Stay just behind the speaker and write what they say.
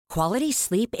Quality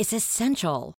sleep is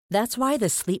essential. That's why the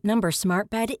Sleep Number Smart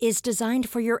Bed is designed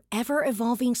for your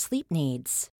ever-evolving sleep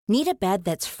needs. Need a bed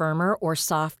that's firmer or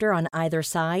softer on either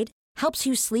side? Helps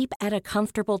you sleep at a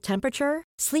comfortable temperature?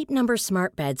 Sleep Number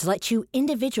Smart Beds let you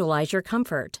individualize your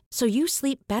comfort, so you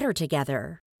sleep better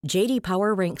together. J.D.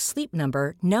 Power ranks Sleep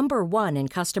Number number 1 in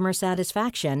customer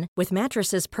satisfaction with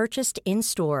mattresses purchased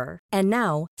in-store. And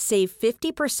now, save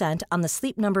 50% on the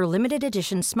Sleep Number Limited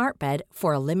Edition Smart Bed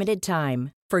for a limited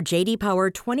time. For J.D. Power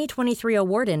 2023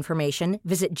 award information,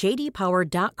 visit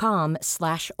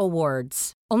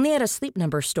jdpower.com/awards. Only at a Sleep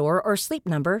Number store or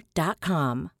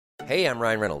sleepnumber.com. Hey, I'm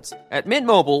Ryan Reynolds. At Mint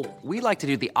Mobile, we like to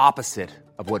do the opposite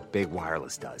of what Big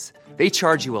Wireless does. They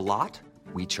charge you a lot.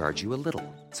 We charge you a little.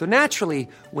 So naturally,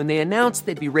 when they announced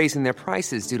they'd be raising their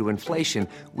prices due to inflation,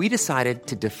 we decided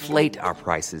to deflate our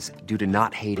prices due to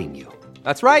not hating you.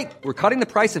 That's right. We're cutting the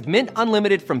price of Mint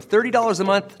Unlimited from $30 a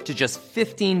month to just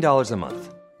 $15 a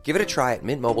month. Give it a try at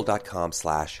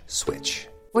mintmobile.com/switch.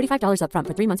 $45 up front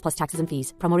for 3 months plus taxes and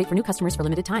fees. Promo rate for new customers for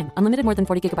limited time. Unlimited more than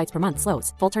 40 gigabytes per month.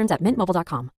 Slows full terms at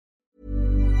mintmobile.com.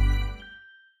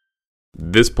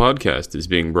 This podcast is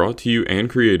being brought to you and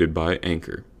created by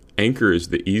Anchor. Anchor is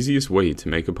the easiest way to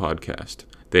make a podcast.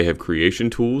 They have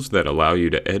creation tools that allow you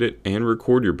to edit and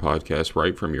record your podcast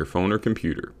right from your phone or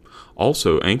computer.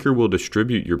 Also, Anchor will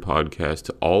distribute your podcast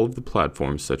to all of the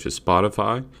platforms such as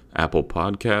Spotify, Apple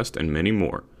Podcast, and many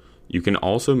more. You can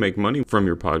also make money from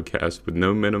your podcast with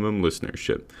no minimum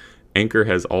listenership. Anchor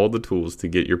has all the tools to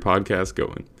get your podcast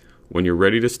going. When you're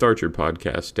ready to start your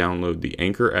podcast, download the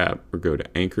Anchor app or go to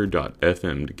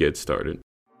anchor.fm to get started.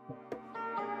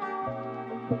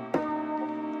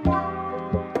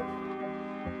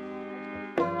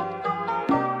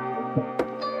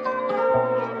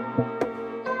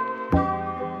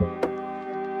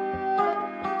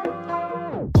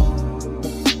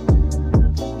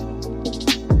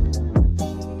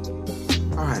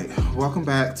 Welcome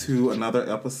back to another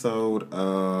episode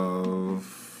of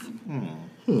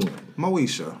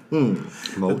Moesha.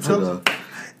 Mo to the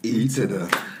E to the.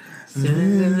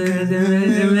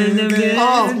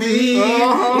 Oh, me.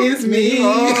 It's me.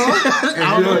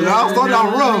 Y'all started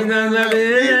out rough.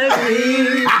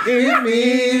 It's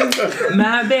me.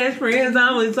 My best friend's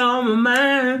always on my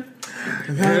mind.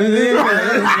 Gotta do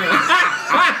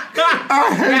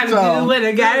what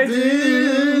I gotta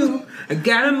do. I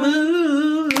gotta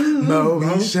move.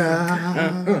 Moesha.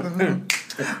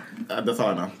 That's all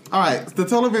I know. All right, the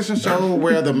television show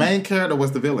where the main character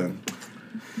was the villain.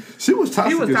 She was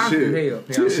toxic as shit. Hell.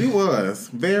 Yeah. She was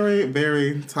very,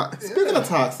 very toxic. Speaking of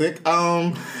toxic,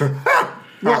 well,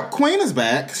 Queen is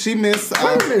back. She missed.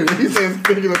 Wait a minute. He said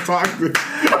speaking of toxic.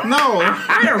 No. Wait.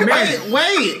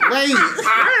 I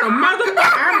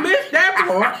missed that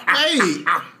part. Wait.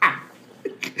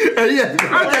 Yeah.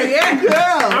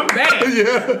 I'm back.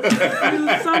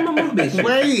 Yeah. Son of a bitch.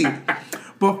 Wait.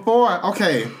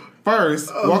 First,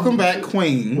 welcome back,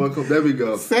 Queen. Welcome. There we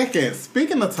go. Second,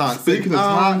 speaking of toxic.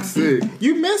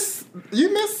 You missed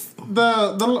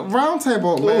the round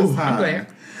table last time.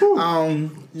 I'm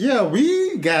glad. Yeah,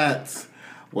 we got,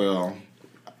 well...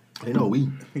 You know,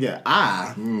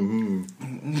 I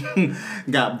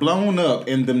got blown up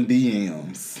in them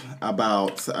DMs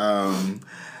about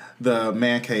the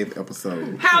Man Cave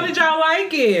episode. How did y'all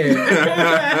like it?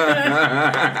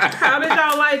 How did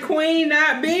y'all like Queen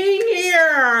not being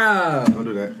here? Don't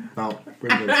do that. No.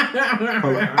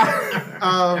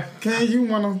 Can you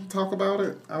want to talk about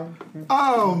it? So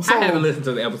I haven't listened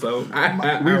to the episode.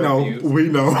 We know. You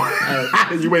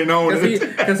ain't known it.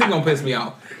 Because he gonna piss me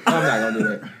off. I'm not gonna do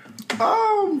that.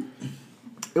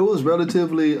 It was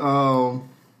relatively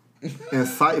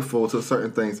insightful to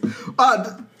certain things.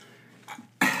 On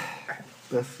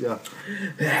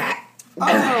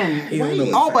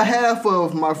behalf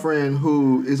of my friend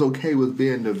who is okay with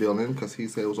being the villain, because he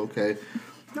said it was okay.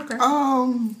 Okay.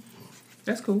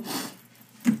 That's cool.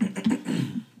 I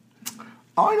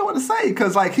don't know what to say,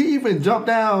 because like he even jumped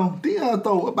down Dion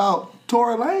though about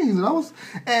Tory Lanez,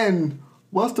 and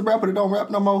what's the rapper that don't rap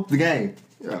no more? The Game.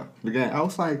 Yeah, The Game. I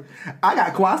was like, I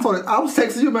got quiet. I was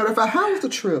texting you, matter of fact, how was the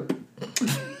trip?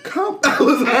 I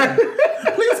was like,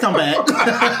 please come back.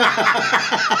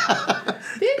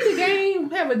 Didn't The Game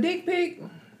have a dick pic?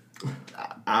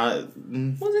 Was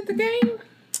it The Game?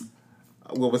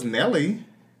 What was Nelly?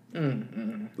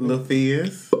 Lil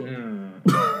Fizz?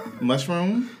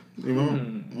 Mushroom?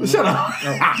 Shut up.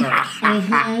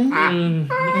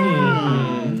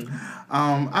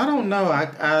 I don't know.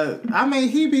 I mean,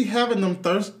 he be having them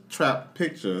thirst trap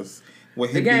pictures.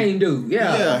 The Game dude,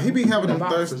 yeah. Yeah, he be having them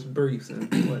thirst briefs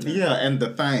and whatnot. Yeah, and the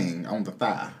thing on the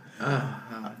thigh.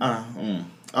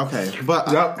 Okay,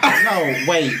 but no,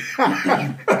 wait.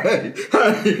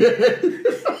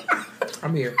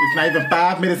 I'm here. It's not even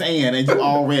 5 minutes in, and you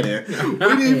already.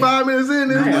 We need 5 minutes in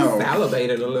this. I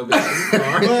salivated a little bit.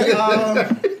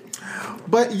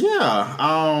 But yeah,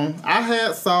 I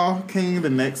had saw King the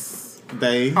next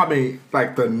day. I mean,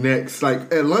 like the next,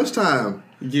 like at lunchtime.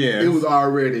 Yeah, it was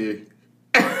already.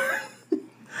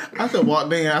 I said,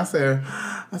 walked in. I said,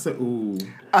 ooh.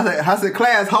 I said,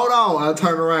 class, hold on. I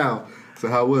turned around. I said,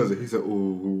 how was it? He said,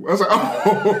 ooh. I was like, oh.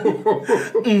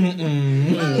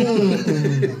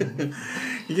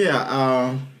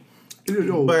 Yeah.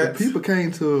 But people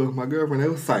came to my girlfriend. They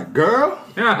was like, girl,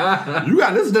 you got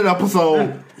to listen to the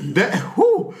episode.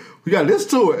 You got to listen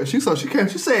to it. And she came.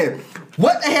 She said,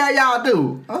 what the hell y'all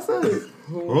do? I said,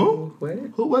 What? What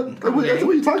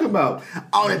are you talking about?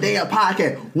 On the damn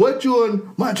podcast. What you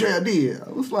and Montreal did. I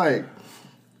was like,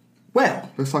 well,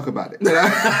 let's talk about it.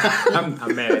 I'm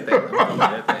mad at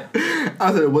that.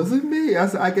 I said, it wasn't me. I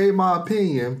said, I gave my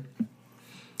opinion.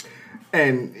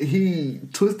 And he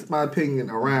twisted my opinion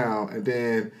around. And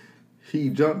then he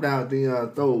jumped down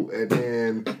Dion's throat. And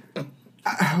then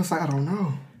I was like, I don't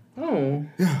know. Oh.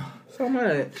 Yeah. So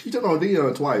much. He jumped on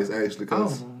Dion twice, actually.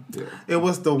 Cause, yeah. It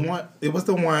was the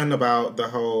one about the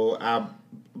whole I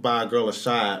buy a girl a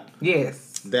shot.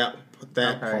 Yes. That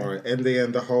part. And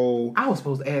then the whole... I was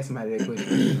supposed to ask somebody that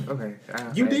question. Okay.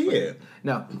 You did?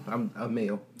 No, I'm a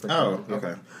male. Oh,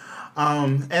 okay.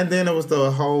 And then it was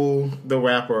the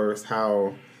rappers,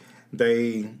 how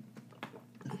they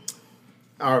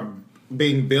are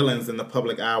being villains in the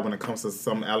public eye when it comes to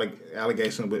some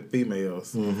allegation with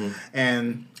females. Mm-hmm.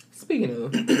 And... Speaking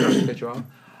of... that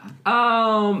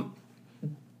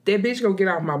bitch go get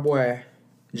off my boy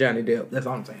Johnny Depp. That's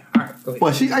all I'm saying. All right, go ahead.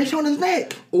 But she on his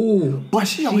neck. Ooh. But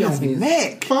she on his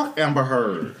neck. Fuck Amber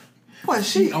Heard. But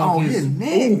she on his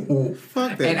neck. Ooh.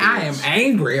 Fuck that and bitch. I am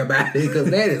angry about it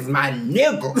because that is my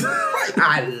nigga.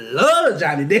 I love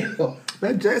Johnny Depp.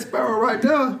 That Jack Sparrow right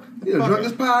there. He the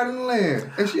drunkest pirate in the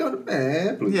land. And she on the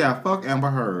bad. Yeah, fuck Amber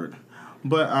Heard.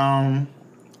 But,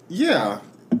 yeah.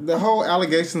 The whole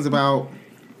allegations about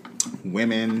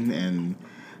women and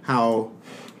how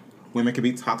women can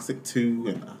be toxic too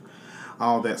and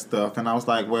all that stuff. And I was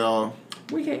like, well...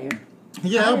 We can.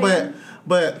 Yeah,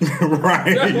 but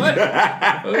right.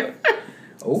 Okay.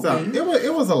 So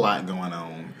it was a lot going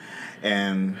on.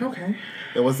 And okay.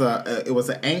 It was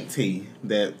an auntie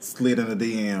that slid in the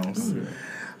DMs. Mm-hmm.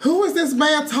 Who is this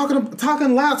man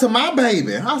talking loud to my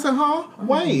baby? I said, huh?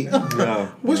 Wait.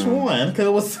 Which one? Because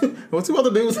it was two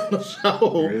other dudes on the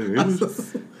show.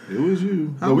 It was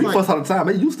you. No, we fuss all the time.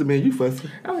 They used to me and you fussing.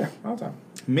 Oh, yeah. All the time.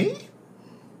 Me?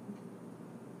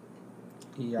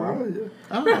 Yeah. Well, yeah.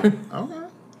 Oh, okay.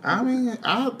 I mean,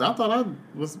 I thought I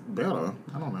was better.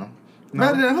 I don't know.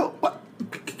 Better than who? What?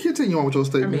 Continue on with your I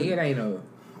statement. mean, it ain't a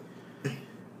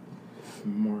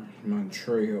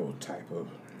Montreal type of...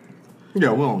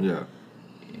 Yeah, well, yeah.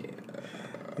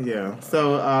 Yeah.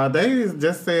 So they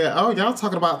just said, oh, y'all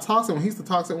talking about toxic when he's the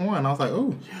toxic one. I was like,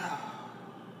 oh. Yeah.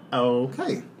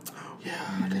 Okay.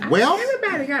 Yeah. Well,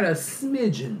 everybody got a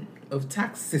smidgen of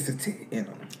toxicity in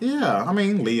them. Yeah. I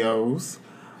mean, Leos.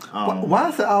 Why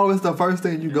is it always the first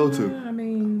thing you go to? I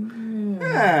mean,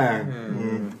 yeah.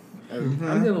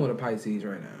 I'm dealing with a Pisces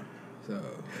right now. So.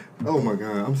 Oh my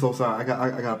God, I'm so sorry.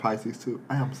 I got a Pisces too.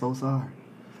 I am so sorry.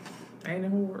 Ain't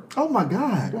it hard? Oh my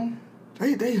God.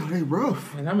 They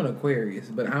rough. And I'm an Aquarius,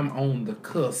 but I'm on the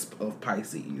cusp of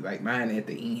Pisces. Like mine at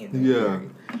the end. Yeah.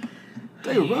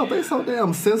 They rough. They so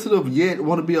damn sensitive yet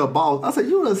want to be a boss. I said,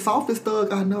 you the softest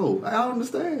thug I know. I don't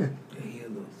understand. Yeah, he a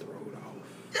little throwed off.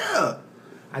 Yeah.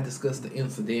 I discussed the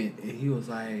incident and he was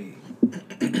like,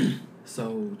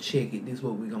 so check it. This is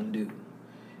what we gonna do.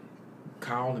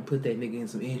 Call and put that nigga in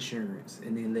some insurance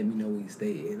and then let me know where he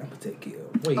stayed and I'm gonna take care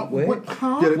of him. Wait, what?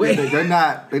 Huh? Yeah, they're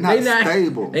not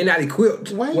stable. They're not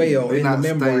equipped well they're in not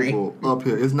the membrane. Stable up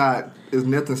here. It's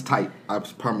nothing's tight. I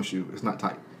promise you, it's not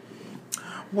tight.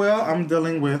 Well, I'm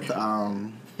dealing with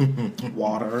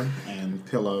water and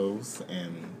pillows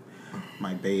and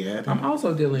my bed. I'm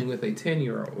also dealing with a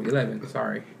 10-year-old, 11,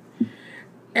 sorry.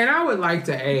 And I would like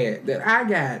to add that I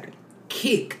got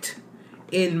kicked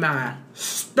in my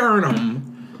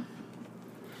sternum.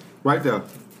 Right there.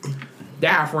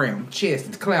 Diaphragm,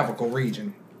 chest, clavicle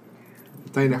region.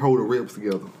 The thing that hold the ribs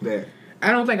together. That.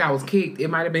 I don't think I was kicked. It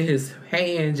might have been his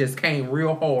hand just came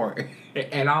real hard.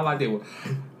 And all I did was...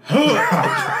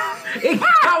 I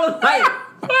was like,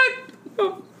 what?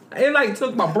 It like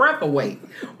took my breath away.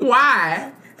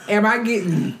 Why am I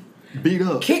getting beat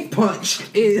up, kick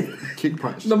punched in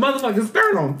the motherfucking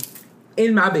sternum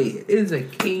in my bed? It is a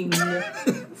king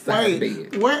size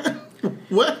bed. What?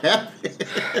 What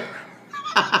happened?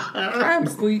 I'm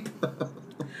asleep.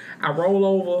 I roll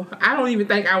over. I don't even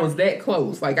think I was that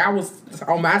close. Like, I was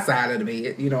on my side of the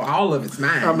bed. You know, all of it's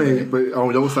mine. I mean, but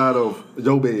on your side of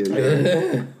your bed.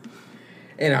 Yeah.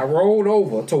 And I rolled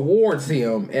over towards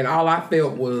him, and all I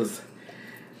felt was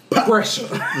pressure.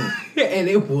 And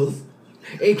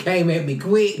it came at me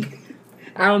quick.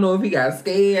 I don't know if he got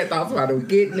scared, thought somebody was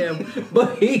getting him,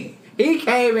 but he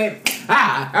came at me.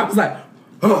 I was like,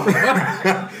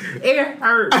 oh. It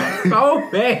hurt so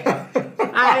bad.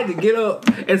 I had to get up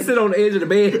and sit on the edge of the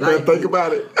bed. Like, think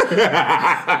about it.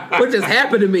 What just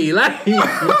happened to me? Like,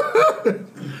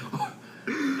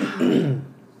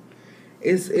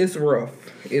 it's rough.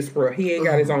 It's rough. He ain't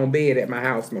got his own bed at my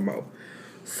house no more.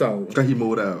 So He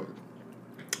moved out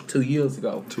 2 years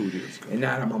ago. 2 years ago. And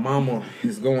now that my mama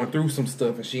is going through some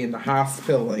stuff and she in the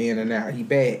hospital in and out, he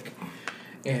back.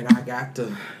 And I got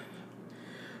to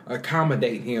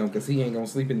accommodate him because he ain't gonna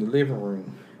sleep in the living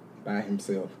room by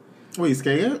himself. Were you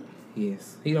scared?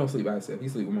 Yes. He don't sleep by himself. He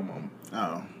sleep with my mama.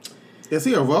 Oh. Is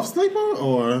he a rough sleeper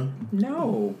or?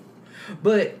 No.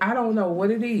 But I don't know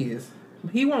what it is.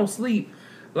 He won't sleep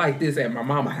like this at my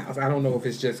mama's house. I don't know if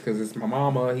it's just because it's my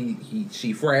mama.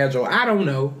 She fragile. I don't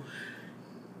know.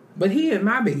 But he in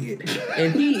my bed.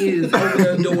 And he is over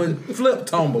there doing flip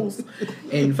tumbles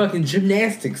and fucking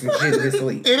gymnastics and shit in his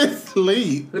sleep. In his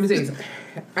sleep. Let me tell you something.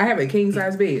 I have a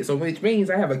king-size bed, so which means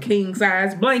I have a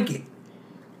king-size blanket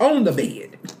on the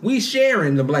bed. We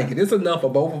sharing the blanket. It's enough for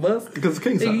both of us. Because it's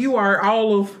king-size. You are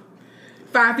all of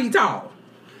 5 feet tall.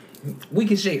 We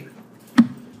can share.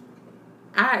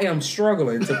 I am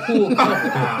struggling to pull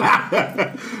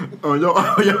cover. On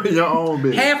your own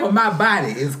bed. Half of my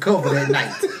body is covered at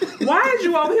night. Why is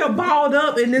you over here balled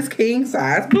up in this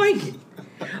king-size blanket?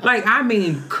 Like, I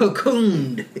mean,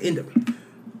 cocooned in the...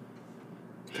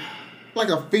 Like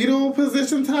a fetal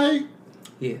position type?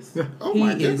 Yes. Oh,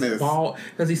 my goodness. Is bald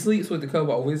because he sleeps with the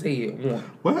cover over his head. One.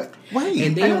 What? Wait.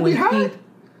 And then when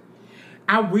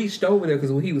I reached over there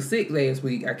because when he was sick last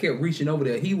week, I kept reaching over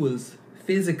there. He was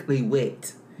physically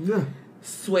wet. Yeah.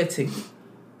 Sweating.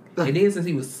 And then since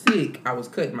he was sick, I was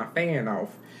cutting my fan off,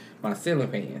 my ceiling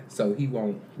fan, so he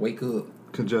won't wake up.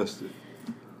 Congested.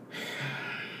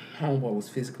 Homeboy was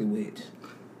physically wet.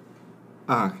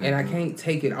 Okay. And I can't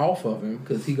take it off of him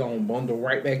because he gonna bundle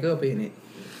right back up in it.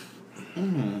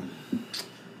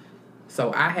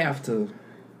 So I have to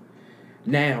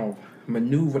now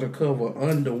maneuver the cover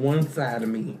under one side of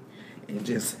me and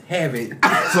just have it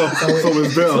so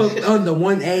it's there. tucked under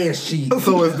one ass cheek.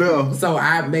 So it's there. So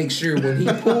I make sure when he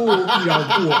pulls, he don't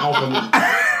pull off of me.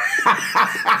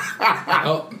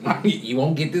 Oh, you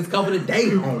won't get this cover today,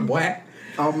 homeboy.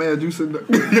 Oh man, you sitting there.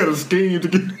 You got a scheme to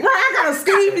get. Bro, I got a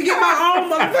scheme to get my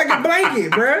own motherfucking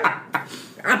blanket, bro.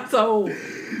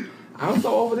 I'm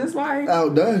so over this life.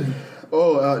 Outdone.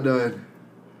 Oh, outdone.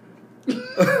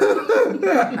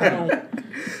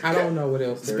 I don't know what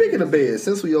else. Speaking of bed,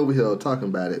 since we over here talking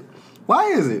about it,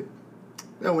 why is it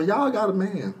that when y'all got a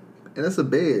man and it's a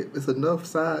bed, it's enough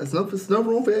size, it's enough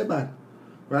room for everybody,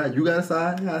 right? You got a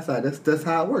side, I got a side. That's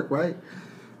how it work, right?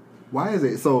 Why is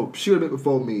it? So she would have been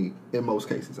before me in most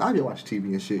cases. I be watching TV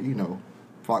and shit, you know,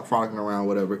 frolicking around,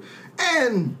 whatever.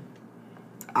 And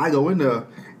I go in there,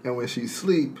 and when she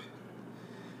sleep,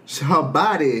 her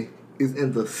body is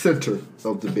in the center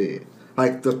of the bed.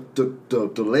 Like the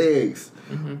legs,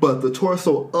 but the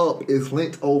torso up is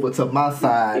linked over to my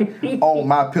side on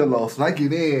my pillow. So I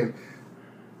get in,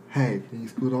 hey, can you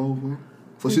scoot over?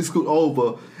 So she scoot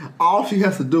over. All she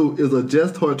has to do is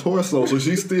adjust her torso so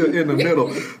she's still in the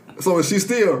middle. So if she's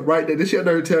still right there, then she had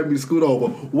to tell me to scoot over.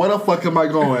 Where the fuck am I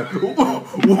going?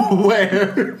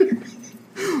 Where?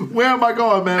 Where am I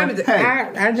going, man?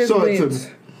 I just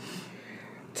went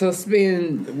to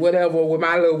spend whatever with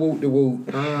my little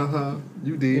whoop-de-whoop.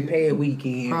 You did. The past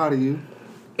weekend. Proud of you.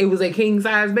 It was a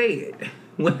king-size bed.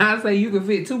 When I say you can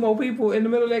fit 2 more people in the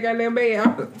middle of that goddamn bed,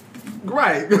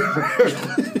 right. I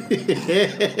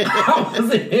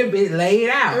was in that bed laid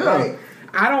out. Yeah. Right?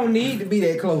 I don't need to be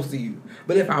that close to you.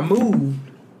 But if I move,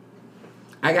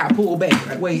 I got pulled back.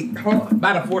 Like, wait, hold on,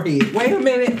 by the forehead. Wait a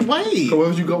minute. Wait. So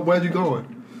where'd you go? Where'd you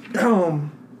going?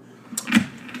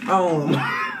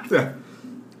 Yeah.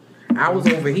 I was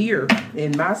over here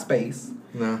in my space.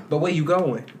 No. But where you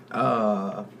going?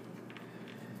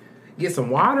 Get some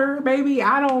water, baby.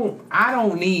 I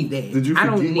don't need that. Did you I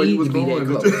don't forget where you need was to be going?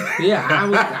 that close. Yeah,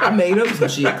 I made up some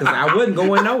shit because I wasn't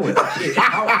going nowhere. Shit,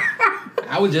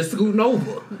 I was just scooting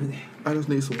over. I just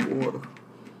need some water.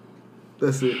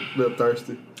 That's it. A little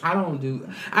thirsty.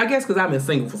 I guess because I've been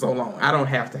single for so long, I don't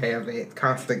have to have that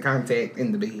constant contact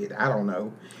in the bed. I don't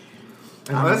know.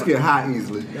 Let's get hot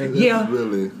easily. Yeah.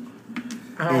 Really.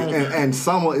 And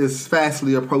summer is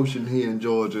fastly approaching here in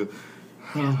Georgia.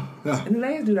 And the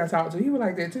last dude I talked to, he was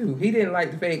like that too. He didn't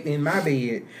like the fact in my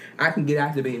bed I can get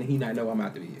out the bed and he not know I'm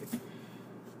out the bed.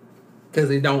 Cause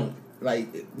it don't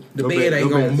like the bed ain't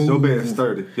gonna move. Your bed is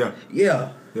sturdy.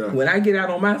 Yeah. When I get out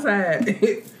on my side,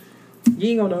 you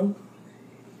ain't gonna know.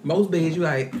 Most beds you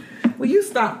like, well, you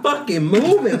stop fucking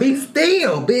moving, be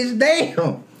still, bitch.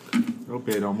 Damn. Your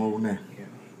bed don't move now. Yeah.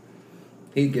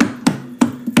 He get.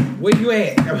 Where you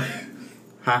at?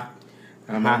 Huh?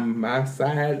 I'm on my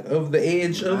side of the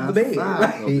edge of the bed.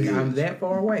 Like, I'm that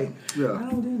far away. Yeah.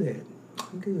 I don't do that.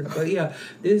 I'm good. But yeah,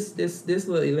 this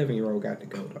little 11-year-old got to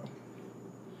go though.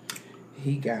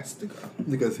 He got to go.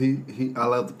 Because he I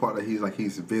love the part that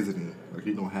he's visiting. Like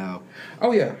he don't have.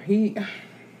 Oh yeah, he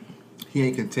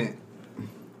ain't content.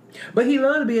 But he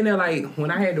loved being there. Like when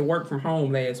I had to work from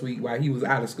home last week while he was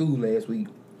out of school last week,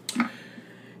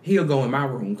 he'll go in my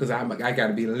room because I got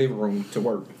to be in the living room to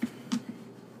work.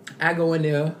 I go in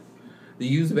there to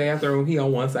use the bathroom. He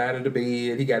on one side of the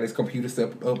bed. He got his computer set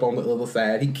up on the other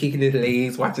side. He kicking his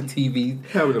legs, watching TV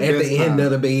at the end of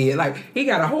the bed. Like, he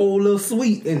got a whole little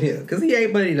suite in here. Because he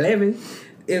ain't but 11.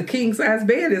 A king-size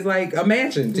bed is like a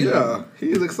mansion to him.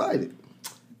 He is excited.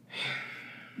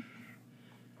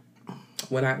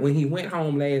 When he went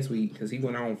home last week, because he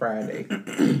went home Friday.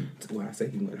 Well, I say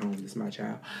he went home. This is my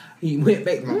child. He went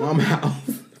back to my mama's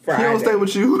house Friday. He don't stay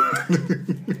with you.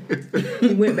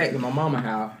 He went back to my mama's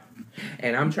house.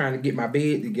 And I'm trying to get my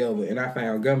bed together, and I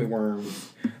found gummy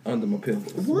worms under my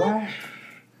pillows. What? Why?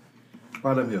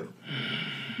 Why them here?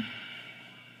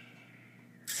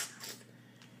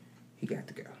 He got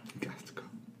to go. He got to go.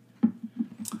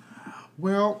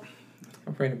 Well,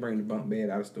 I'm trying to bring the bunk bed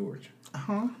out of storage.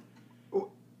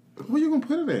 Where you gonna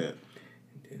put it at?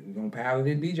 We're gonna pile it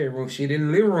in the DJ room. Shit in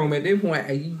the living room at this point.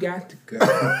 Hey, you got to go.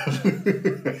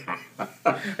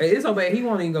 Hey, it's so bad. He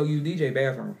won't even go use DJ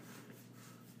bathroom.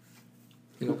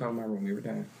 He gonna come in my room every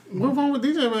time. What's wrong with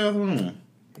DJ bathroom?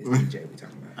 It's DJ we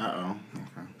talking about. Uh-oh.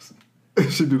 Okay.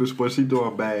 She do this, but she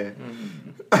doing bad.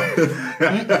 Nobody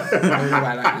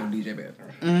like no DJ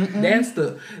bathroom. That's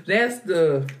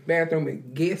the bathroom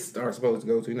that guests are supposed to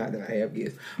go to. Not that I have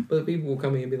guests, but people will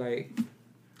come in and be like,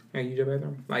 "Hey, use your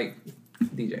bathroom?" Like,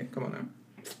 DJ, come on now.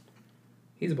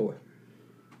 He's a boy.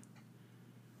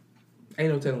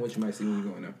 Ain't no telling what you might see when you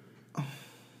go in there.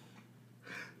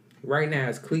 Right now,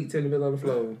 it's cleats in the middle of the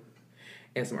floor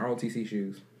and some ROTC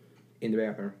shoes in the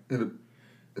bathroom.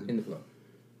 In the floor.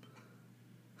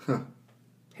 Huh.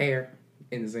 Hair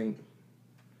in the zinc.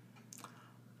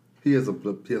 He has the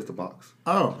box.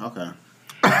 Oh, okay.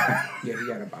 Yeah, he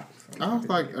got a box. I was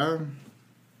like,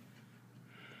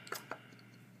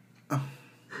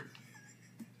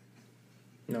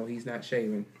 No, he's not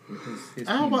shaving. His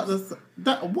I was about to say,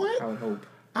 what? I would hope.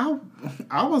 I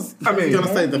was gonna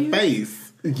say the face.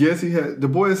 Yes, he had. The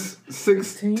boy is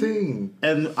 16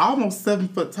 and almost 7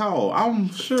 foot tall. I'm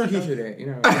sure he. Don't do that. You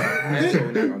know, that's what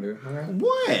we're not gonna do. Okay?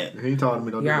 What? He told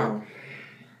me don't do Y'all.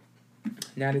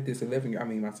 Now that this 11-year, I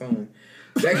mean my son.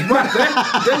 that.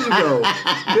 There you go.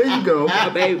 There you go. My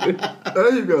baby.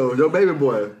 There you go. Your baby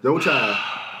boy. Your child.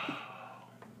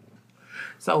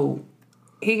 So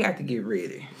he got to get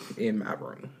ready in my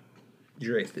room,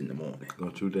 dressed in the morning.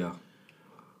 Don't you dare.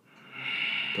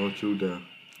 Don't you dare.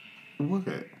 What?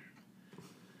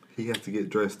 He has to get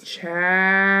dressed.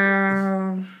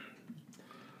 Child.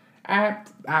 I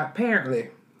apparently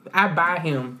buy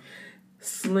him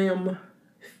slim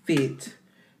fit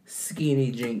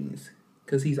skinny jeans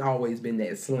because he's always been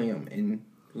that slim and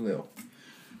little.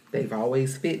 They've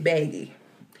always fit baggy.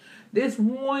 This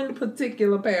one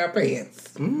particular pair of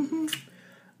pants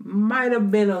might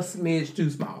have been a smidge too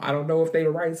small. I don't know if they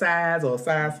the right size or a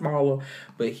size smaller,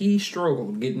 but he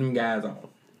struggled getting them guys on.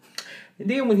 And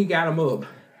then when he got them up,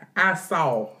 I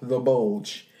saw the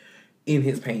bulge in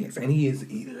his pants, and he is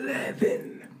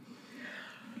 11.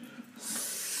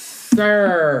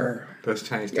 Sir. That's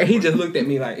changed. And he just looked at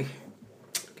me like,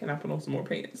 can I put on some more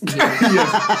pants?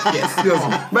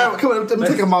 Yes. Man, come on, let me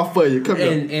take them off for you. Come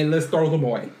here. And let's throw them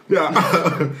away.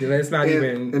 Yeah. Let's not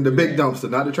even... In the big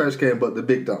dumpster, not the trash can, but the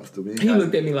big dumpster. He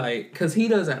looked at me like, because he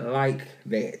doesn't like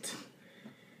that.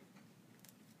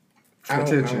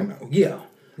 Attention. I don't know. Yeah.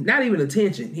 Not even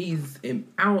attention.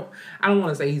 I don't want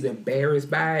to say he's embarrassed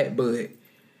by it, but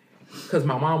because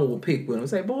my mama will pick with him and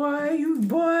say, boy,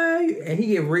 and he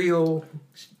get real,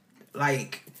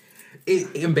 like,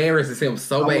 it embarrasses him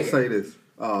so bad. I'm going to say this.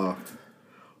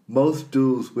 Most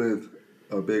dudes with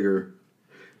a bigger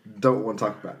don't want to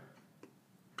talk about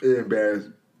it. It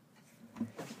embarrasses.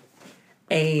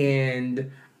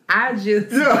 And I just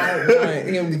don't want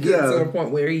him to get to the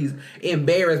point where he's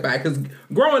embarrassed by it. Because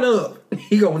growing up,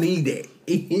 he gonna need that.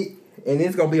 And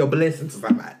it's gonna be a blessing to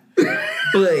somebody.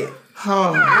 But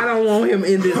I don't want him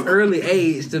in this early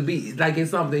age to be like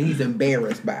it's something he's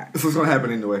embarrassed by. This is gonna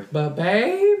happen anyway. But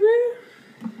baby,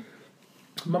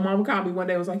 my mom called me one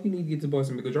day and was like, you need to get to Boys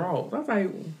and Bigger Draws. I was like,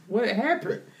 what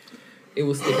happened? It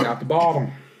was sticking out the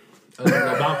bottom of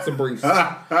the boxer briefs.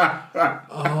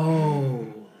 Oh.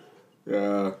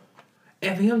 Yeah.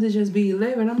 And for him to just be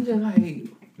 11, I'm just like,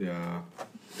 Yeah.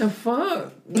 the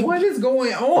fuck? What is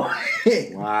going on?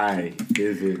 Why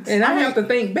is it? And I have to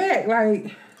think back,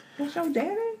 like, that's your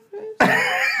daddy?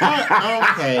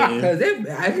 Okay.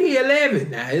 Because he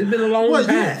 11 now. It's been a long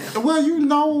time. You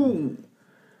know,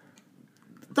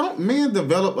 don't men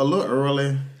develop a little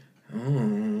early?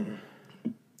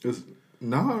 It's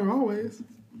not always.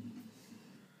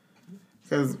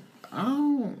 Because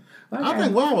I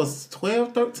think when I was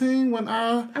 12, 13, when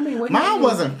mine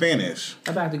wasn't finished.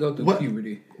 About to go through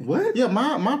puberty. What? Yeah,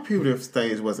 my puberty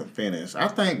stage wasn't finished. I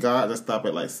thank God to stop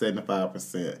at like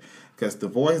 75%. Because the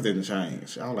voice didn't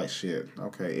change. I was like, shit,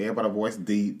 okay, everybody voice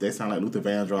deep. They sound like Luther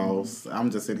Vandross. I'm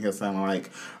just sitting here sounding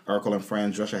like Urkel and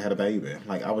Fran Drescher had a baby.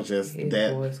 Like, I was just His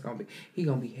that. voice he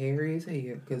gonna be hairy as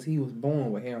hell because he was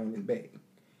born with hair on his back.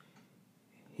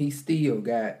 He still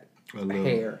got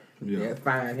hair. Yeah,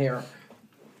 fine hair.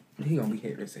 He gonna be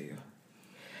hairy as hell.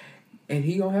 And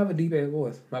he gonna have a deep ass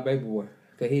voice, my baby boy.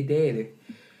 Because his daddy.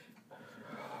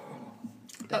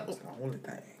 That was the only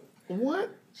thing.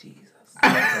 What? Jesus.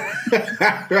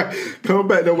 Come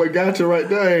back to what got you right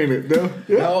there, ain't it? No?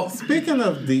 Yeah. Well, speaking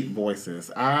of deep voices,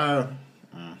 I'm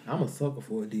a sucker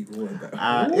for a deep voice.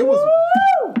 it was.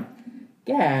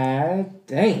 God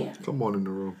damn. Come on in the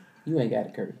room. You ain't got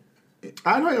it, Kurt.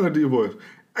 I know you have a deep voice.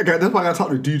 That's why I gotta talk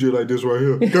to DJ like this right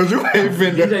here. Because you ain't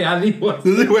finna. DJ, I need one.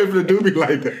 You ain't finna do me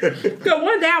like that. Because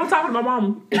one day I was talking to my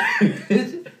mom,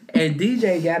 and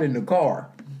DJ got in the car,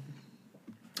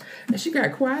 and she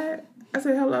got quiet. I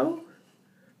said, "Hello,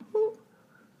 who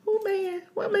man?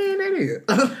 What man that is?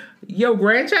 Your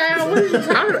grandchild? What are you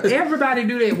talking about?" Everybody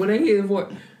do that when they hear his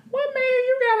voice. What man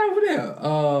you got over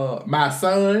there? My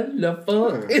son. The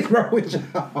fuck is wrong with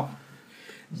y'all?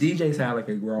 DJ sound like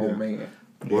a grown man.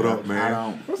 What up, man? I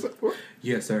don't. What's up? What?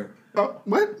 Yes, sir. What?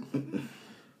 What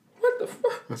the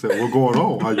fuck? I said, what going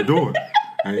on? How you doing?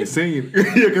 I ain't seen you.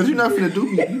 Yeah, because you're not finna do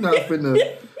me. You're not finna.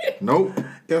 Nope.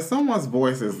 If someone's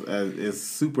voice is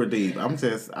super deep, I'm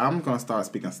gonna start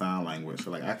speaking sign language.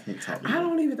 Like, I can't talk. I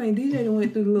don't even think DJ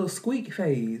went through the little squeak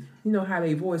phase. You know how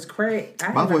they voice crack?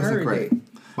 My voice is crack.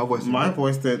 My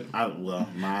voice did.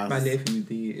 My nephew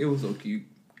did. It was so cute.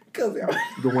 Cause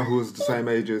the one who was the same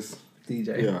age as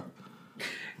DJ. Yeah.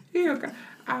 Yeah.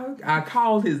 I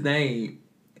called his name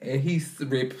and he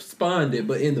responded,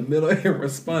 but in the middle of him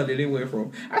responded, it went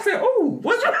from I said, "Oh,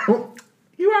 what's wrong?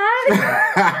 You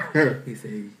alright?" He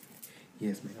said,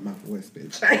 "Yes, man, my voice been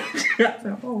changed." I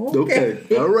said, "Oh, okay.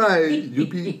 All right.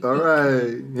 All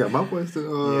right. Yeah, my voice.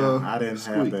 I didn't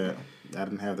have that. I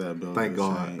didn't have that ability. Thank to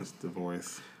God. change the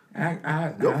voice.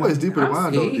 Your voice deeper than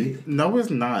mine, though, D. No, it's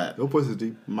not. Your voice is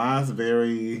deep. Mine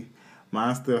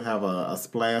still have a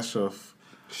splash of.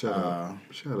 Shut up.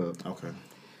 Okay.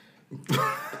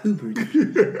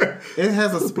 It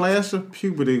has a splash of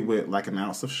puberty with like an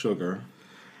ounce of sugar,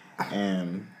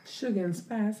 and sugar and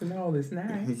spice and all this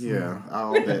nice. Yeah,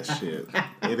 all that shit.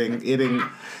 It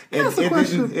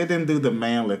didn't do the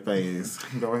manly phase.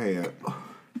 Go ahead.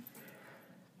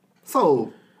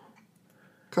 So,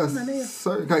 cause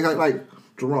like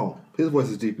Jerome, his voice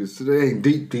is deep. It ain't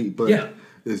deep, but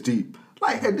it's deep.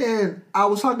 Like, and then I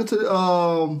was talking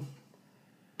to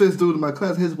this dude in my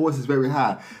class. His voice is very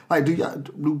high. Like, do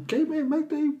gay men make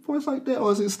their voice like that,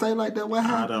 or does it stay like that? What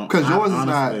happened? I don't. Because yours is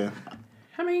not.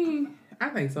 I mean, I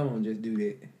think some of them just do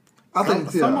that. I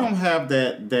think some of them have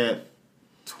that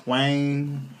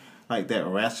twang, like that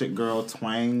ratchet girl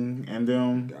twang in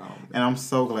them, and I'm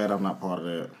so glad I'm not part of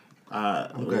that.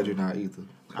 I'm glad you're not either.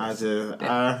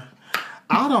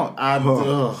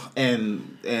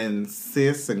 And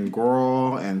sis and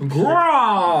girl and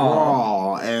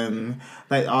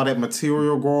like all that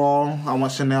material girl. I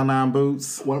want Chanel 9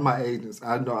 boots. One of my agents,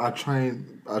 I know, I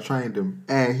trained him,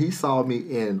 and he saw me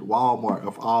in Walmart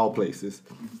of all places.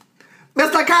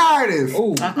 Mr. Curtis!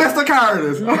 Mr.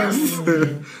 Curtis!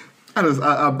 I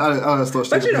just start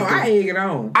shaking. But you know, I egg it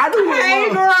on. I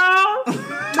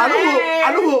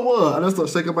knew who it was. I just start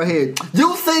shaking my head.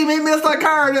 You see me, Mr.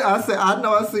 Curtis? I said, I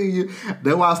know I see you.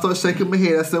 Then when I start shaking my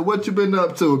head, I said, what you been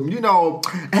up to? You know,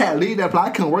 I had to leave that place. I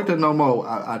couldn't work there no more.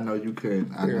 I know you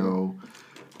couldn't. I know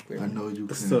you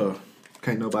couldn't. So,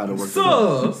 Can't nobody work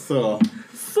So,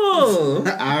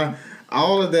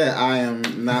 all of that, I am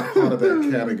not part of that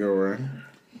category.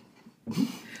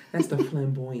 That's the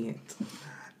flamboyant.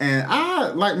 And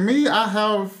I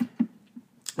have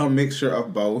a mixture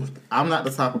of both. I'm not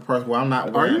the type of person where I'm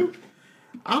not wearing.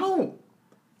 Are you?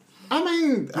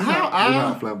 You're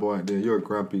not flamboyant, then. You're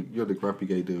the grumpy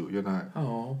gay dude. You're not.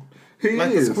 Oh. He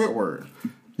like is. the Squidward.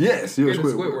 Yes, You're the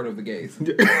Squidward of the gays.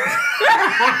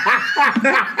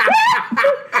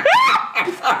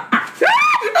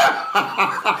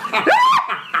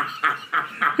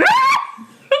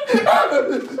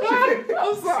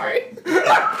 I'm sorry.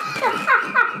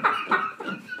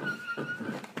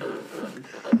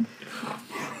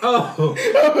 Oh,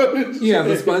 you have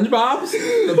the SpongeBobs,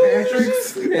 the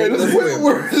Patricks, and the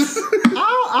Squidwards.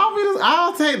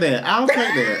 I'll take that.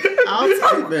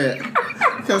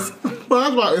 Because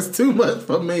SpongeBob is too much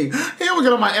for me. Here we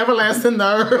get on my everlasting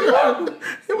nerve.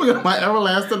 Fable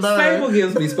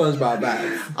gives me SpongeBob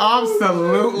vibes.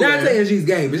 Absolutely. Not saying she's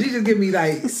gay, but she just gives me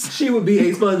like she would be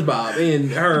a SpongeBob in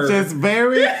her. Just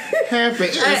very happy.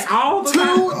 It's all the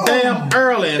too damn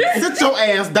early. Sit your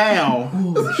ass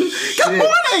down. Good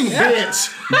morning, bitch.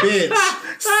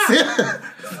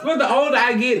 But the older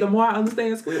I get, the more I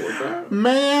understand Squidward, bro.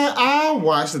 Man, I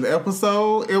watched an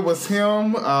episode. It was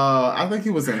him. I think he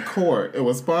was in court. It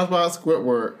was SpongeBob,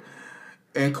 Squidward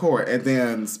in court, and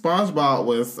then SpongeBob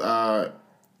was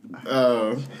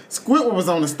Squidward was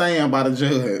on the stand by the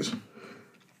judge.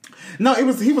 No, he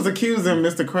was accusing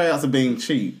Mr. Krabs of being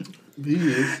cheap. He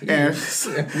is. And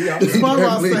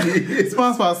SpongeBob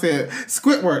said,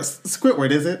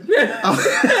 Squidward, is it?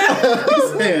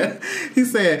 he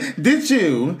said, did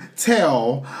you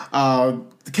tell,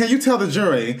 can you tell the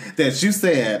jury that you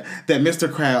said that Mr.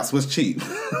 Krabs was cheap?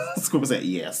 Squidward said,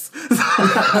 yes.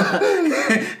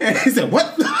 And he said,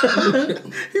 what?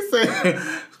 He said,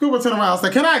 Squidward turned around and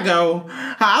said, can I go?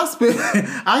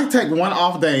 I take one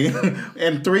off day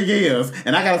in 3 years,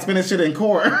 and I got to spend this shit in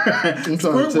court.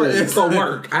 Squidward is for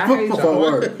work. I hate for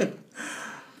work.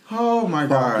 Oh my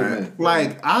God!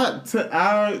 Like that's what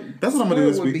I'm gonna do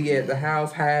this Squidward week. Be at the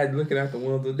house, hide, looking out the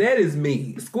window. That is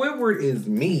me. Squidward is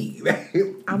me.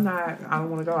 I'm not. I don't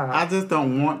want to go out. I just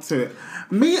don't want to.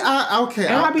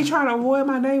 I be trying to avoid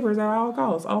my neighbors at all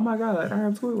costs. Oh my God, I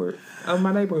am Squidward of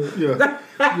my neighborhood. Yeah,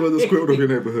 you're the Squidward of your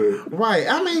neighborhood. Right.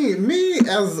 I mean, me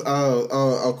as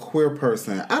a queer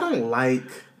person, I don't like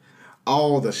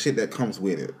all the shit that comes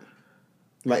with it.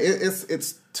 Like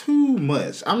it's too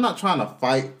much. I'm not trying to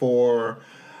fight for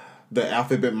the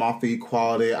alphabet mafia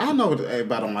equality. I know that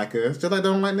everybody don't like us, just like they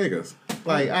don't like niggas.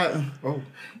 Like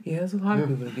yeah, there's a lot of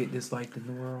people that get disliked in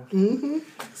the world. Mm-hmm.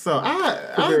 So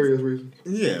for various reasons.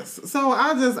 Yes. So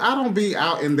I don't be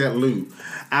out in that loop.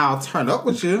 I'll turn up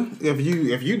with you if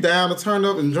you down to turn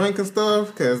up and drink and stuff,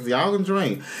 because y'all can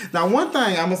drink. Now, one thing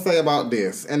I'm gonna say about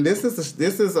this, and this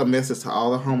is a message to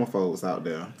all the homophobes out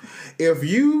there.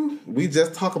 We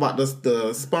just talk about the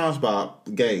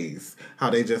SpongeBob gays, how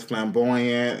they just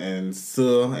flamboyant and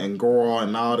and girl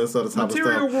and all this other type of stuff.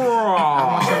 Girl.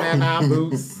 I want your man down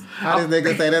boots. How these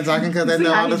niggas say that talking because they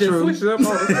know all the truth.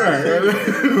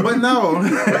 But no.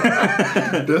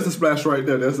 That's a splash right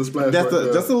there. That's a splash right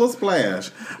there. Just a little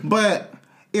splash. But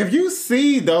if you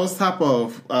see those type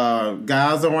of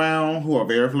guys around who are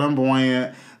very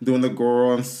flamboyant, doing the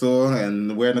girl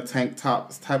and wearing the tank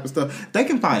tops type of stuff, they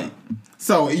can fight.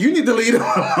 So you need to leave them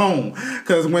alone,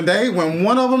 because when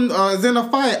one of them is in a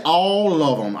fight, all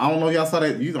of them. I don't know if y'all saw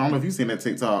that. I don't know if you seen that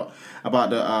TikTok about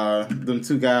them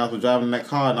two guys were driving in that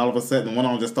car, and all of a sudden one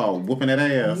of them just started whooping that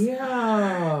ass.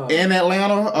 Yeah. In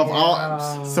Atlanta,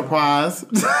 all surprise.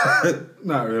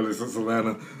 Not really, since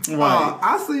Atlanta. Right.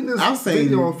 I seen this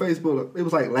video on Facebook. It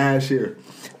was like last year,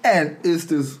 and it's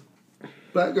this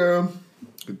black girl,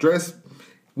 dress,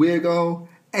 wig on.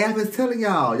 And I've been telling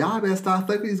y'all better stop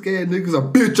fucking these gay niggas. A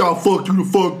bitch, I'll fuck you the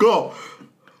fuck up.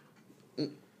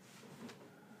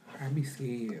 I be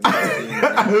scared.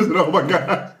 I just, oh my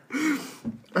God.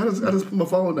 I just put my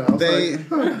phone down. Very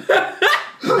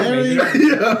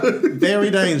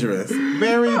dangerous.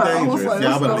 Very dangerous. Like,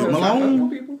 y'all better leave them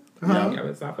alone. Y'all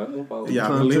better stop fucking with folks. Y'all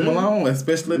better leave them alone,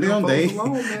 especially them.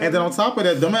 And then on top of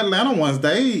that, them Atlanta ones,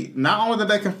 they not only that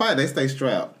they can fight, they stay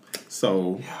strapped.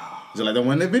 So just like the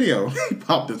one in the video, he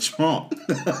popped the trunk.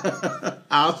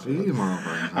 I'll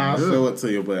show it to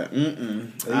you, but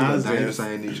It's dangerous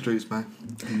in these streets, man.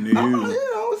 No.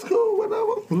 It's cool,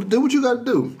 whatever. Do what you got to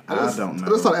do. I don't know.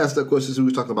 Let's not ask that question. So we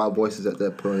was talking about voices at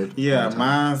that point. Yeah,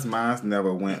 mine's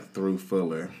never went through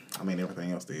fully. I mean,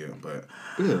 everything else did, but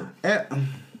yeah.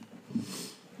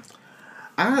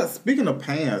 Speaking of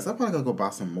pants, I probably gotta go buy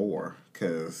some more,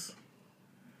 because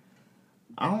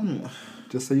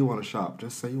Just say you want to shop.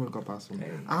 Just say you want to go buy some.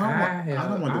 I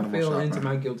don't want to do no more fell shopping. into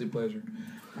my guilty pleasure.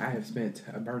 I have spent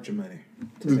a bunch of money.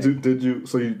 Did you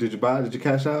buy? Did you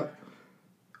cash out?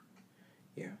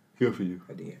 Yeah. Good for you.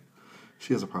 I did.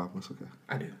 She has a problem. It's okay.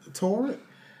 I do. Torrid?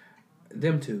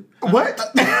 Them two. What?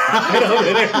 Let me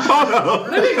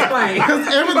explain.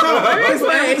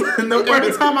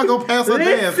 Every time I go past her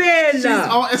desk,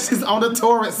 she's on the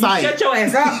Torrid site. Shut your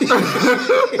ass up.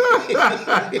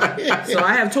 So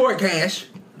I have Torrid cash.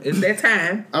 It's that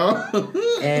time.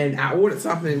 And I ordered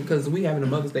something because we having a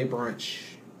Mother's Day brunch.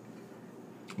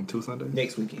 On 2 Sundays?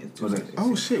 Next weekend.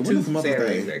 Oh shit! When is Mother's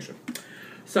Saturdays, Day? actually.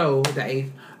 So the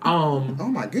 8th. Oh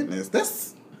my goodness,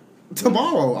 that's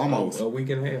tomorrow almost. A week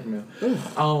and a half now.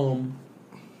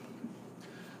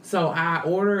 So I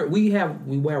ordered. We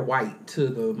wear white to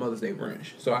the Mother's Day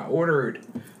brunch. So I ordered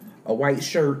a white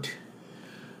shirt,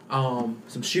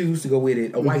 some shoes to go with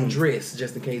it, a white dress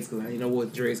just in case because I didn't know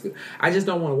what dress. I just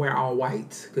don't want to wear all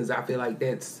white because I feel like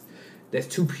that's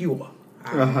too pure.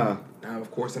 Now,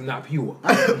 of course, I'm not pure.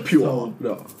 Pure. So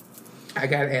No. I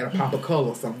gotta add a pop of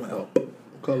color somewhere.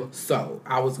 Color. So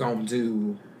I was gonna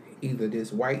do either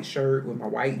this white shirt with my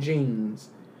white jeans,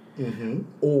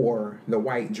 or the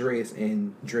white dress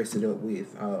and dress it up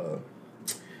with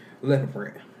leopard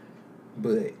print.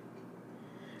 But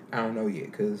I don't know yet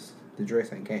because the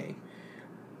dress ain't came.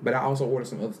 But I also ordered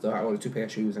some other stuff. I ordered 2 pair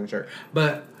of shoes and a shirt.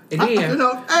 But again,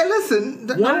 hey, listen.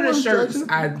 one of the shirts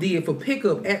I did for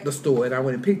pickup at the store, and I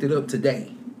went and picked it up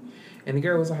today. And the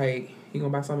girl was like, "You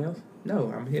gonna buy something else?"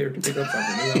 No, I'm here to pick up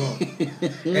something.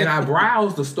 And I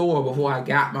browsed the store before I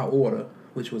got my order,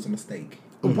 which was a mistake.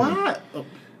 Why?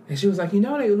 And she was like, they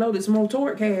loaded some more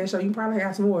Torrid cash, so you probably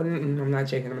have some more. I'm not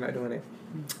checking. I'm not doing that.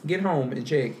 Get home and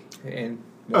check. And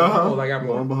lo and behold, I got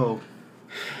more. Behold.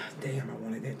 Damn, I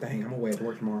wanted that thing. I'm going to wear it to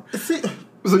work tomorrow. So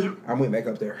I went back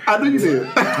up there. I knew you did.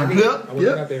 I went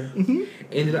back up there.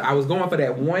 Ended up, I was going for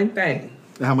that one thing.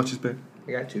 And how much you spent?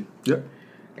 I got 2. Yep.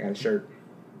 I got a shirt.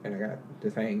 And I got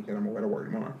the thing that I'm going to wear to work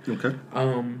tomorrow. Okay.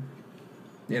 And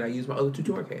I used my other 2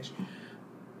 Torrid cash.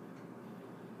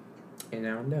 And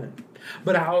now I'm done.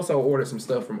 But I also ordered some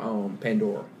stuff from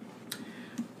Pandora.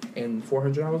 And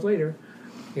 $400 later,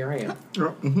 here I am.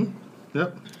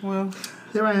 Yep. Well,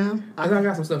 here I am. I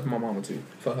got some stuff for my mama too.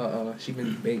 For her, she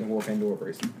been begging for a Pandora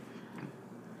bracelet.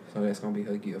 So that's gonna be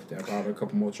her gift. I bought her a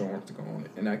couple more charms to go on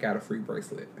it, and I got a free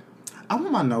bracelet. I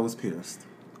want my nose pierced.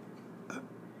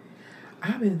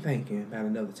 I've been thinking about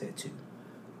another tattoo.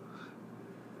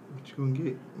 What you gonna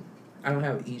get? I don't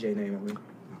have an EJ name on me.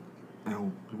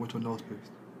 You want your nose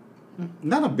pierced?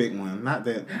 Not a big one. Not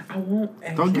that. I won't.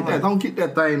 Don't get that. Don't get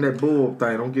that thing. That bull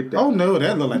thing. Don't get that. Oh no,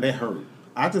 that look like that hurt.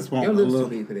 I just want Your a lips little.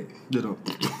 too big for that. You know.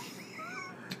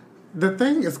 The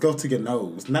thing is, go to your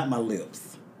nose, not my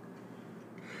lips.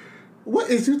 What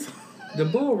is you? The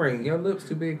bull ring. Your lips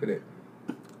too big for that.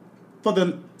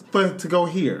 For to go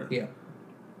here. Yeah.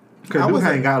 Because you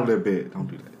hang out a little bit. Don't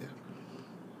do that. Yeah.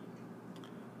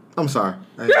 I'm sorry.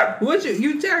 What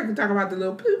you talking about the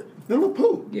little poop? The little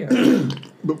poop. Yeah.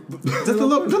 Just a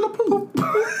little poop.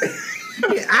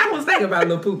 Yeah, I was thinking about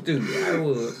little poop too. I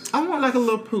was. I want like a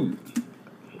little poop.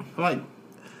 Like,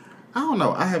 I don't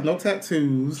know. I have no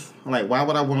tattoos. Like, why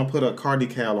would I want to put a car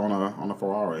decal on a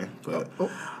Ferrari? But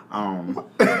I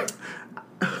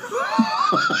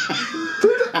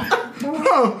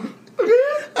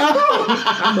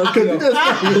must be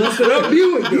busted up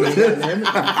you again.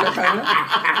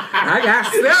 I got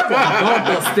several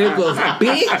bumper stickers,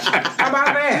 bitch. How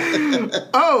about that?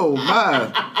 Oh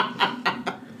my!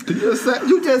 You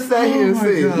just sat here and said,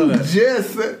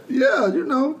 you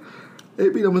know, they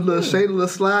be them little shade, little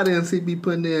slider, and see be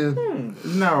putting in.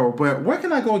 No, but where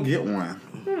can I go get one?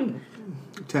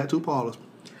 Tattoo parlors.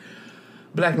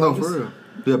 Black No, Lotus. for real.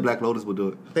 Yeah, Black Lotus will do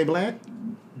it. They black?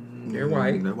 They're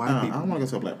white. They're white I people. don't want to go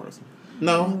to a black person.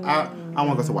 No, I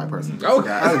want to go to a white person. Oh, No.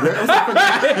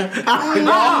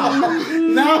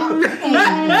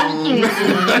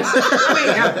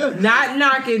 I mean, not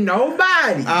knocking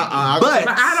nobody. But But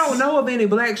I don't know of any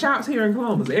black shops here in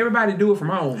Columbus. Everybody do it from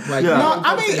home. Like, Yeah. No,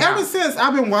 I mean, ever since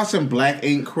I've been watching Black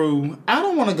Ink Crew, I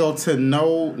don't want to go to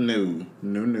no new.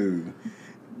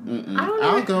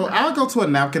 I'll go to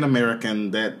an African American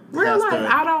that real has life,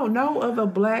 the. I don't know of a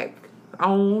black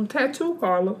owned tattoo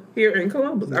parlor here in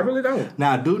Columbus. I really don't.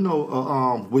 now I do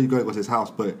know where you going to go to his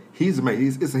house, but he's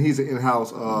amazing. He's an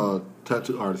in-house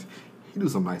tattoo artist. He do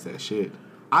some nice ass shit.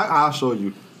 I'll show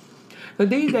you. But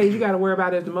these days, you got to worry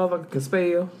about if the motherfucker can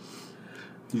spell.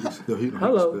 He can spell.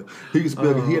 Hello. He can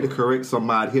spell. He had to correct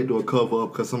somebody. He had to do a cover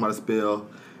up because somebody spelled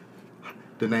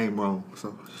the name wrong.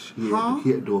 So he had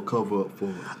to do a cover up for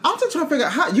it. I'm just trying to figure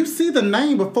out how you see the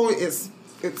name before it's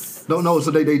it's No,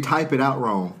 so they type it out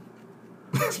wrong.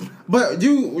 but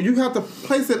you have to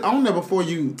place it on there before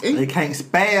you ink. They can't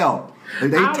spell.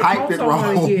 They I typed it also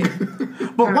wanna wrong.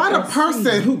 get- But why the a person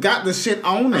C. who got the shit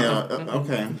on there?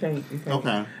 Okay. You can't.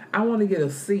 Okay. I want to get a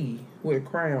C with a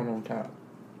crown on top.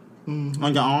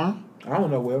 On your arm? I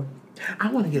don't know, Will. I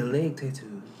want to get a leg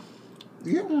tattoo.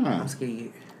 Yeah. I'm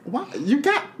scared. Why? You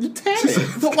tatted.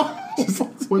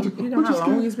 What You know how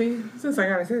long it's been since I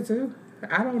got a tattoo?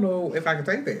 I don't know if I can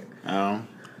take that.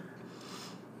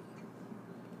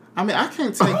 I mean, I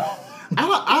can't take.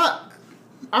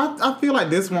 I feel like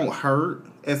this won't hurt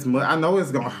as much. I know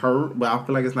it's gonna hurt, but I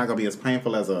feel like it's not gonna be as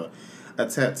painful as a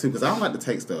tattoo because I don't like to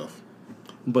take stuff.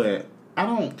 But I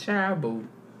don't. Child boo.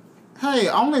 Hey,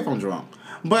 only if I'm drunk.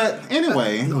 But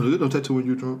anyway, No, you don't tattoo when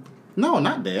you're drunk. no,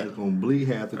 not that. It's gonna bleed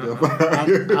half to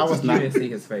death. I was You not. didn't see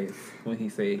his face when he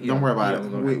said. He Don't worry about it. He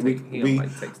don't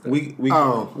like to take stuff.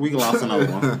 We glossed another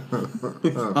one.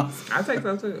 I take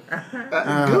stuff too. Good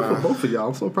for both of y'all.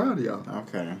 I'm so proud of y'all.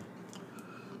 Okay.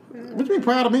 What you mean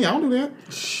proud of me? I don't do that.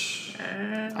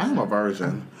 I am a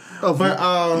virgin. Oh, But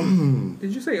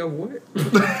Did you say a what?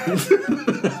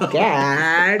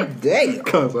 God damn.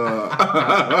 Cause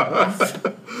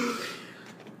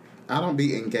I don't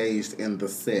be engaged in the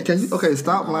sex. can you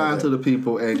stop lying to the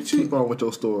people and keep on with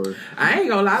your story. I ain't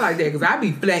gonna lie like that because I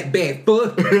be flat back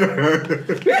foot.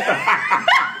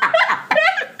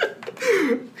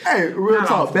 Hey, real Not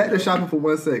talk. often. Back to shopping for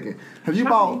 1 second. Have you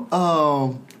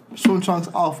bought swim trunks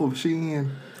off of Shein?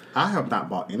 I have not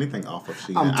bought anything off of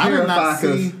Shein. I'm I did not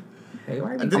terrified see. Hey,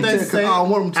 why Did you they terrified, say? I don't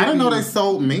want them to I didn't know be- they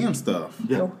sold men stuff.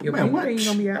 Your Man, pee ain't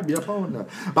gonna be out. Be up on that.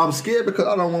 But I'm scared because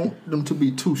I don't want them to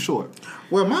be too short.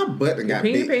 Well, my button got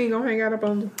Pee big. pee ain't gonna hang out up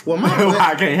on the. Well, my I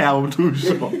butt, can't have them too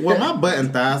short. well, my butt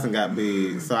and thighs done got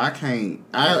big, so I can't.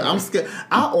 I'm scared.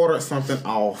 I ordered something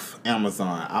off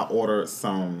Amazon. I ordered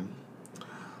some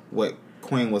what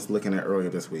Queen was looking at earlier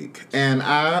this week, and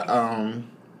I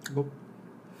What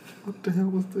the hell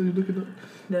was you looking at?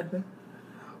 Nothing.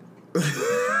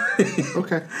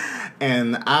 Okay.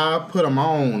 and I put them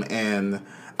on, and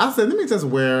I said, let me just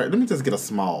get a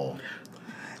small,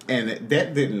 and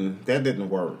that didn't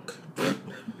work.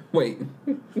 Wait.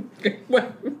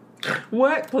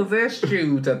 What possessed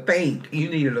you to think you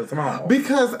needed a small?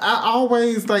 Because I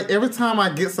always every time I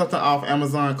get something off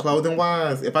Amazon clothing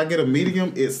wise, if I get a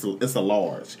medium, it's a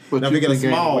large. But Now if you I get a been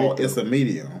gaining small, weight, though. it's a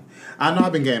medium. I know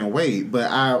I've been gaining weight,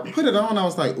 but I put it on. I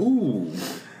was like, ooh,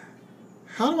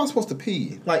 how am I supposed to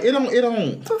pee? Like it don't.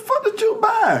 What the fuck did you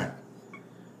buy?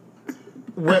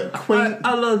 What Queen?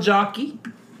 A little jockey.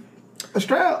 A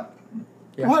strap?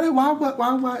 Yeah. Why?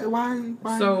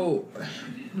 So,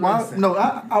 Why? listen. No,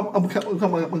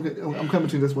 I'm coming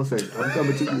to you this 1 second. I'm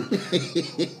coming to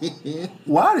you.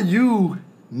 Why do you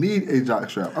need a jock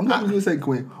strap? I'm coming to you and say,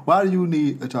 Queen, why do you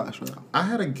need a jock strap? I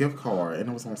had a gift card and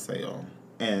it was on sale,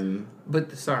 and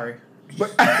But sorry. But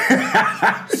Skip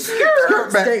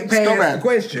past the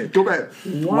question. Go back.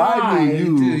 Why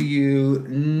do you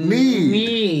need-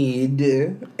 need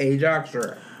a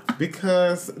jockstrap?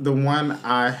 because the one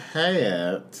I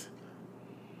had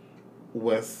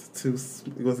was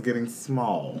getting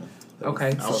small.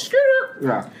 Okay. I was-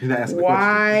 Yeah, you didn't answer the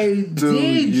Why Do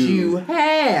did you- you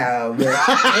have?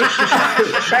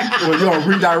 question. Well, you don't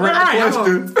redirect the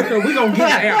question. So we're going to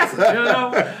get an answer. You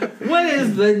know? What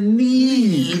is the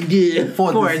need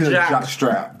For for a the jock jock?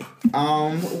 strap.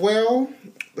 Well,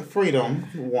 freedom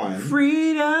one.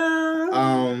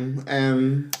 Freedom.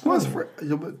 And What's free?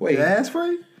 Wait. Your ass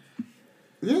free?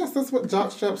 yes, that's what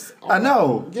jock straps are. I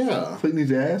know. Yeah. So you need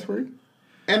your ass free?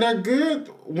 And they're good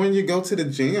when you go to the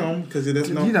gym because there's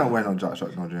no. You don't wear no jock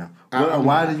straps, no gym. I'm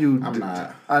Why not. do you? I'm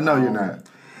not. I know you're not.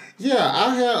 Yeah,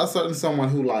 I had a certain someone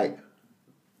who liked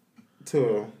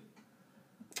to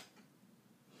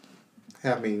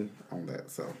have me on that.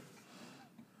 So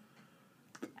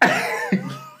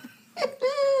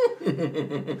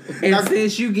And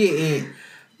since you getting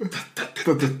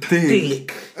The thing.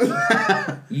 thick,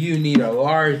 you need a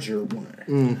larger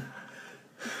one.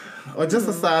 or just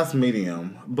a size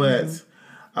medium, but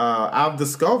I've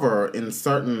discovered in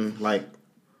certain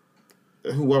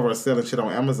whoever is selling shit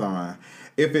on Amazon,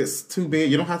 if it's too big,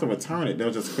 you don't have to return it.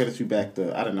 They'll just credit you back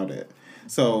the. I didn't know that.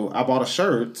 So I bought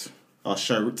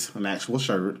an actual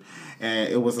shirt, and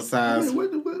it was a size.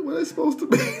 What are they supposed to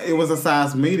be? It was a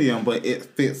size medium, but it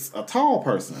fits a tall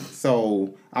person.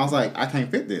 So I was like, I can't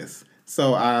fit this.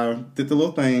 So I did the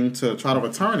little thing to try to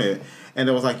return it, and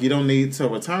it was like, you don't need to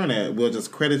return it. We'll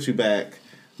just credit you back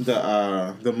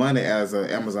the money as an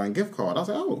Amazon gift card. I was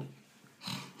like, oh.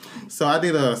 So I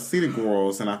did a City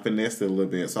Girls, and I finessed it a little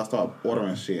bit. So I started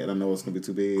ordering shit, and I know it's gonna be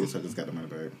too big, so I just got the money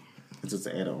back. It's just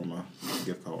add on my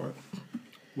gift card.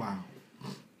 Wow.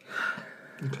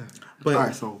 Okay. But all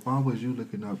right, so why was you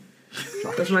looking up?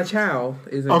 Because my child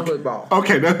is in football.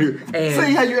 Okay, now you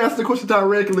see how you asked the question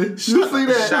directly. You see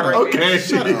that? Shut up. Okay.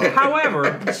 Shut up.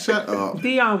 However, Shut up.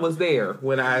 Dion was there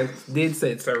when I did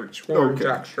said search for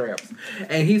jock straps,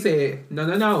 and he said,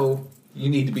 "No, you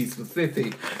need to be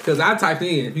specific." Because I typed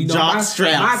in, Jock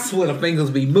straps. My Twitter fingers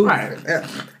be moving. Right.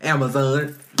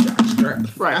 Amazon jock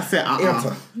straps. Right. I said,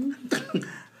 Enter.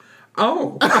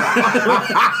 Oh.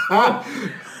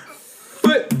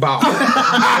 Football.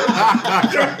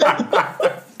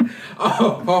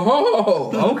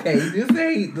 Okay. This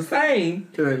ain't the same.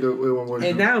 Can I do it one more time?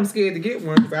 And now I'm scared to get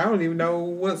one because I don't even know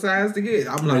what size to get.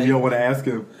 I'm like, you don't want to ask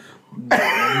him.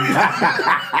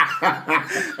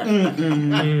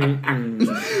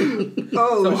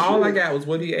 So all I got was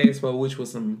what he asked for, which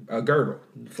was a girdle,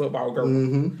 football girdle.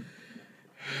 Mm-hmm.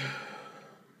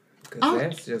 Because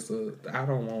that's just I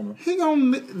don't want to. he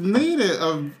gonna need it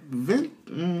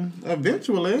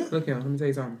eventually. Look here, let me tell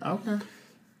you something. Okay.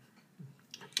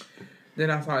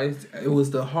 Then I saw it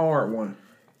was the hard one.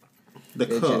 The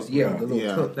It's cup. just, the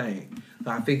little cup thing.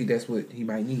 So I figured that's what he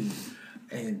might need.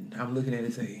 And I'm looking at it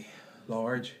and say,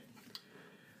 large,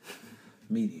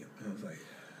 medium. I was like,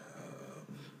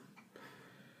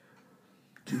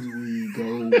 do we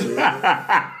go with...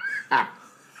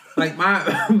 Like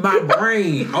my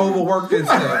brain overworked this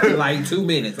stuff in like 2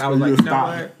 minutes. I was like, you know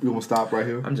what? You gonna stop right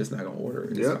here? I'm just not gonna order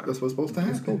it. It's Yeah, fine. that's what's supposed to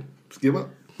happen. Just give up.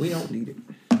 We don't need it.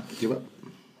 Give up.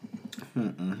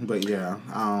 But yeah.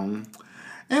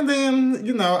 And then,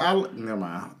 never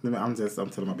mind. I'm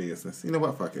telling my business. You know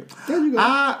what? Fuck it. There you go.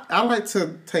 I like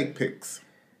to take pics.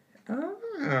 Oh,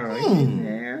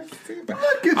 yeah.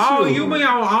 Look at Oh, you. you be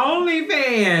on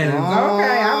OnlyFans.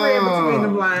 Okay, I read between the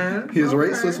lines. His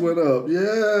racist went up.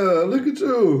 Yeah, look at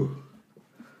you.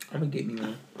 I'm gonna get me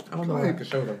one. I don't know if I can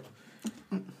show them.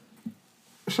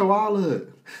 Show all of it.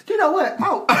 You know what?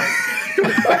 I'm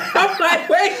like,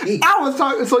 wait. I was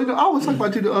talking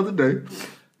about you the other day.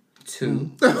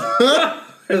 Two.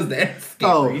 Is that scary?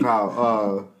 Oh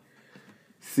no,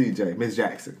 CJ, Miss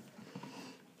Jackson.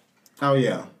 Oh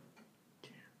yeah.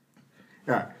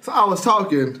 Yeah. So I was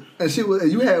talking, and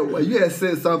you had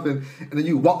said something, and then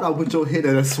you walked out with your head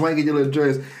and a swinging your little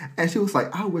dress, and she was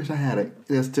like, "I wish I had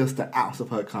just an ounce of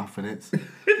her confidence."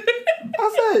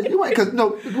 I said, "You ain't," because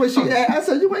no, when she asked, I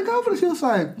said, "You ain't confident." She was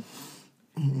like,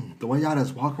 "The way y'all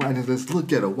just walk around and just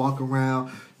look at her, walk around,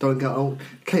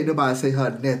 can't nobody say her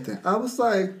nothing." I was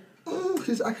like,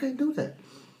 she said, "I can't do that."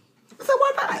 I said,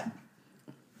 "Why not?"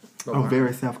 I'm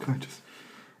very self-conscious.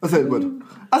 I said,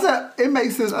 it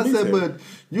makes sense. I said, but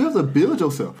you have to build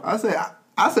yourself. I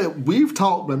said, we've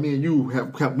talked, but me and you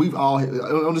we've all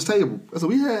on this table. I said,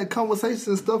 we had conversations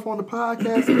and stuff on the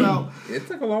podcast about. It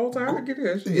took a long time to get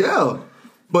this shit. Yeah.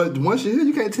 But once you're here,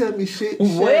 you can't tell me shit.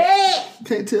 What?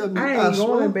 Can't tell me. I ain't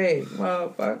going back,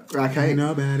 motherfucker. I can't.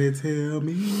 Nobody tell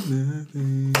me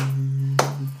nothing.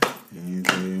 Can't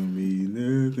tell me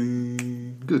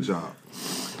nothing. Good job.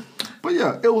 But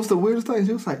yeah, it was the weirdest thing.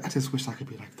 She was like, I just wish I could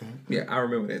be like that. Yeah, I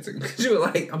remember that too. She was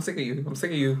like, I'm sick of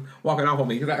you walking off on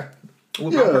me because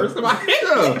with my purse in my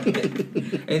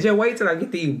hand. And just wait till I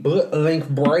get these butt length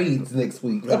braids next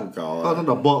week. Oh God. Oh,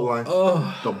 no, the butt line.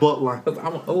 Oh. The butt line.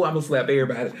 I'm gonna slap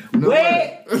everybody. No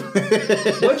What?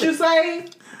 What you say?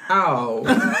 Oh.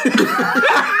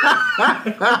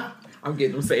 I'm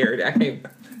getting them Saturday. I can't.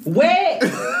 What?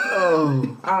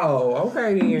 Oh,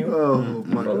 okay then. Oh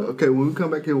my God. Okay, when we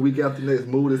come back here a week after next,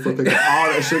 move this something. All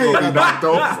that shit gonna be knocked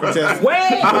off.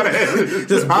 What? All that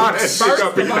shit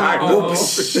gonna be knocked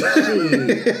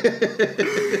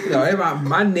off.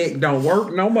 My neck don't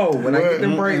work no more when I get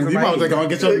them braids. You probably gonna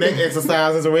get your neck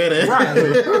exercises ready. Right.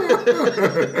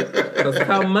 Because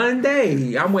come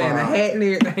Monday, I'm wearing a hat and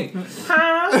everything.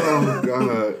 Huh? Oh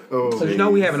God. Oh. So you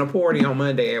know we having a party on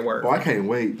Monday at work. Oh, I can't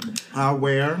wait.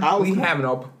 We having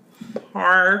a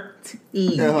party.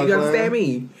 You understand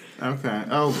me? Okay.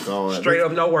 Oh God. Straight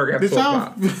up no work after Did 12 y'all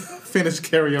o'clock. finish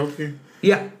karaoke?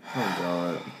 Yeah. Oh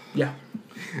God. Yeah.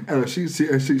 And she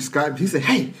Skyped. He said,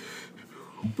 "Hey,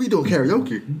 we doing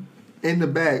karaoke." In the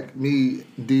back, me,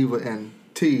 Diva, and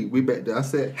T, we back there. I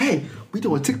said, "Hey, we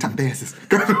doing TikTok dances."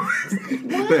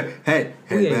 Hey,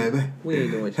 baby. We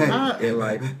ain't doing shit Hey. in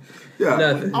life. Yeah.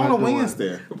 Nothing. On a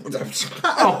Wednesday. All days.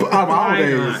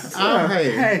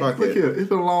 Hey, fuck look it. here. It's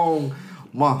been a long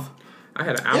month. I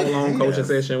had an hour-long coaching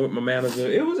session with my manager.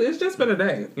 It's just been a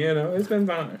day. It's been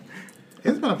fine.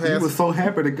 It's been a He past. was so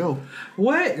happy to go.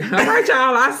 What? All right,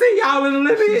 y'all. I see y'all in a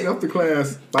little He bit. left the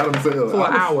class by themselves. For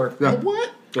an hour. Yeah.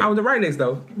 What? I was right next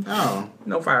though. Oh.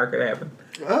 No fire could happen.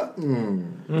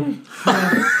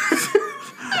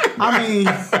 I mean,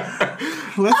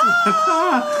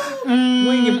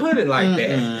 when you put it like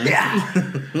that.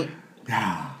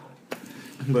 Yeah.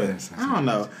 but I don't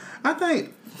know. I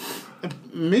think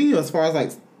me, as far as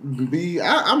like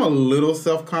I'm a little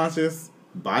self-conscious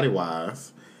body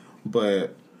wise,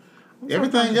 but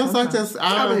everything else I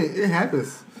mean, it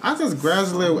happens. I just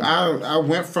gradually I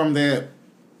went from that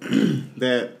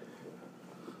that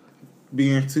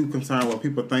being too concerned what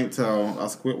people think to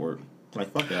Squidward.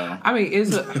 Like, fuck y'all. I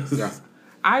mean,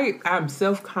 I'm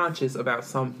self-conscious about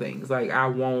some things. Like,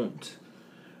 I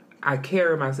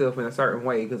carry myself in a certain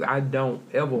way because I don't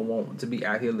ever want to be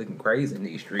out here looking crazy in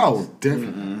these streets. Oh,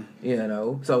 definitely. You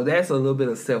know? So that's a little bit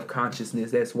of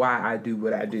self-consciousness. That's why I do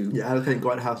what I do. Yeah, I don't think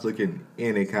go out the house looking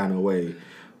any kind of way.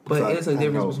 But it's a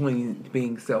difference between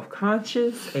being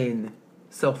self-conscious and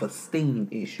self-esteem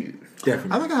issues.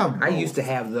 Definitely. I think I have both. I used to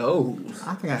have those.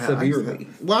 I think I have severely.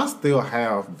 I still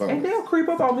have both. And they'll creep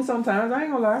up on me sometimes. I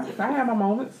ain't gonna lie. I have my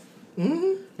moments.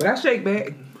 Mm-hmm. But I shake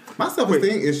back. My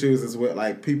self-esteem issues is with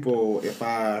like people if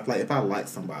I like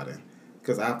somebody,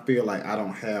 because I feel like I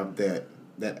don't have that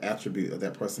attribute of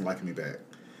that person liking me back.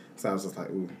 So I was just like,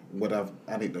 ooh,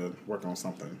 I need to work on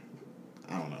something.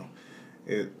 I don't know.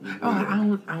 I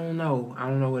don't know. I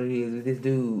don't know what it is. This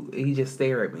dude, he just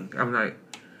stare at me. I'm like,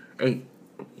 hey,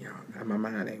 my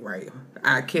mind ain't right.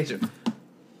 I catch him.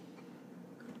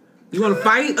 You want to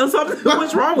fight or something?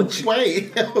 What's wrong with you?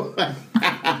 Wait. I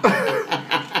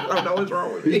don't know what's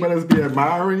wrong with He me. might just be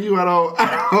admiring you. I don't.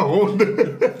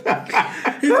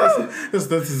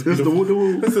 This is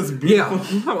beautiful. This is beautiful.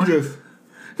 Yeah. Just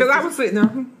Because I was sitting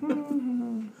there.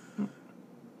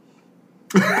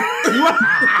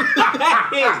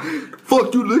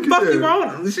 fuck you looking Fuck at. you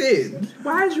on shit.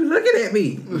 Why is you looking at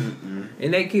me?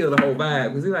 And they killed the whole vibe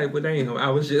because he's like, well, damn, I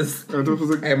was just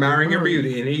admiring your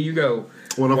beauty, and here you go.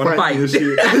 Wanna fight this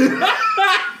shit.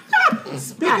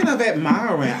 Speaking of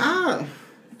admiring,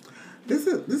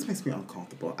 this makes me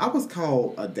uncomfortable. I was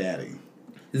called a daddy.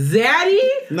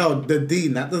 Zaddy? No, the D,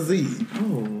 not the Z.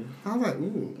 Oh. I was like,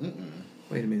 ooh.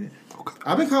 Wait a minute.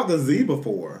 I've been called the Z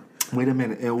before. Wait a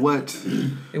minute. And what?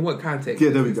 In what context?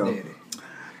 Yeah, there we is go. Daddy?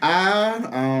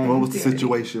 What was the Daddy.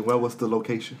 situation? Where was the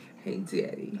location? Hey,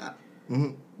 Daddy.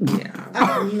 Mm-hmm.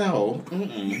 Yeah. No.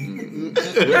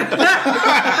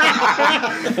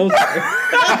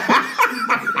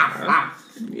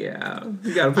 Yeah.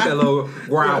 You gotta put that little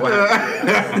growl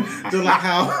out. Just like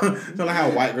how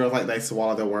white girls like they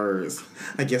swallow their words.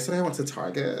 Like yesterday I went to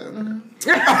Target.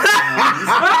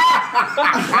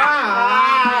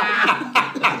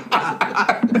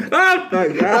 Oh my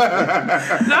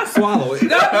God. Not swallow it. You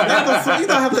don't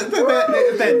have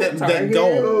that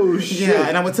goal. Oh, shit. Yeah,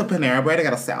 and I went to Panera Bread. I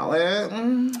got a salad,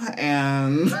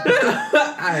 and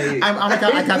I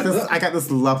got this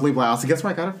lovely blouse. Guess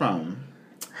where I got it from?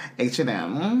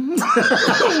 H&M. But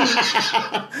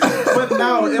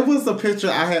no, it was a picture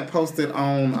I had posted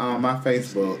on my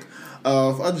Facebook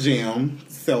of a gym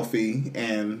selfie,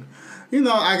 and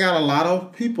I got a lot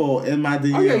of people in my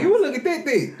DM. Oh yeah, you would look at that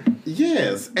thing.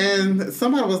 Yes, and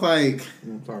somebody was like,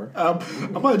 I'm sorry. I'm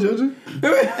not judging.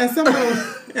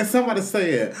 and somebody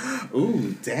said,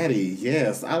 "Ooh, daddy,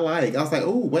 yes, I like." I was like,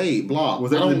 "Ooh, wait, block." Was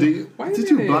that the D? Wait a Did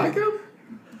you minute. block him?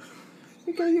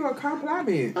 He gave you a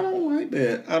compliment. I don't like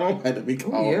that. I don't like to be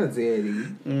called. Oh, yeah, Daddy.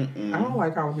 I don't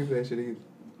like calling people that shit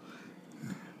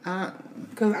either.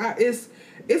 Cause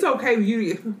it's okay with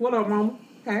you. What up, mama?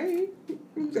 Hey.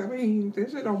 I mean, that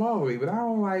shit don't bother me, but I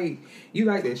don't like you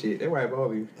like that shit. That's why it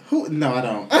bother you. Who? No, I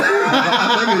don't.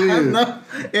 I think it is. No,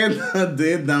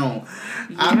 it don't.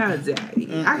 Yeah,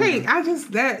 Daddy. I can't. I just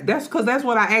that's because that's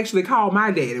what I actually call my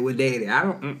daddy with daddy. I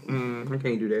don't. I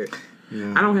can't do that.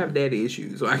 Yeah. I don't have daddy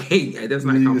issues, so I can't. That's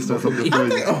not comfortable for me.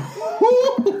 Well,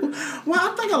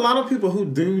 I think a lot of people who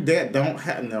do that don't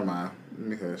have. Never mind.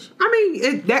 Because I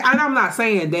mean, and I'm not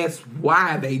saying that's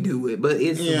why they do it, but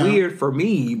it's weird for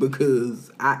me because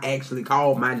I actually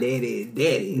call my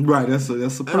daddy. Right, that's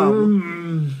a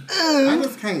problem. I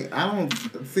just can't. I don't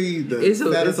see the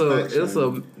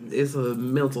satisfaction. It's a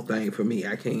mental thing for me.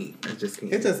 I just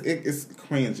can't. It's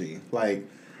cringy. Like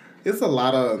it's a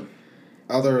lot of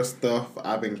other stuff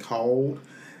I've been called.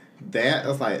 That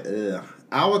is like, ugh.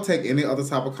 I would take any other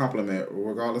type of compliment,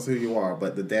 regardless of who you are.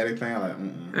 But the daddy thing, like,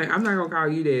 I'm not gonna call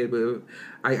you daddy, but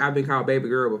I've been called baby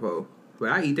girl before. But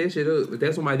I eat that shit up.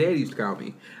 That's what my daddy used to call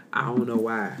me. I don't know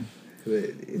why.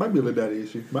 But might be a little daddy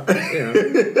issue. Yeah, a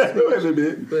little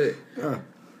bit. But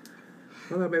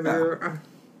what up, baby girl?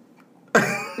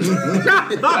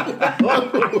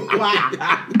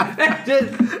 That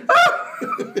just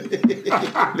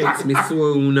makes me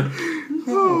swoon.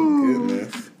 oh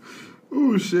goodness.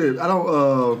 Oh shit! I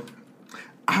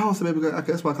I don't say baby girl.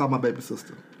 That's why I call my baby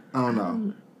sister. I don't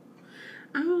know.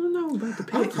 I don't know about the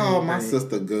pet. I call my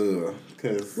sister girl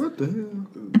because What the hell?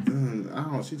 I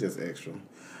don't know. She just extra.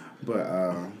 But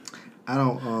I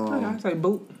don't. I say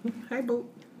boop. Hey boop.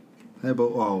 Hey,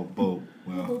 Bo. Oh, Bo.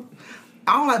 Well,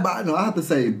 I don't like. But no, I have to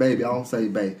say baby. I don't say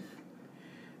babe.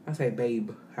 I say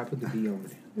babe. I put the B on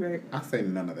it. Right. I say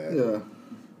none of that. Yeah.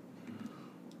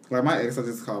 Like my ex, I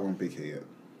just call him big head.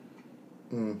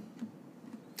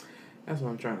 That's what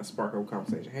I'm trying to spark up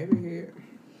conversation. Hey big head.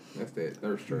 That's that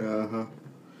thirst trap. Uh huh.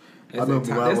 That's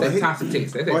that toxic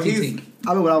text. That's that TT. I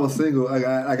remember when I was single,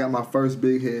 I got my first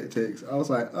big head text. I was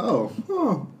like, oh,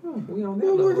 We on that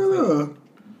look at level. her.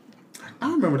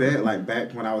 I remember that, like,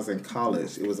 back when I was in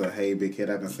college, it was a, hey, big kid,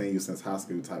 I haven't seen you since high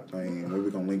school type thing. When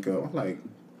we gonna link up? I'm like,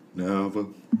 Never.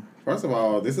 first of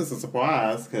all, this is a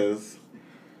surprise, because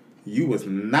you was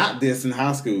not this in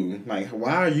high school. Like,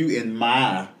 why are you in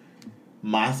my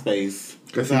MySpace?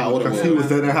 Because he was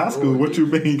that in high school. What you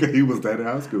mean? Because he was that in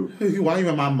high school. Why are you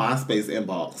in my MySpace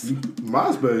inbox?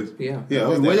 MySpace? Yeah. Yeah, That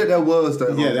was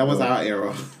that. Yeah, that was our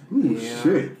era. Ooh, Yeah.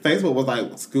 shit. Facebook was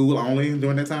like school only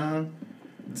during that time.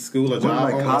 School or Wasn't job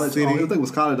like only. college City. only. I think it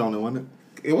was college only, wasn't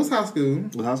It was high school.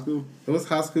 it? Was high school? It was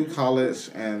high school, college,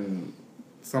 and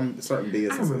some certain I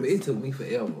businesses. remember it took me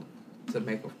forever to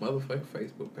make a motherfucking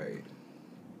Facebook page.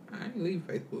 I ain't leave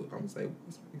Facebook. I'm gonna say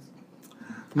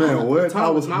MySpace. Man, what? I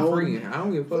Tom was was my home. friend. I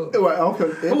don't give a fuck.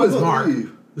 Okay. Who is Mark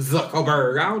leave.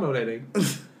 Zuckerberg? I don't know that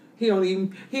nigga. He don't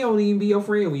even be your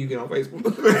friend when you get on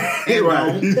Facebook.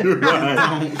 Right. You're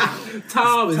right.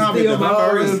 Tom is Tom is still the my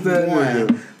first friend. that one.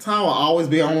 nigga. Tom will always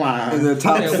be online. And the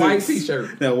top That six. white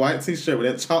t-shirt. That white t-shirt with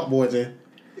that chalkboard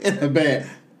in the back.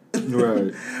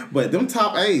 Right. But them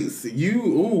top 8s,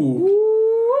 ooh.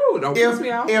 Ooh, don't piss me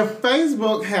off. If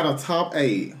Facebook had a top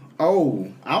 8,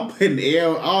 I'm putting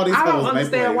all these I don't hoes in their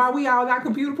understand place. why we all got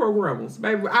computer programmers.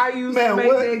 Baby, I used Man, to make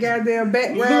what? that goddamn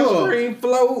background Look. screen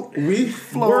float. We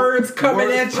Words coming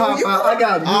words at pop you. out. I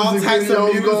got All music types of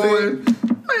videos music.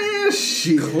 going. Man,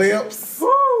 shit. Clips.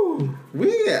 Woo.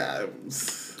 We got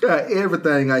Got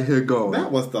everything out here going.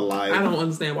 that was the life. I don't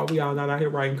understand why we all not out here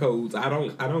writing codes. I don't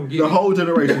get The it. whole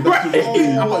generation.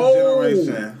 The whole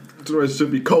generation. Generation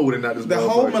should be cold and not this The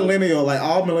whole motherfucker. millennial, like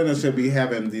all millennials should be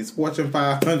having these Fortune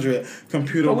 500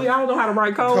 computer. But we all know how to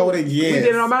write code. Coded, yes. We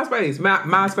did it on MySpace.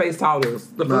 MySpace taught us.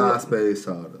 MySpace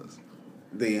taught us.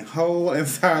 The whole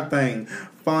entire thing,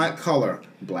 font color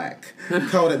black,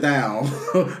 coded down,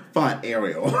 font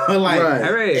Arial, like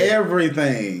Right.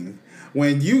 everything.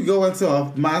 When you go into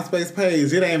a MySpace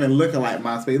page, it ain't even looking like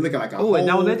MySpace. It's looking like a Oh, and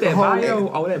don't let that whole-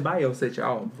 bio. Oh, that bio set you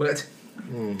off. But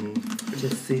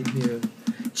just sitting here,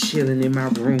 chilling in my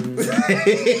room,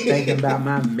 thinking about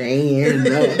my man.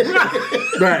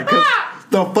 Right, cause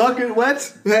the fucking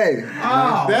what? Hey.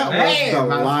 that man, was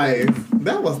the MySpace. life.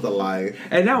 That was the life.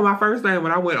 And that was my first thing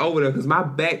when I went over there because my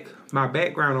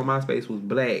background on MySpace was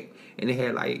black and it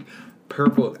had like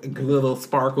purple little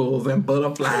sparkles and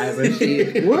butterflies and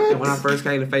shit. What? And when I first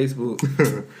came to Facebook,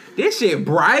 this shit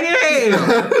bright as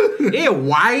hell. It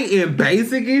white and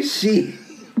basic as shit.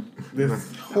 This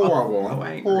is horrible.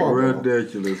 I ain't horrible.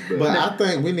 Ridiculous, man. But I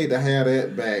think we need to have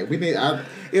that back. We need.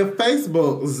 If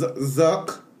Facebook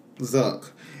Zuck,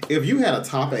 if you had a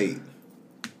top 8,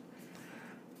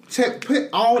 put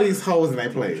all these hoes in their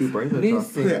place. You bring that up.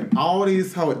 Listen, Put all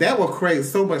these hoes. That will create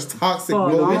so much toxic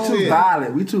Fuck, We bullshit. too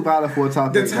violent. We too violent for a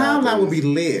top. The timeline would be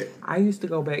lit. I used to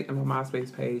go back to my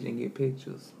MySpace page and get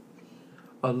pictures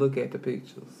or look at the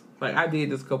pictures. Like I did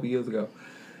this a couple years ago.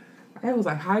 I was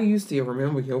like, how you still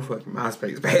remember your fucking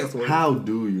MySpace password? How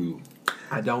do you?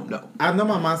 I don't know. I know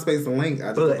my MySpace link. I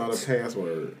just But- don't know the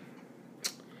password.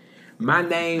 My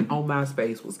name on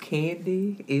MySpace was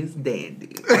Candy is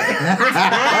Dandy.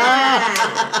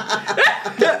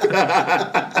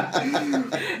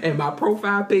 And my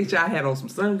profile picture, I had on some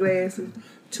sunglasses,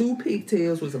 2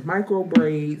 pigtails with some micro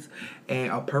braids,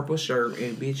 and a purple shirt.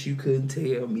 And bitch, you couldn't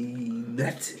tell me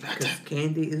nothing. Because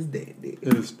Candy is Dandy.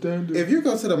 If you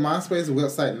go to the MySpace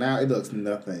website now, it looks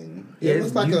nothing. Yeah, It it's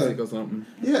looks like music or something.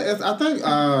 Yeah, I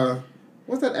think.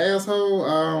 What's that asshole?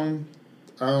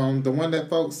 The one that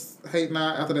folks hate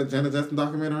now after that Janet Jackson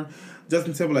documentary,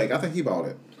 Justin Timberlake. I think he bought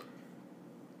it.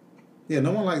 Yeah,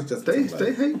 no one likes Justin They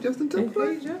Timberlake. hate Justin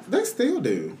Timberlake. They still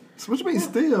do. So what you mean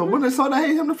still? When they saw they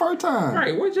hate him the first time?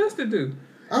 Right, what Justin do?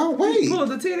 Oh wait, Pull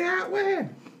the titty out? What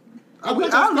happened? I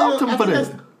I loved him for think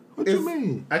that. What you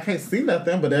mean? I can't see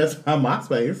nothing, but that's on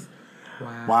MySpace.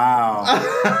 Wow.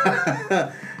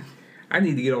 I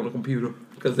need to get on the computer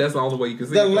because that's the only way you can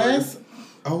see The it. last.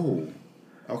 Oh,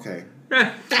 okay.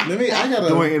 I gotta.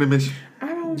 Doing intermission. I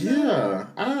don't know.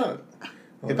 Yeah,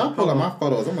 If I pull up my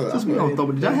photos, I'm Just we gonna. gonna throw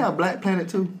it. Did y'all have Black Planet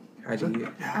too? I did.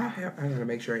 I gotta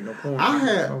make sure ain't no porn. I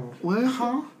had. Well,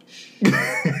 Huh? good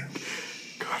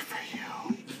for you.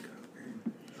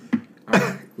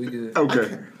 Alright, we good.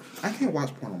 Okay. I can't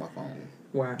watch porn on my phone.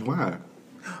 Why? Why?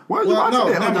 Why are you watching that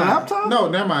on never your mind. laptop? No,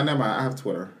 never mind. I have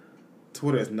Twitter.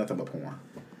 Twitter is nothing but porn.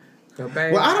 Go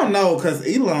back. Well, I don't know because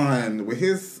Elon with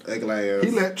his ugly ass,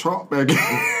 He let Trump back in.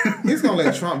 he's gonna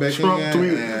let Trump back Trump in.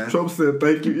 tweeted. and- Trump said,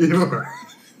 "Thank you, Elon."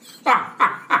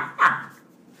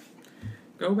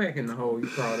 Go back in the hole you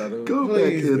crawled out of. Go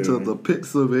Please back into do. the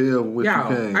pits of hell with you Y'all,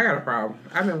 came. I got a problem.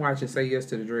 I've been watching Say Yes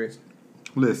to the Dress.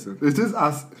 Listen, it's just I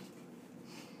was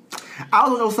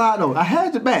on your side though. I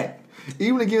had your back,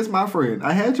 even against my friend.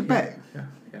 I had your back.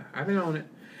 Yeah, I've been on it.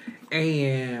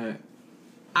 And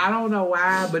I don't know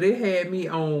why, but it had me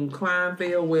on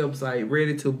Kleinfeld website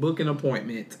ready to book an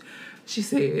appointment. She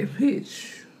said,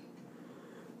 bitch,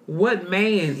 what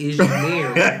man is you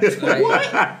married? Like,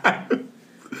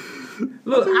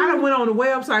 look, I done went on the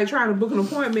website trying to book an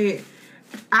appointment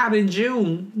out in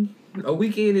June, a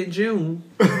weekend in June.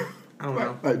 I don't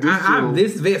know. Like this I'm June.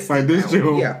 this vested. Like this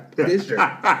June. Yeah, this June. And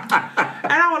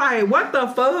I was like, what the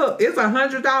fuck? It's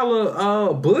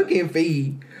 $100 booking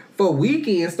fee for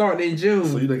weekend starting in June.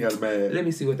 So you done got mad. Let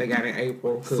me see what they got in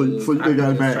April. So you done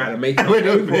got mad. Trying to make it Wait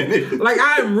a April. minute. Like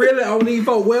I'm really on these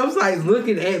folk websites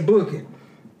looking at booking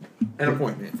an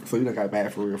appointment So you done got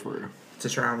mad for real. to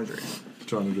try on a dress.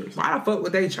 Trying to dress. Why the fuck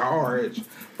would they charge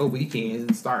for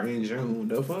weekends starting in June?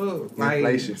 The fuck, like,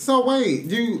 Inflation. So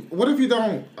wait, what if you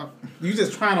don't? You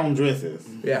just trying on dresses?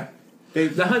 yeah. They,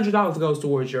 The $100 goes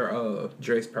towards your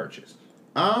dress purchase.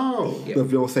 oh, Yeah. But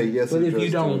if you don't say yes to But the if dress,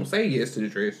 you don't too. say yes to the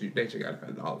dress, they should got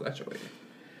 $100 at your way.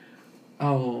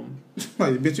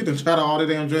 like, bitch, you done tried all the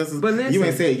damn dresses, But listen. you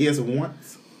ain't said yes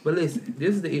once. But listen,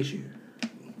 this is the issue.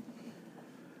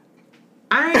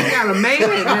 I ain't got a man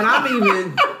that I'm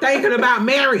even thinking about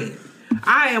marrying.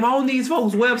 I am on these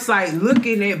folks' website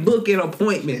looking at booking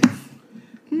appointments.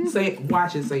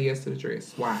 Watch it say yes to the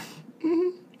dress. Why?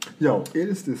 Yo, it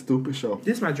is this stupid show.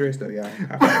 This is my dress though, y'all.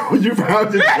 You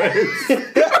found your dress.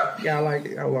 Y'all like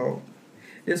it? Hello.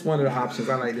 This one of the options.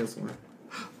 I like this one.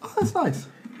 Oh, that's nice.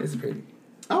 It's pretty.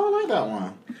 Oh, I like that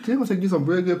one. They're gonna take you some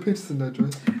real good pictures in that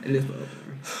dress. And this one.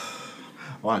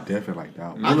 Oh, I definitely like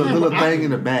that one. I The can't- little I- thing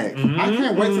in the back. I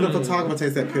can't wait till the photographer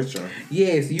takes that picture.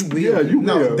 Yes, you will. Yeah, you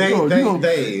No, will. they No, they you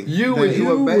they You they, would do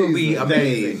will amazing. be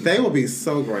amazing. they will be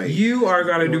so great. You are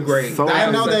gonna do great. So I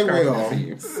am know such they confident for will.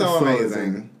 you. So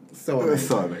amazing. So That's amazing.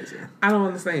 so amazing. I don't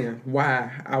understand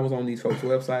why I was on these folks'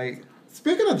 website.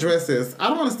 Speaking of dresses, I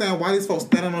don't understand why these folks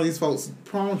standing on these folks'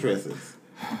 prom dresses.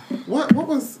 What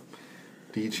was?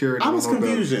 The charity. I was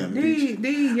confusion. These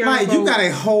young Like, you folks- got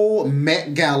a whole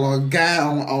Met Gala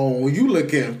gown on. You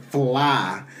looking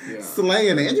fly. Yeah.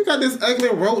 Slaying it. And you got this ugly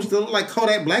roach that look like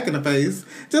Kodak Black in the face.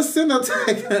 Just sitting up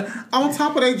on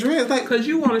top of their dress. Like, Cause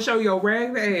you want to show your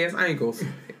ragged ass ankles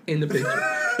in the picture,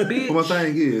 bitch. But my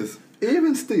thing is,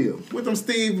 even still, with them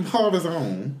Steve Harvey's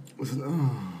on.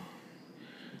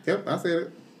 Yep, I said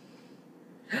it.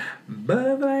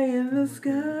 Butterfly in the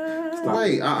sky. stop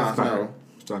Wait, it. Stop no. it.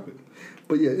 Stop it.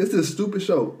 But yeah, it's this stupid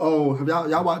show. Oh, have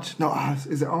y'all watched? No,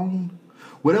 is it on?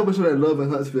 Whatever show that Love in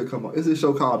Huntsville come on. It's this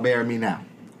show called Marry Me Now.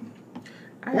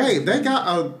 Wait, they got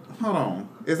a. Hold on.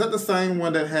 Is that the same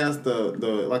one that has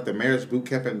the marriage boot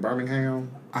camp in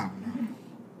Birmingham? I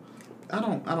don't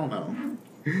know. I don't know.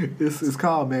 It's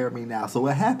called Marry Me Now. So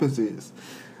what happens is,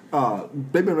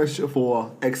 they've been in a relationship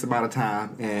for X amount of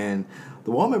time, and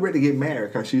the woman ready to get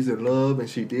married because she's in love and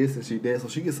she this and she that. So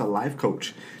she gets a life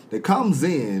coach that comes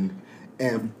in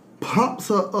and pumps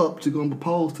her up to go and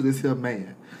propose to this here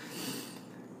man.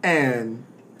 And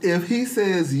if he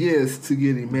says yes to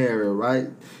getting married, right?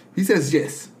 He says,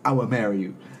 yes, I will marry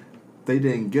you. They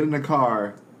then get in the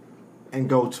car and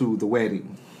go to the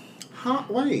wedding. Huh?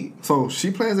 Wait. So she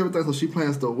plans everything. So she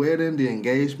plans the wedding, the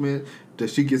engagement,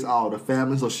 that she gets all the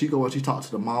family. So she go and she talks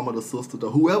to the mama, the sister, the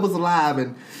whoever's alive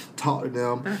and talk to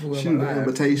them. whoever She do the alive.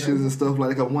 invitations and stuff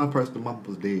like that. One person, the mama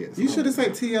was dead. You so- should have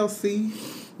said TLC.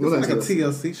 It It's ain't like a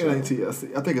TLC show. It ain't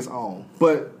TLC. I think it's on.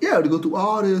 But yeah, to go through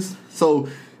all this. So,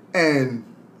 and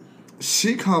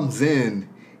she comes in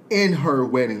her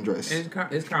wedding dress. And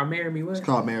it's called Marry Me What? It's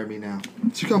called Marry Me Now.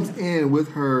 She comes in with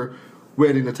her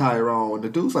wedding attire on. The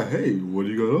dude's like, hey, what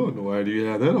do you got on? Why do you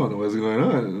have that on? What's going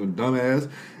on?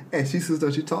 Dumbass. And she sits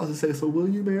there, she talks and says, so will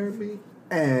you marry me?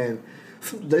 And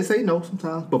they say no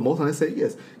sometimes, but most of the time they say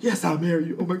yes. Yes, I'll marry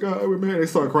you. Oh my God, we're married. They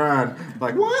start crying.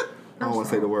 Like, what? I don't want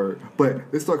to say the word.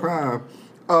 But they start crying.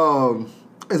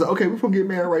 It's like, okay, we're going to get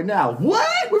married right now.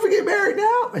 What? We're going to get married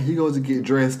now? And he goes to get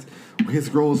dressed with his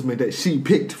groomsmen that she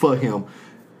picked for him.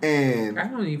 And I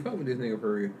don't even fuck with this nigga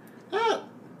for real.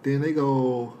 then they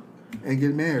go and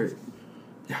get married.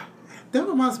 Yeah. That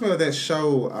reminds me of that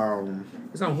show.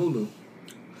 It's on Hulu.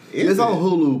 It's on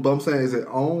Hulu, but I'm saying, is it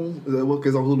on? Is it what?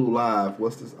 It's on Hulu Live.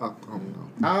 What's this? I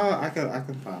don't know. I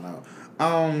can find out.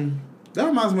 That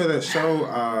reminds me of that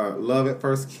show, Love at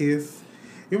First Kiss.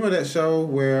 You remember that show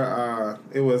where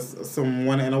it was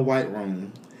someone in a white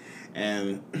room,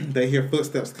 and they hear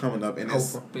footsteps coming up, and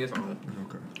it's on.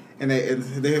 Okay. and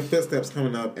they hear footsteps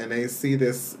coming up, and they see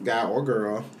this guy or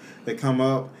girl. They come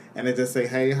up and they just say,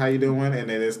 "Hey, how you doing?" And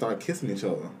then they start kissing each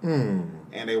other, and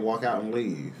they walk out and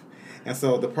leave. And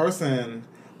so the person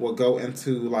will go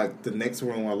into like the next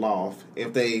room or loft.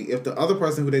 If the other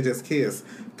person who they just kissed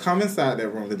come inside that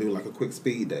room to do like a quick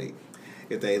speed date.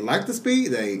 If they like the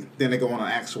speed date, then they go on an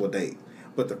actual date.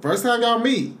 But the first time y'all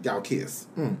meet, y'all kiss.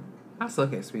 I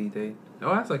suck at speed date.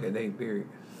 No, I suck at date, period.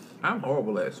 I'm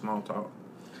horrible at small talk.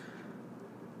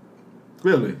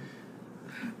 Really?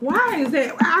 Why is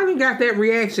that? I done got that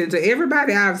reaction to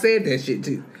everybody I've said that shit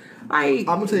to. Like, I'm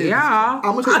gonna tell you. yeah.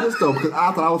 I'm gonna tell you this though, because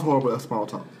I thought I was horrible at small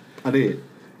talk. I did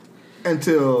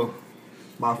until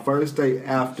my first date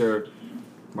after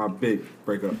my big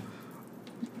breakup,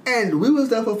 and we was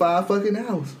there for 5 fucking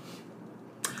hours.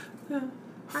 Yeah,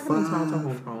 I can do small talk on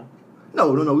the phone.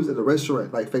 No. We was at the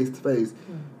restaurant, like face to face,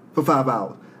 for 5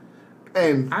 hours.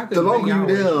 And the longer you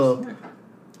there,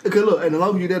 okay, look, and the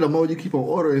longer you there, the more you keep on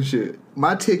ordering shit.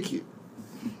 My ticket.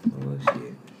 Oh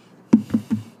shit.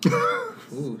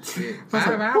 Ooh, shit. 5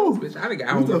 like, hours, bitch. I done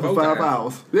got We was home there for 5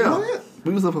 hours. Yeah. What?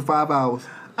 We was there for 5 hours.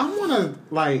 I want to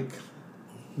like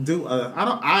do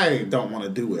I don't want to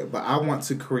do it, but I want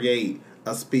to create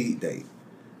a speed date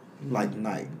like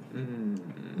night.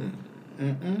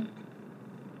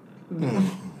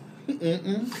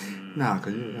 Nah,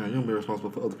 because you don't be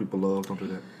responsible for other people's love. Don't do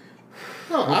that.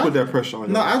 No, Don't put that pressure on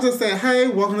you. No, I just said, hey,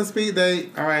 welcome to speed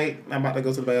date. All right, I'm about to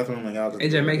go to the bathroom and y'all just... And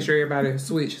just make sure everybody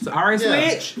switch. So, all right,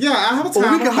 switch. Yeah, I have a time.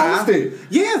 Oh, we can host it.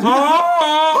 Yes.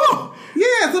 Yeah,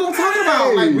 that's what I'm talking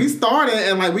about. Like, we started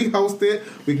and, like, we hosted.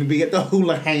 We can be at the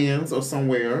Hula Hands or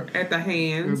somewhere. At the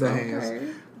hands. The hands.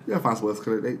 You gotta find some else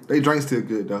because they drink still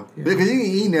good though. Yeah. Because you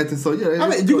ain't eat nothing, so yeah. I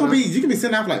mean, you can be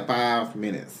sitting out for like 5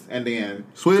 minutes and then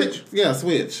switch.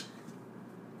 Switch.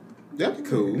 That'd be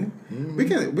cool.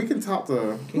 Mm-hmm. We can talk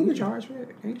to. Can you charge for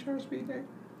it? Can you charge speed date?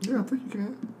 Yeah, I think you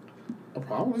can.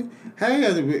 Probably. Hey,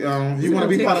 you want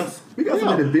to be part of? We got so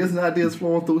many business ideas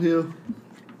flowing through here.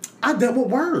 That would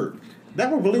work. That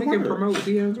would really work. We can promote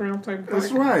DMs Roundtable.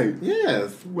 That's right.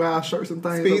 Yes. Wear our shirts and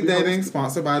things. Speed dating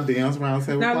sponsored by DMs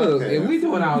Roundtable. Now look, if we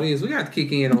doing all this, we got to kick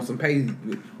in on some pay.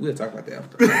 We'll talk about that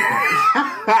after.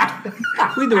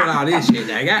 We doing all this shit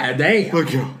now. God damn.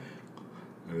 Look, yo.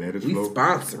 Let it we flow.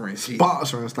 Sponsoring shit.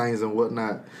 Sponsoring things and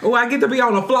whatnot. Oh, I get to be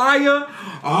on a flyer?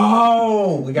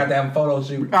 Oh, we got to have a photo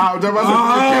shoot.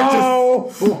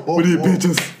 We need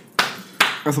pictures.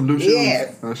 Got some new shoes.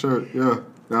 Yes. That shirt, yeah.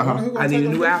 Uh-huh. I need a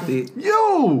new outfit.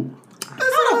 Yo!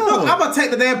 I'm going to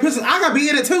take the damn pictures. I got to be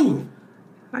in it too.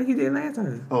 Like you did last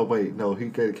time. Oh, wait. No, he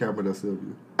gave the camera to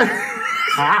Sylvia.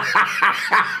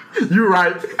 You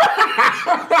right.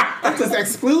 Just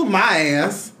exclude my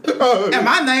ass and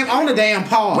my name on the damn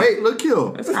paw. Wait, look here.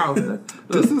 Let's call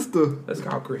This is the... Let's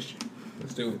call Christian.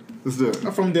 Let's do it. Let's do it.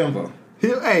 I'm from Denver.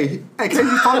 Hey, can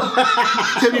you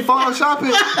Photoshop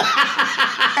it?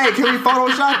 Hey, can we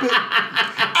Photoshop it?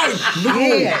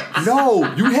 Hey,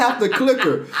 no, you have the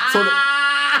clicker. So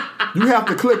you have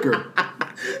the clicker.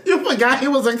 You forgot he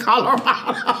was in Colorado.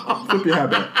 Flip your hair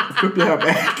back.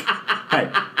 Hey,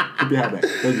 flip your hair back.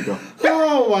 There you go.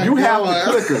 Oh my God. You have the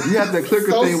clicker. You have the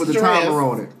clicker So thing with the stressed. timer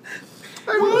on it.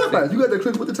 Hey, what? You got the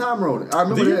clicker with the timer on it. I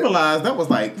remember Do you that. realize that was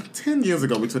like 10 years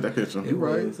ago we took that picture? It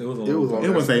was a long It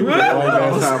was a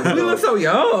We look so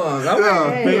young.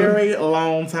 Okay. very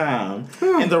long time.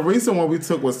 And the recent one we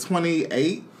took was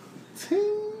 2018.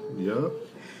 Yep.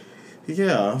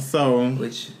 Yeah, so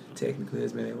Which technically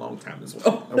has been a long time as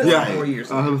well. Yeah. 4 years.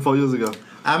 4 years ago.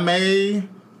 I may.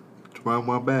 Run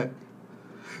one back.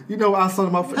 You know, I saw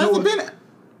my. Has it been?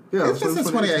 Yeah, It's been since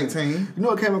 2018. You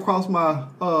know, it came across my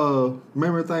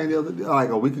memory thing the other day, like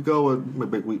a week ago or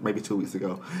maybe 2 weeks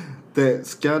ago. That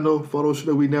scandal photo shoot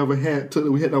that we never had,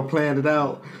 we had no planned it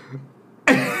out.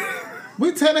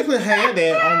 We technically had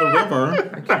that on the river.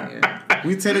 I can't.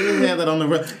 We technically had that on the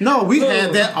river. No, we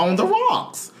had that on the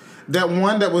rocks. That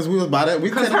one that was we was by that.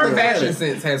 Because her fashion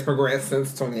sense has progressed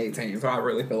since 2018, so I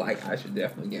really feel like I should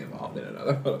definitely get involved in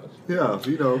another photo. Yeah,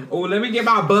 you know. Oh, let me get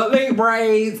my butt link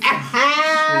braids.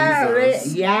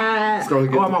 Yeah. Let's go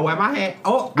get I'm gonna wear my hat.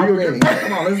 Oh, I'm ready.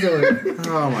 Come on, let's do it.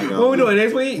 Oh my god. What we doing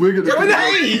next week? We're gonna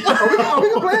Hey! we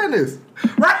can plan this.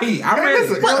 Right, I'm ready.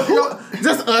 Listen, But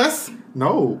just us?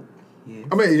 No. Yes.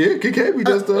 I mean, yeah, it can't be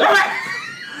just us.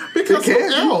 Because who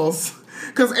else?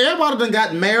 Because everybody done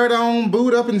got married on,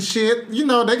 booed up and shit. You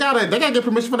know, they gotta get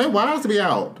permission for their wives to be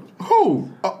out. Who?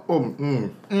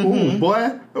 Ooh,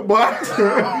 boy.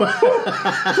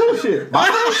 Who shit?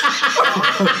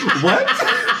 What?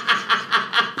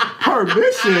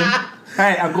 Permission?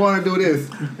 Hey, I'm going to do this.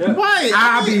 Right.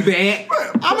 I'll be back.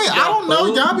 I mean, I don't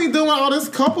know. Y'all be doing all this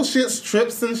couple shit,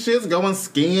 trips and shit, going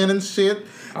skiing and shit.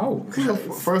 Oh,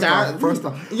 first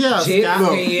off. Yeah,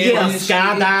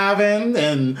 skydiving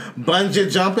and bungee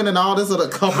jumping and all this other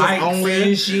couples hikes only.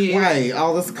 and shit. Right,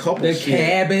 all this couple the shit.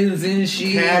 cabins and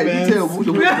shit. Cabins. You tell what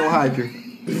the we're go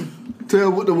hiking. Tell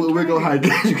what the we're go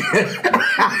hiking. You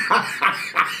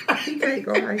can't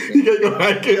go hiking. You can't go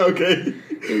hiking, okay.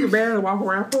 You can barely walk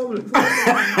around public.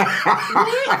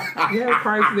 Yeah,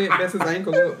 Christ that mess his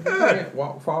ankles up. He can't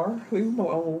walk far. Leave him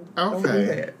alone.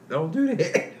 Okay. Don't do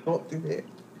that. Don't do that.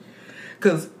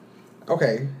 Because,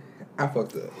 okay, I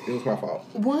fucked up. It was my fault.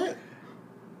 What?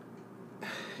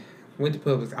 Went to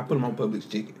Publix. I put them on Publix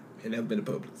chicken. And never been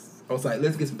to Publix. I was like,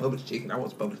 let's get some Publix chicken. I want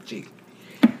some Publix chicken.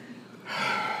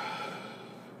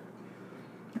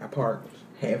 I parked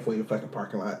halfway to the fucking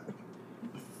parking lot.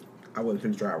 I wasn't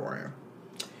finna drive around.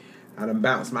 I done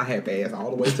bounced my happy ass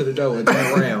all the way to the door and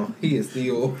turned around. He is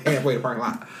still halfway to the parking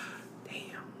lot.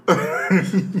 Damn. I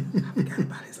forgot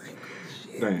about his ankle.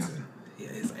 Shit. Damn. Yeah,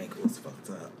 his ankle was fucked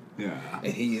up. Yeah.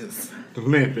 And he is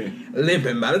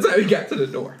limping by the time he got to the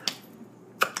door.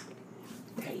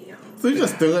 Damn. So you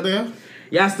just stood there?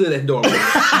 Yeah, I stood at the door.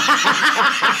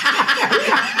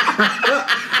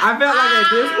 I felt like at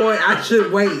this point I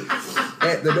should wait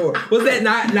at the door. Was that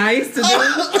not nice to do?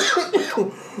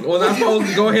 Was I supposed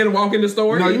to go ahead and walk in the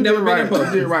store? No, you never did been right. in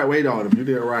public. You did right. Wait on him. You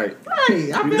did right. Right. I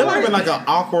feel That would have been like an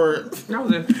awkward. I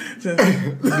was in.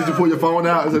 Did you pull your phone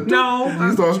out? Is it, No.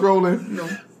 You start scrolling? No.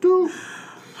 Dude.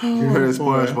 You heard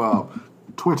SpongeBob.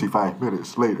 25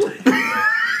 minutes later.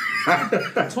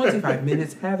 25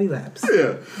 minutes have elapsed.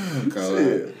 Yeah. Oh,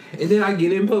 God. And then I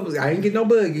get in public. I didn't get no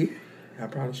buggy. I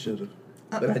probably should have.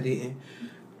 But I didn't.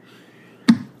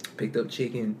 Picked up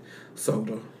chicken,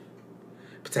 soda,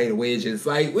 potato wedges.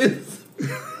 Like, it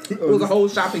was a whole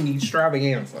shopping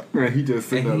extravaganza. Man, he just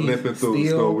sitting there limping through the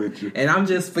store with you. And I'm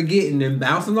just forgetting and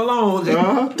bouncing along.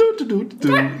 Because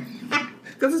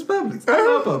it's Publix. I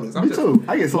love Publix. I'm me just too.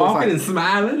 I get so walking excited. and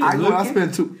smiling. I And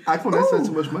spend too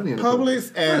much money in the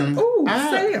Publix and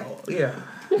sale. Yeah.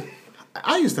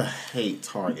 I used to hate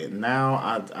Target. Now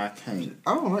I can't.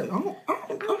 I don't like Target.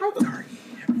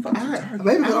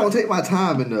 maybe because I don't take my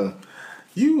time in the...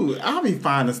 I'll be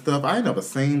finding stuff I ain't never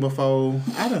seen before.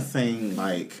 I done seen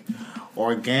like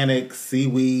organic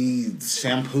seaweed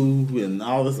shampoo and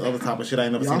all this other type of shit I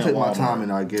ain't never seen I'll at take Walmart. my time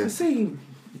in, I guess. See,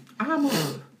 I'm a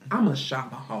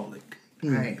shopaholic. I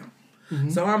am. Mm-hmm.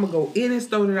 So I'm gonna go any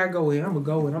store that I go in. I'm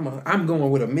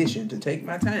going with a mission to take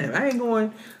my time. I ain't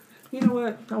going. You know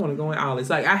what? I want to go in Ollie's.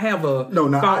 Like I have a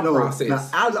thought process.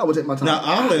 I would take my time. Now,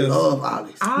 Ollie's. I love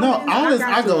Ollie's. Ollie's,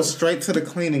 I go straight to the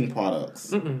cleaning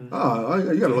products. Oh,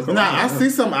 you gotta look around. Now, I'll be seeing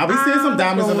some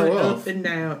diamonds in the going rough. up and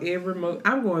down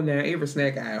I'm going down every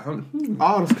snack aisle.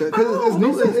 All because it's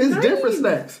new. It's different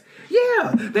snacks.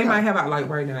 Yeah, they might have out like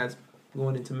right now. It's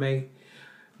going into May.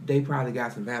 They probably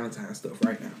got some Valentine's stuff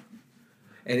right now,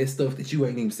 and it's stuff that you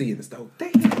ain't even see in the store.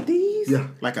 They have these. Yeah,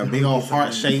 like a big old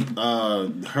heart-shaped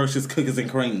Hershey's cookies and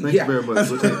cream. Thank you very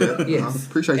much. We'll take that. Yes,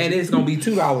 appreciate you. And it's gonna be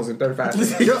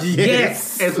 $2.35.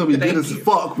 Yes. And it's gonna be good as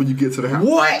fuck when you get to the house.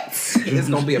 What? It's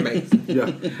gonna be amazing.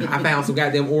 Yeah, I found some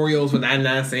goddamn Oreos for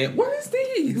 99 cents. What is these?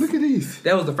 look at these.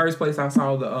 That was the first place I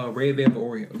saw the red velvet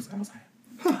Oreos. I was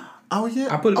like, Oh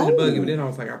yeah. I put them in the buggy, but then I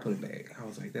was like, I put it back. I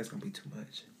was like, that's gonna be too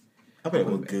much. I bet it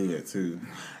was good too.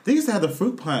 They used to have the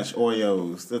fruit punch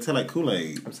Oreos that taste like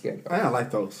Kool-Aid. I'm scared. I don't like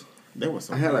those. They were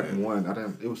so I had good. like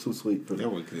one. It was too sweet for They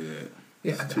me. were good.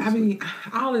 Yeah, I mean,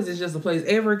 Ollie's is just a place.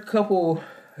 Every couple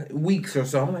weeks or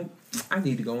so, I'm like, I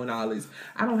need to go in Ollie's.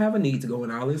 I don't have a need to go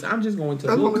in Ollie's. I'm just going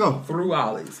to look through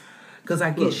Ollie's because I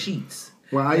get sheets.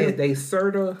 Well, they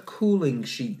Serta cooling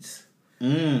sheets.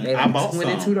 They I bought some.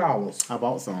 $22. I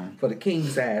bought some. For the king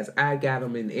size. I got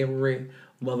them in every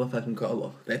motherfucking color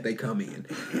that they come in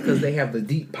because they have the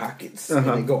deep pockets and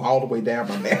they go all the way down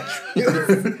my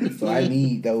mattress. So I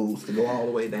need those to go all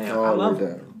the way down. I love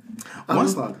them.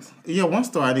 One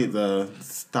store I need to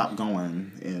stop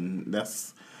going, and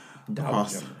that's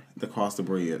across the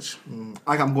bridge.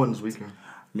 I'm going this weekend.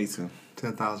 Me too.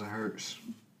 10,000 Hertz.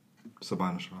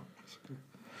 Sabina shop.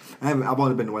 I've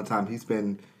only been one time. He's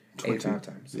been 20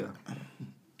 times. Yeah.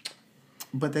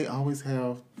 But they always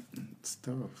have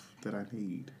stuff that I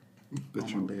need. That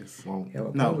you list. won't. Yeah,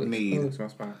 No, Publix. need. Publix my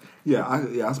spot.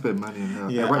 Yeah, I spend money in there.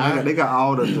 Yeah, And right now, they got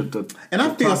all the And I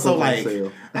the feel so tacos on like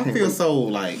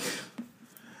sale.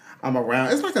 I'm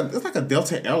around. It's like a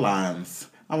Delta Airlines.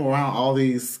 I'm around all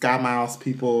these Sky Miles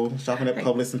people shopping at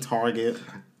Publix and Target.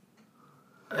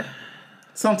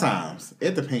 Sometimes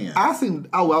it depends. I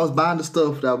was buying the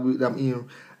stuff that I'm in.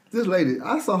 This lady,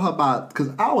 I saw her buy because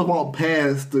I always walk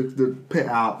past the pet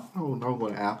aisle. I don't know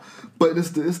what aisle, but it's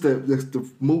the food that's in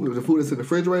the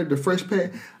refrigerator, the fresh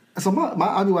pet. So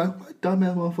I be like, what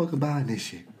dumbass motherfucker buying this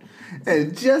shit?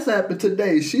 And just happened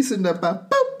today, she's sitting there by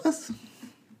boop.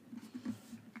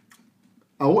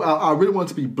 I really want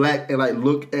to be black and like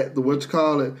look at the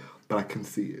it, but I couldn't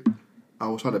see it. I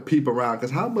was trying to peep around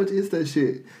because how much is that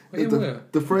shit?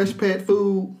 The fresh pet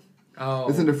food. Oh,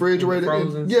 it's in the refrigerator.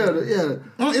 Yeah.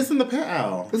 Oh, it's in the pet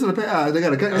aisle. It's in the pet aisle. They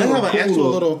got they have an actual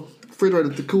little refrigerator,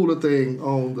 the cooler thing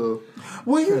on the.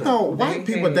 Well, you know, white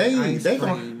people they in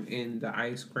the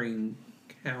ice cream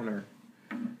counter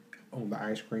on the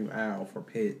ice cream aisle for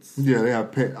pets. Yeah, they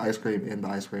have pet ice cream in the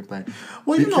ice cream thing.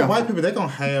 Well, you know, white people they gonna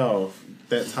have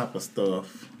that type of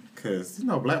stuff because you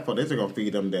know black folk they just gonna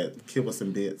feed them that kibbles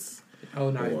and bits. Oh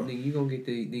no, you gonna get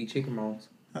the chicken balls.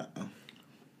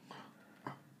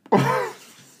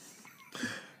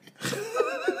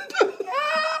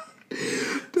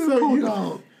 So you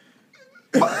know,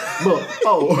 look, you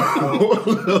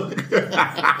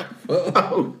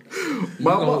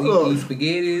gonna eat these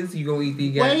spaghettis? You gonna eat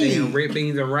these goddamn red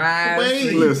beans and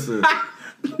rice? Listen,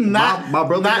 my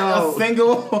brother not a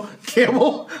single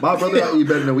kibble. My brother eat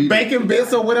better than we do. Bacon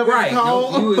bits or whatever it's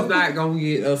called. You is not gonna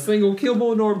get a single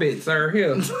kibble nor bit, sir.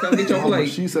 Here, come get your plate.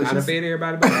 She said I done fed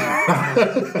everybody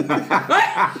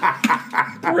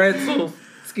pretzels,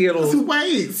 Skittles.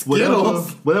 Wait,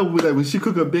 Skittles. Whatever. When she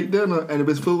cook a big dinner and if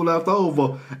it's food left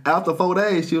over, after 4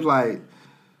 days, she was like,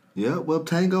 "Yeah, well,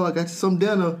 Tango, I got you some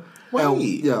dinner." Wait. And,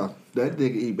 yeah. That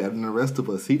nigga eat better than the rest of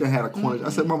us. He done had a Cornish. I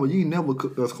said, Mama, you never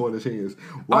cooked us Cornish hens.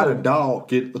 Why the dog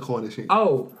get the Cornish hen?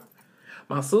 Oh,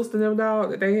 my sister and them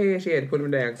dog that they had, she had to put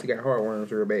them down because she got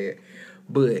heartworms real bad.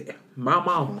 But my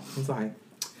mama was like,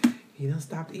 he done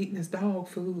stopped eating his dog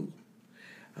food.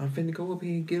 I'm finna go up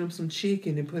here and get him some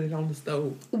chicken and put it on the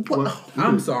stove. What?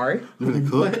 I'm sorry. You finna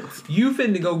cook? You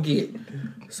finna go get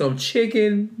some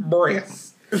chicken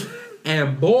breast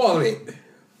and boil it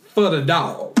for the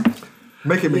dog.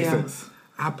 Make it make sense.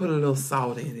 I put a little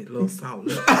salt in it, What the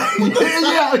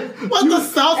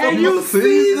salt? And you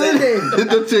seasoning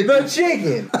the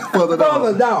chicken for the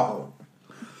dog.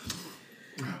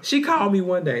 She called me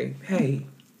one day. Hey,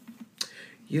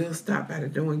 you'll stop by the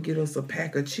door and get us a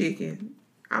pack of chicken.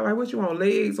 I like, what you want,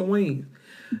 legs or wings?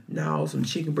 No, some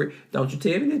chicken breast. Don't you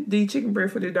tell me the chicken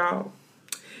breast for the dog.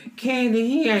 Candy,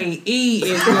 he ain't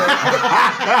eating.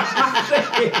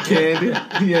 Candy,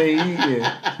 he ain't eating.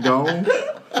 Go on,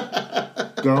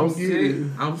 get it.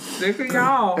 I'm sick of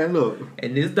y'all. And look.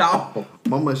 And this dog.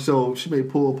 Mama showed, she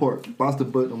made pulled pork, boston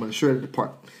butt, I'm gonna shred the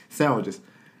pork sandwiches.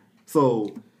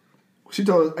 So she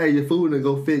told us, hey, your food and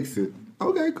go fix it.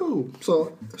 Okay, cool.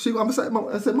 So I said,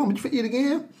 Mama, you finna eat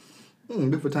again?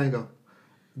 Good for Tango.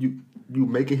 You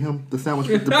making him the sandwich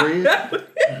with the bread?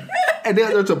 And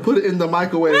then to put it in the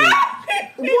microwave.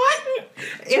 What?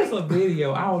 It's a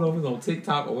video. I don't know if it's on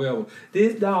TikTok or whatever.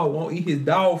 This dog won't eat his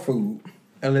dog food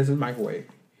unless it's microwave.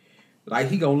 Like,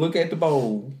 he gonna look at the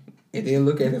bowl and then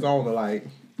look at his owner like,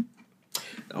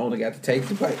 the owner got to take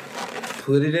the plate,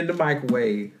 put it in the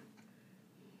microwave,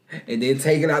 and then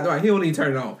take it out the microwave. He don't even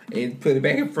turn it on and put it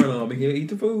back in front of him and he'll eat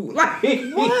the food. Like,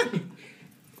 what?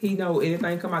 He know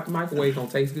anything come out the microwave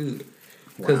don't taste good.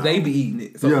 Because they be eating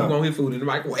it. So we're going to get food in the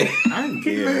microwave. I don't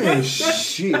care. Man,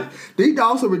 shit. These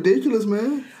dogs are ridiculous,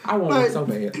 man. I want one so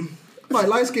bad. Like,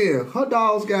 light skin. Her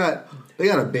dogs got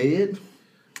a bed,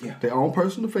 their own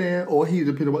personal fan, or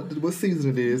heater, depending on what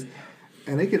season it is,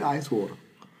 and they get ice water.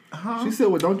 She said,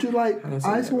 well, don't you like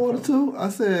ice water too? I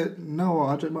said, no,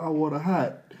 I drink my water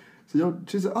hot. So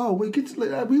she said, "Oh, we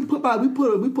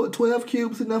put 12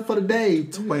 cubes in there for the day.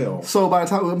 12. So by the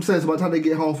time they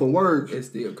get home from work, it's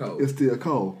still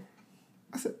cold.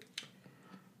 I said,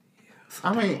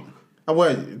 I mean,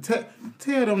 well, tell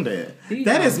them that.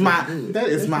 That is my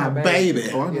baby.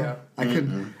 Oh, I know. Yeah. I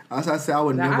couldn't. I said I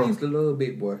would now, never. I used to love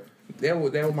Big Boy. That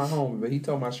was my homie, but he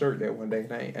tore my shirt that one day.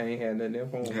 And I ain't had nothing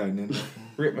else on.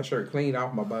 Ripped my shirt clean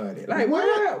off my body. Like,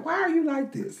 why are you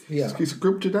like this? Yeah. He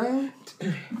script you down?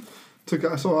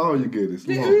 I saw all your goodies.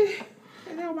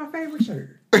 And that was my favorite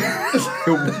shirt. I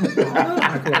love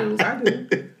my clothes. I do.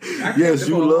 Yes,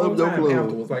 you love your clothes.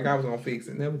 Afterwards, like I was gonna fix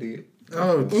it. Never did.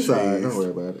 Oh, I'm sorry. Don't worry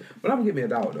about it. But I'm gonna get me a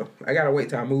dog though. I gotta wait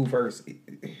till I move first. Wait.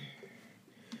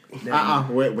 We're not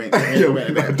going back to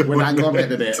that. We're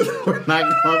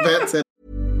not going back to.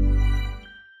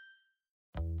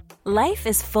 Life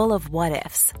is full of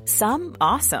what-ifs. Some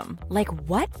awesome, like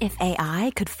what if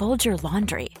AI could fold your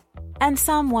laundry? And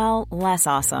some, well, less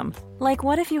awesome, like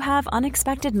what if you have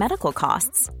unexpected medical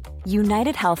costs?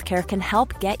 United Healthcare can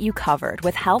help get you covered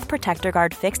with Health Protector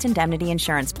Guard fixed indemnity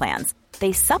insurance plans.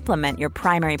 They supplement your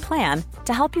primary plan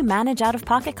to help you manage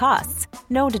out-of-pocket costs.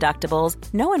 No deductibles,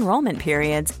 no enrollment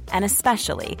periods, and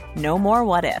especially no more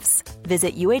what-ifs.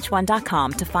 Visit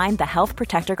uh1.com to find the Health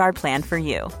Protector Guard plan for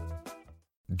you.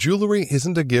 Jewelry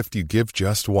isn't a gift you give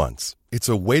just once. It's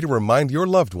a way to remind your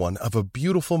loved one of a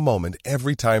beautiful moment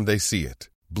every time they see it.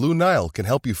 Blue Nile can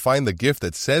help you find the gift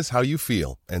that says how you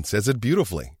feel and says it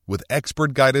beautifully, with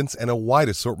expert guidance and a wide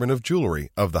assortment of jewelry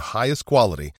of the highest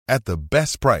quality at the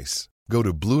best price. Go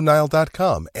to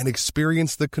BlueNile.com and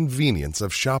experience the convenience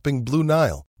of shopping Blue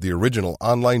Nile, the original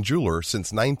online jeweler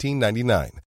since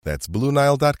 1999. That's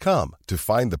BlueNile.com to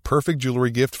find the perfect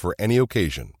jewelry gift for any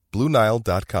occasion.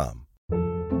 BlueNile.com.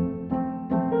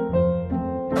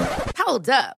 Hold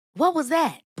up. What was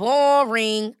that?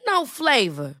 Boring. No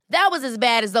flavor. That was as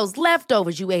bad as those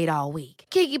leftovers you ate all week.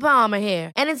 Keke Palmer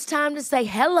here, and it's time to say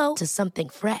hello to something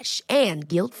fresh and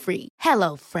guilt-free.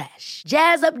 Hello Fresh.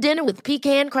 Jazz up dinner with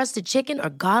pecan-crusted chicken or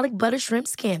garlic butter shrimp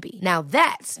scampi. Now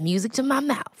that's music to my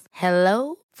mouth.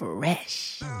 Hello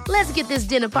Fresh. Let's get this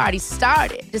dinner party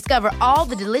started. Discover all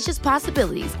the delicious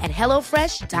possibilities at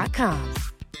HelloFresh.com.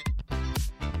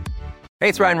 Hey,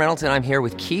 it's Ryan Reynolds, and I'm here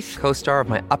with Keith, co-star of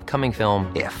my upcoming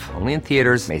film, If, only in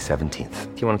theaters May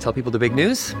 17th. Do you want to tell people the big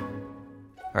news?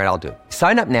 All right, I'll do it.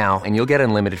 Sign up now and you'll get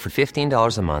unlimited for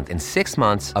 $15 a month and 6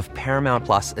 months of Paramount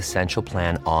Plus Essential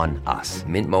Plan on us.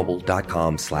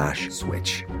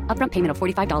 MintMobile.com/switch. Upfront payment of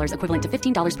 $45 equivalent to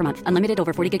 $15 per month. Unlimited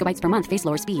over 40 gigabytes per month. Face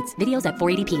lower speeds. Videos at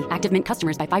 480p. Active Mint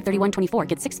customers by 531.24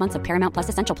 get 6 months of Paramount Plus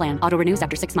Essential Plan. Auto renews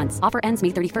after 6 months. Offer ends May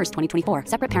 31st, 2024.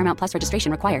 Separate Paramount Plus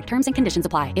registration required. Terms and conditions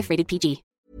apply if rated PG.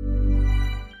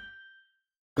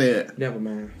 Never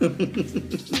mind.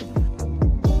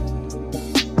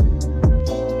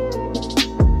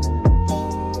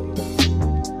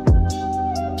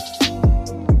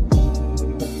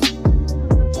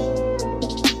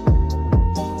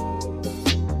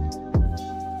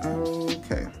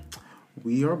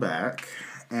 We are back,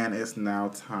 and it's now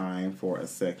time for a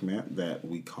segment that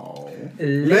we call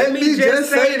Let Me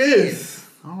Just Say This.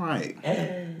 All right.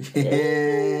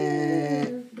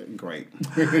 Great.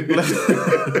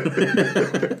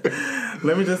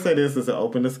 Let me just say this is an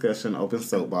open discussion, open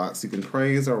soapbox. You can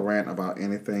praise or rant about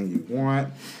anything you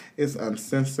want. It's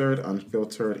uncensored,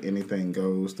 unfiltered, anything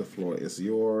goes. The floor is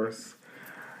yours.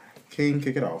 King,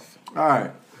 kick it off. All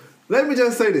right. Let me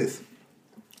just say this.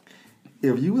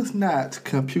 If you is not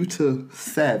computer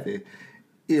savvy,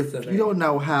 if you don't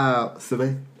know how if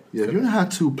you don't know how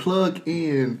to plug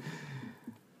in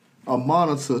a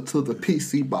monitor to the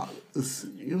PC box,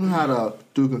 you know how to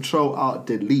do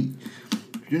Control-Alt-Delete,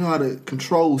 you know how to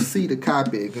Control-C to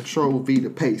copy and Control-V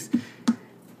to paste.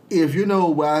 If you know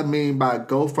what I mean by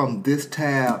go from this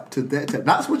tab to that tab,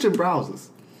 not switching browsers,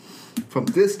 from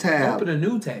this tab open a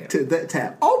new tab to that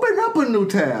tab. Open up a new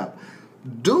tab.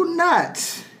 Do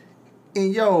not,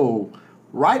 in your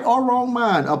right or wrong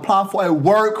mind, apply for a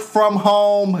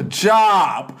work-from-home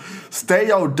job. Stay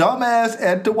your dumb ass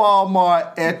at the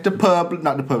Walmart, at the Publix,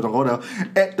 not the Publix, don't go there,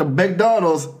 at the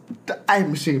McDonald's, the ice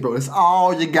machine, bro. That's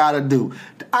all you gotta do.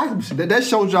 The ice machine,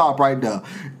 that's your job right there.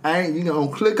 You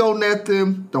don't click on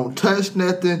nothing, don't touch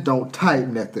nothing, don't type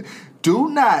nothing. Do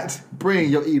not bring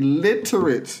your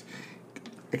illiterate,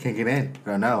 I can't get in,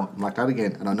 I don't know, I'm like that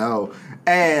again, I don't know,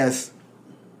 ass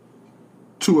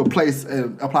to a place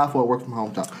and apply for a work from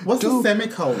home job. What's the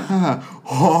semicolon?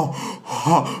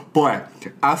 Boy,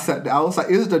 I was like,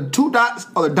 is it the 2 dots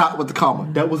or the dot with the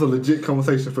comma? That was a legit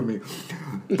conversation for me.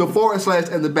 The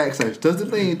 / and the backslash. Does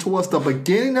it lean towards the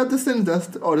beginning of the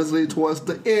sentence or does it lean towards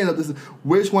the end of the sentence?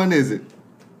 Which one is it?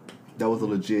 That was a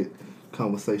legit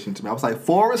conversation to me. I was like, /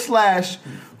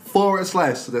 So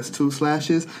that's 2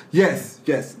 slashes? Yes.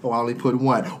 Oh, I only put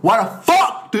 1. Why the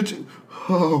fuck did you...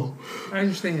 Oh, I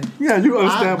understand. Yeah, you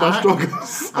understand my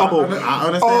struggles. I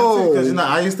understand too, because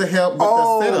I used to help with the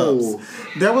setups.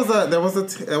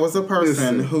 There was a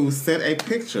person who sent a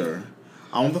picture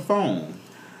on the phone.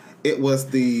 It was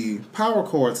the power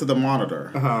cord to the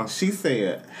monitor. She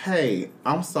said, "Hey,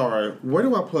 I'm sorry. Where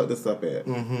do I plug this up at?"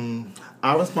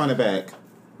 I responded back,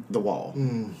 "The wall."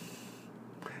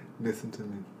 Listen to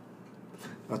me.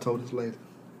 I told this lady.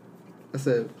 I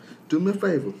said, "Do me a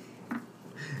favor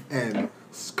and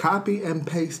copy and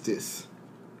paste this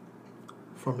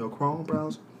from your Chrome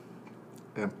browser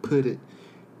and put it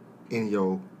in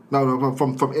your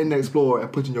from Internet Explorer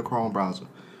and put it in your Chrome browser."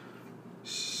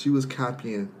 She was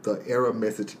copying the error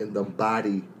message in the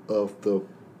body of the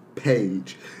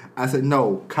page. I said,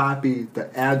 "No, copy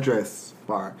the address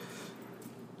bar."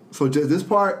 So just this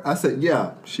part, I said,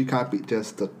 yeah. She copied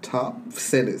just the top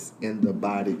sentence in the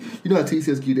body. You know how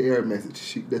TCS give you the error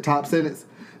message? The top sentence,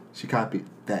 she copied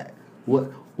that.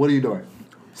 What are you doing?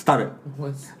 Stop it.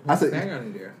 What's I said, that gonna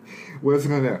do? What's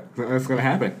gonna do? What's gonna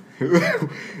happen?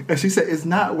 And she said, "It's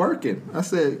not working." I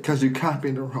said, "Because you're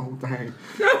copying the wrong thing."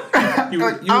 you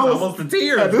was almost in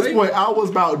tears. At this point, I was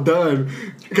about done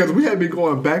because we had been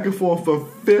going back and forth for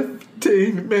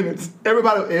 15 minutes.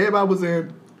 Everybody was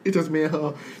in. It's just me and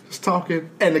her just talking.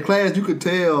 And the class, you could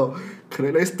tell,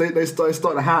 cause they start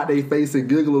to hide their face and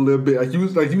giggle a little bit.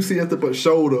 Like you see us up a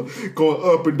shoulder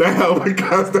going up and down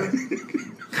because they.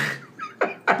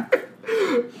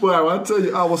 Well, I tell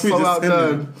you, I was so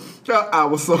outdone. I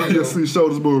was so you see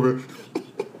shoulders moving.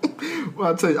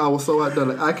 Well, I tell you, I was so outdone.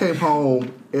 Like, I came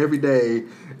home every day,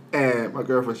 and my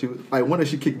girlfriend, she was like, one day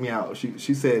she kicked me out.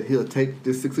 She said, "He'll take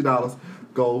this $60,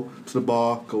 go to the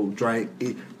bar, go drink,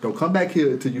 eat. Don't come back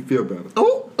here until you feel better."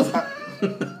 Oh.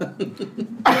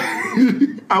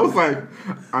 I was like,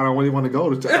 I don't really want to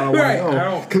go. I don't want to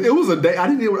go because it was a day. I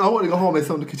wanted to go home and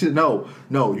something. No,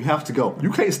 you have to go.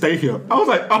 You can't stay here. I was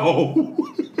like, oh,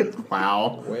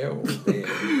 wow. Well,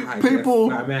 then,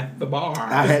 people, I'm at the bar.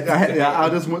 I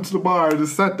just went to the bar and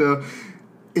just sat there.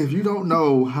 If you don't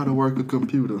know how to work a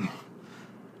computer,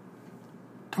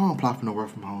 don't apply for no work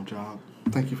from home job.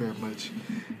 Thank you very much.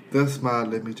 That's my.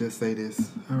 Let me just say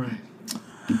this. All right.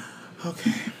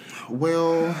 Okay.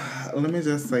 Well, let me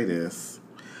just say this.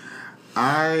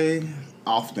 I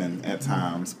often, at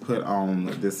times, put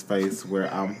on this face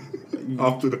where I'm...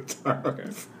 Often at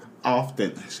times.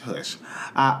 Hush.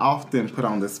 I often put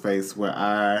on this face where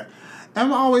I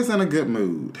am always in a good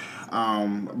mood.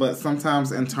 But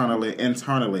sometimes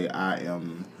internally, I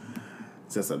am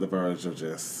just at the verge of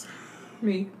just...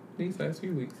 Me, these last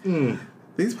few weeks.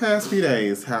 These past few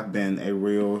days have been a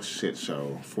real shit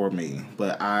show for me,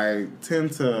 but I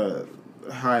tend to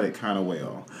hide it kind of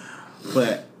well.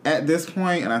 But at this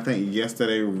point, and I think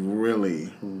yesterday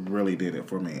really, really did it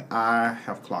for me, I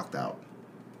have clocked out.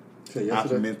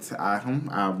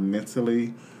 I've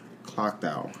mentally clocked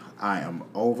out. I am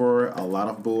over a lot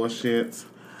of bullshit.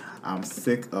 I'm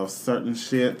sick of certain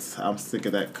shit. I'm sick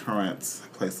of that current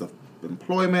place of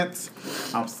employment.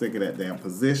 I'm sick of that damn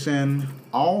position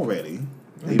already.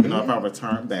 Even though if I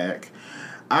return back,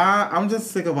 I'm just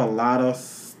sick of a lot of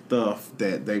stuff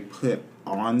that they put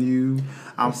on you.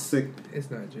 I'm sick.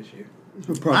 It's not just you.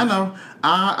 I know.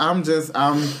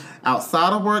 I'm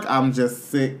outside of work. I'm just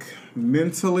sick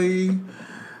mentally,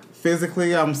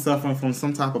 physically. I'm suffering from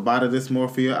some type of body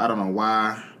dysmorphia. I don't know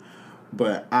why,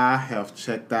 but I have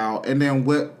checked out. And then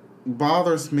what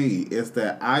bothers me is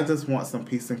that I just want some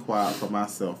peace and quiet for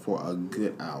myself for a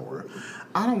good hour.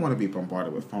 I don't want to be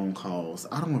bombarded with phone calls.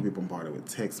 I don't want to be bombarded with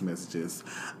text messages.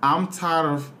 I'm tired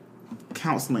of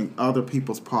counseling other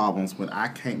people's problems when I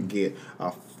can't get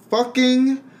a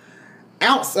fucking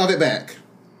ounce of it back.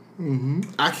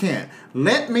 I can't.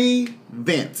 Let me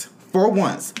vent for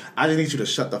once. I just need you to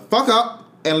shut the fuck up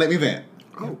and let me vent.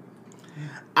 Oh.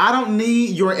 I don't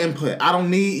need your input. I don't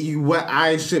need you what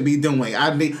I should be doing.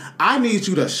 I need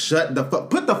you to shut the fuck.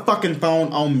 Put the fucking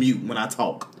phone on mute when I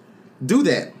talk. Do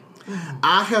that.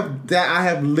 I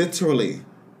have literally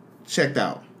checked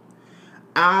out.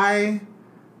 I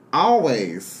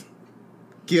always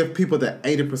give people the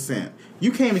 80%.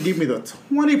 You can't even give me the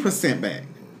 20% back.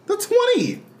 The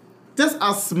 20. Just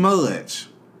a smudge.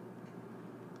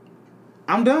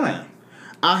 I'm done.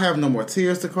 I have no more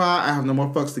tears to cry. I have no more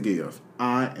fucks to give.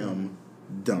 I am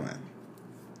done.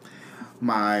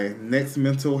 My next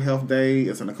mental health day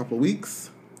is in a couple of weeks.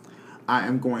 I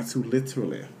am going to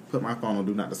literally put my phone on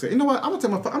Do Not Disturb. You know what? I'm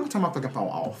gonna turn my fucking phone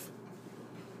off.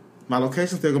 My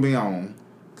location's still gonna be on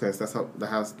because that's how the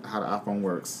iPhone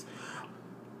works.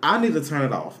 I need to turn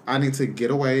it off. I need to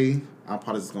get away. I'm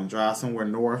probably just gonna drive somewhere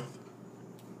north.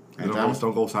 And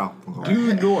don't go south.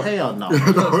 Do north. Hell no.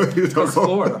 Because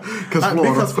Florida.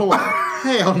 Because Florida.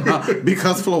 Hell no.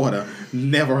 Because Florida.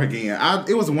 Never again.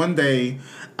 It was one day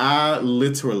I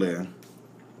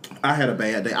had a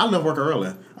bad day. I left work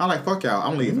early. I'm like, fuck y'all,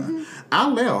 I'm leaving. I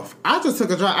left. I just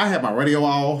took a drive. I had my radio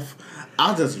off.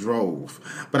 I just drove.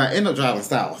 But I ended up driving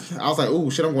south. I was like, ooh,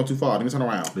 shit, I'm going too far. Let me turn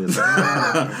around.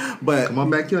 But come on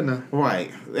back here now.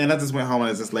 Right. And I just went home and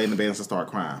I just laid in the bed and just started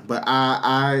crying. But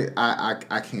I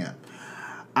can't.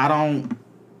 I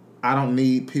don't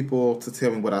need people to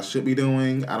tell me what I should be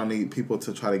doing. I don't need people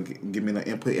to try to give me the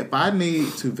input. If I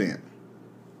need to vent,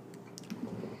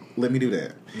 let me do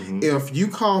that. If you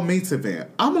call me to vent,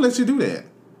 I'm going to let you do that.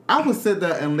 I would sit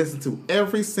there and listen to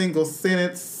every single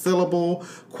sentence, syllable,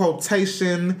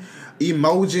 quotation,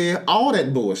 emoji, all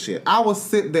that bullshit. I will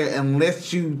sit there and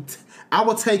let you... I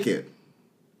will take it.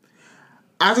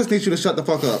 I just need you to shut the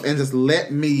fuck up and just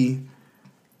let me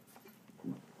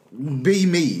be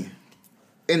me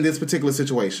in this particular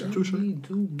situation. I can't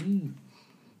do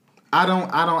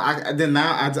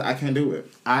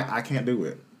it. I can't do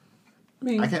it.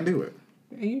 I can't do it.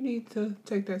 And you need to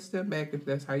take that step back if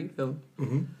that's how you feel.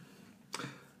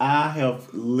 I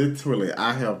have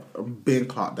been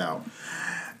clocked out.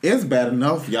 It's bad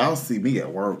enough y'all see me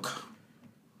at work.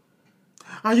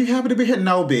 Are you happy to be here?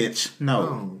 No, bitch.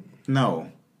 No,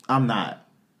 I'm not.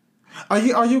 Are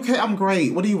you okay? I'm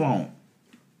great. What do you want?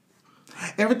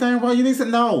 Everything well you need to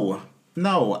know.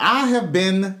 No, I have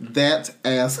been that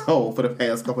asshole for the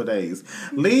past couple of days.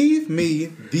 Leave me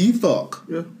the fuck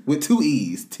with 2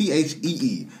 E's,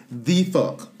 THEE, the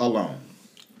fuck alone.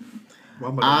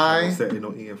 I said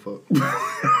no E and fuck.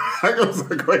 I was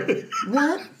like, wait.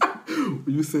 What?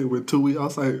 You said with 2 E's, I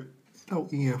was like, no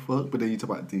E and fuck, but then you talk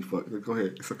about the fuck. Go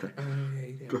ahead, it's okay.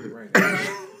 Go ahead. Right.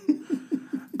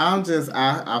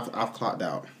 I've clocked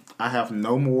out. I have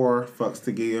no more fucks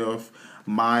to give.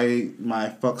 My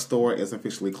fuck store is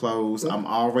officially closed. I'm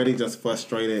already just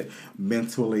frustrated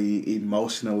mentally,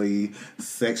 emotionally,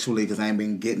 sexually because I ain't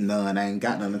been getting none. I ain't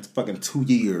got none in fucking 2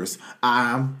 years.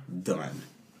 I'm done.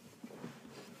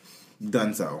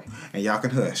 Done so. And y'all can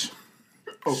hush.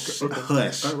 Okay.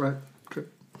 Hush. All right. Okay.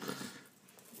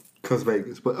 Cause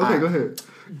Vegas. But okay, go ahead.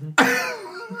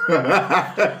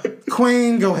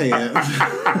 Queen, go ahead.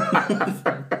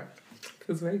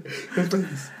 Cause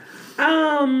Vegas.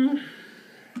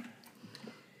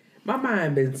 My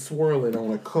mind been swirling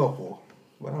on a couple,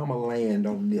 but I'm gonna land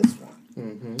on this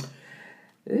one.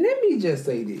 Let me just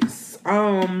say this.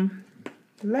 The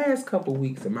last couple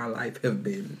weeks of my life have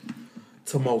been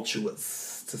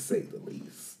tumultuous, to say the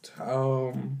least.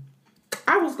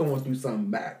 I was going through something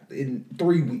back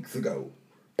 3 weeks ago,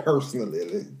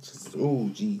 personally.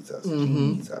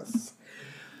 Jesus.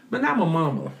 But now my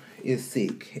mama is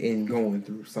sick and going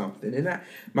through something, and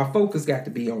my focus got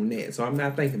to be on that, so I'm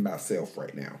not thinking about self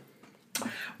right now.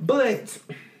 But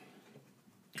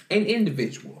an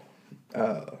individual,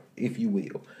 if you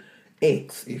will,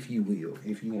 if you will,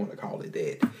 if you want to call it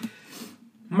that,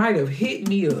 might have hit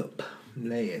me up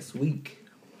last week.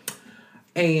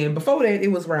 And before that, it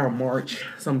was around March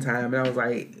sometime, and I was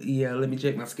like, yeah, let me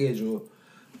check my schedule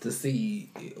to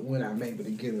see when I'm able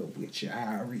to get up with you.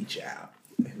 I'll reach out.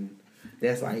 And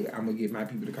that's like, I'm going to get my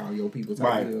people to call your people.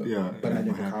 Right, yeah. But I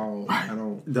never call. Right. I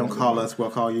don't call us, we'll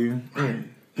call you.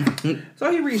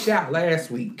 So he reached out last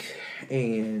week,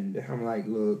 and I'm like,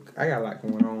 look, I got a lot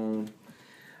going on.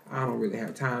 I don't really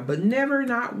have time. But never,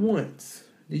 not once,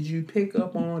 did you pick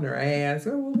up on or ask,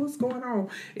 oh, well, what's going on?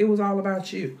 It was all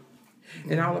about you.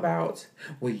 And all about,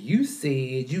 well, you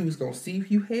said you was going to see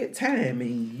if you had time.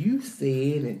 And you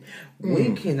said, and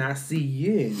when can I see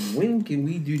you? And when can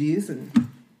we do this? And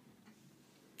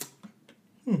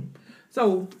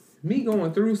So, me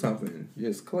going through something,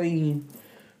 just clean,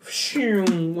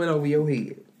 went over your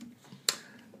head.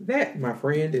 That, my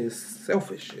friend, is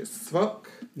selfish as fuck.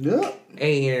 Yeah.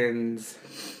 And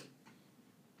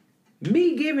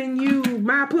me giving you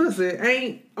my pussy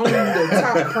ain't on the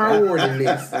top priority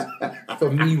list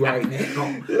for me right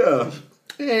now. Yeah.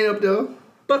 It ain't up there.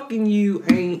 Fucking you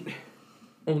ain't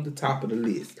on the top of the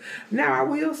list. Now, I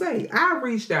will say, I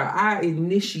reached out. I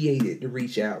initiated the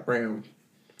reach out around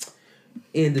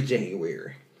end of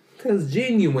January. Because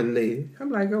genuinely, I'm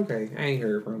like, okay, I ain't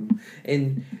heard from him.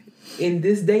 And in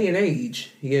this day and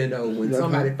age, you know, when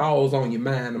somebody falls on your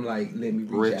mind, I'm like, let me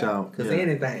reach out. Because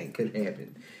anything could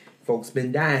happen. Folks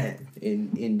been dying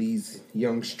in these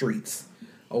young streets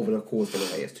over the course of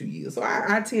the last 2 years. So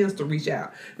I tend to reach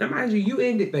out. Now, mind you, you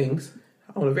ended things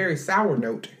on a very sour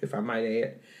note, if I might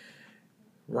add,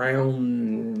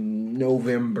 around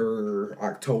November,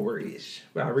 October-ish.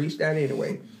 But I reached out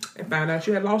anyway and found out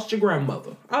you had lost your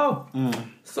grandmother. Oh,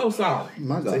 so sorry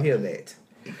to hear that.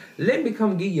 Let me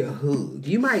come give you a hug.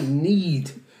 You might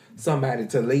need somebody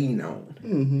to lean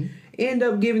on. End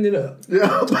up giving it up.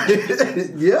 Yep,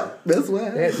 that's what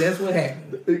happened. That's what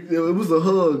happened. It was a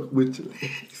hug with your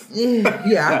legs.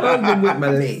 Yeah, I hugged him with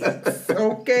my legs.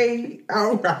 Okay,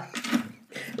 all right.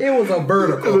 It was a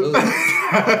vertical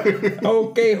hug.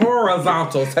 Okay,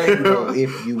 horizontal table,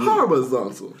 if you will.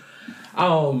 Horizontal.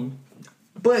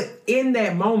 But in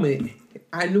that moment,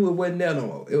 I knew it wasn't there no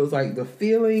more. It was like the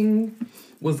feeling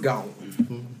was gone.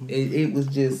 Mm-hmm. It was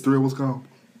just... The thrill was gone.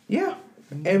 Yeah.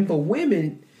 And for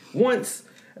women, once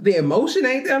the emotion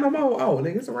ain't there no more, oh,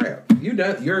 nigga, it's a wrap.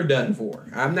 You're done for.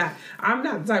 I'm not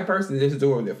the type of person that's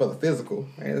doing it for the physical.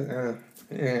 Yeah.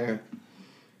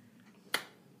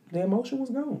 The emotion was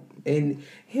gone. And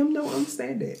him don't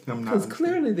understand that. Because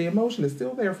clearly the emotion is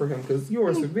still there for him because you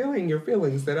are revealing your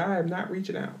feelings that I am not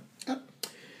reaching out.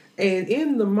 And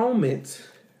in the moment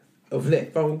of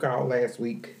that phone call last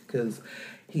week, because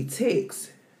he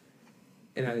texted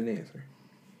and I didn't answer.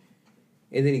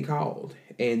 And then he called.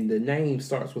 And the name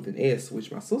starts with an S,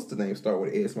 which my sister's name starts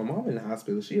with an S. My mom in the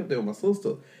hospital. She up there with my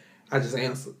sister. I just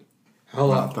answered.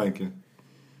 Hello. I'm thinking.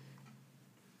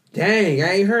 Dang,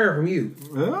 I ain't heard from you.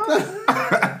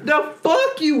 The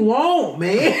fuck you want,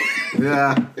 man?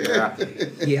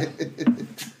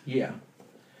 Yeah.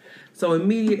 So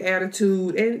immediate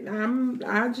attitude, and I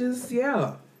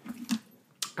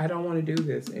don't want to do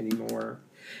this anymore,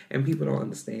 and people don't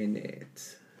understand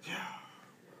that. Yeah.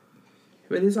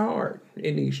 But it's hard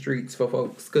in these streets for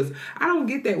folks, because I don't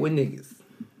get that with niggas.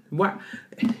 Why?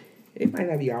 It might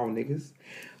not be all niggas.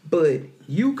 But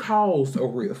you caused a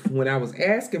rift when I was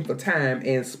asking for time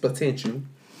and attention.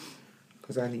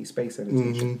 Because I need space and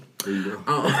attention. There you go.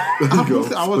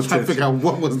 I was trying to figure out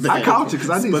what was that. I caught you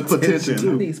because I need potential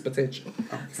too. I need potential.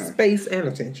 Okay. Space and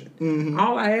attention. Mm-hmm.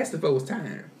 All I asked for was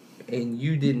time. And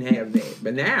you didn't have that.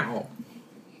 But now,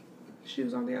 she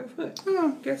was on the other foot.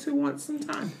 Guess who wants some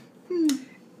time?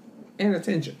 And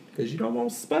attention. Because you don't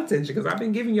want attention. Because I've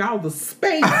been giving y'all the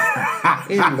space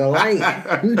in the lane.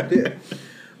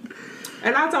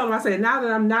 And I told him, I said, now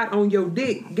that I'm not on your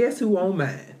dick, guess who on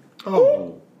mine?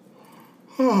 Oh.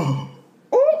 You're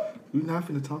not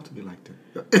finna talk to me like that.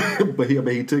 But he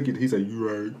took it. He said, you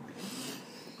right.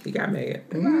 He got mad.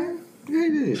 Yeah, he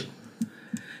did.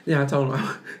 Then I told him,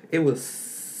 it was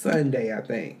Sunday, I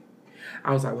think.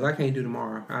 I was like, well, I can't do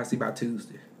tomorrow. I'll see by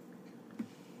Tuesday.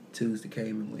 Tuesday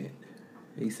came and went.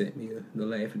 He sent me the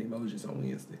laughing emojis on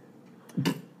Wednesday.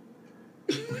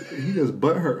 He just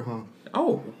butt hurt, huh?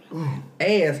 Oh.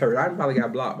 Ass hurt. I probably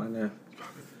got blocked by now.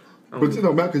 But you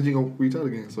don't matter because you going to reach out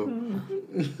again, so.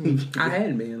 I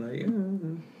hadn't been like,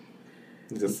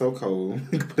 It's just so cold.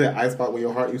 You can put that ice spot where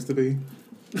your heart used to be.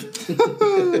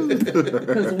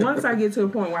 Because once I get to a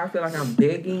point where I feel like I'm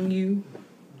begging you,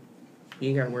 you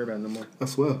ain't got to worry about it no more. I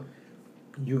swear.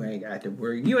 You ain't got to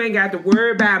worry. You ain't got to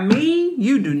worry about me.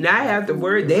 You do not have to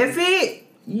worry. That's it.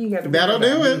 You ain't got to worry That'll about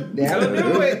do me. it. That'll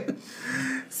do it.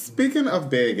 Speaking of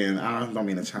begging, I don't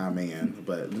mean to chime in,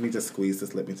 but let me just squeeze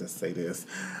this. Let me just say this.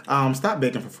 Stop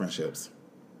begging for friendships.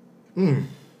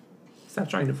 Stop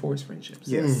trying to force friendships.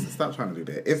 Yes, stop trying to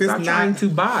do that. If Stop it's trying not to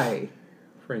buy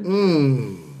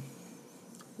friendships.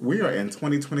 We are in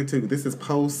 2022. This is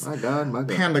post My God.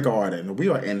 Panda Garden. We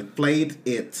are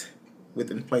inflated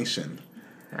with inflation.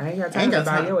 I ain't got time to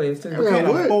buy your ass too. I can't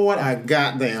afford a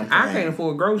goddamn thing. I can't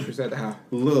afford groceries at the house.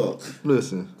 Look.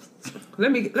 Listen.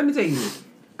 Let me tell you this.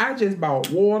 I just bought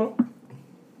water,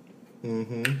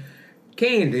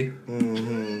 candy,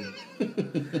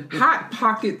 Hot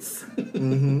Pockets,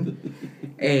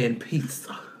 and pizza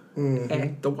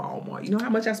at the Walmart. You know how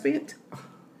much I spent?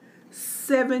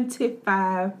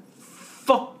 $75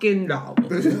 fucking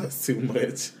dollars. That's too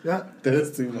much. Yeah.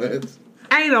 That's too much.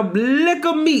 Ain't a lick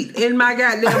of meat in my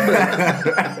goddamn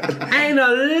butt. Ain't a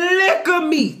lick of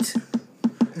meat.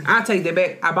 I take that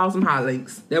back. I bought some Hot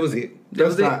Links. That was it.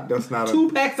 That's not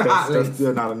 2 packs of Hot Links. That's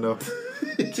still not enough.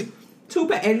 2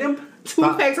 packs. And them 2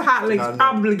 packs of Hot Links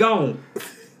probably gone.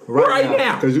 Right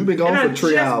now. Because you've been gone for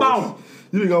 3 hours. Bought.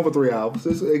 You've been gone for 3 hours.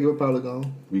 This egg was probably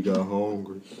gone. We got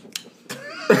hungry.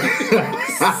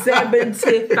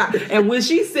 75. And when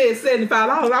she said $75,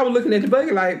 I was looking at the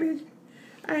bucket like, bitch,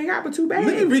 I ain't got but 2 bags.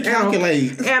 Let me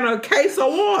recalculate. And a case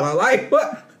of water. Like,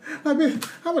 what? I mean,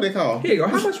 how would they call? Here you go.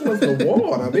 How much was the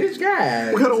water, bitch?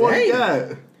 God. What kind of water you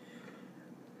got?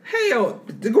 Hell,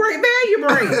 the Great Value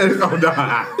brand. Oh, no.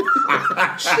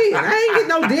 Shit, I ain't getting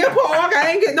no Deer Park.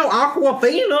 I ain't getting no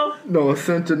Aquafina. No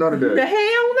Essentia, none of that. The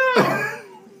hell no.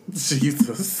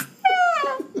 Jesus.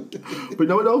 But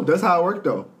no, that's how it worked,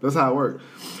 though. That's how it worked.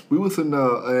 We was in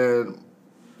and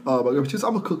I'm going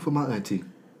to cook for my auntie.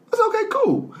 I said, okay,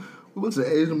 cool. We went to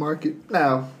the Asian market.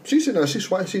 Now, she's sitting there, she's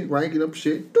ranking up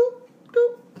shit. Doop,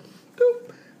 doop,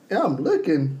 doop. And I'm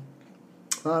looking.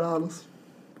 $5,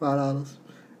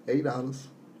 $8,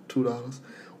 $2.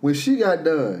 When she got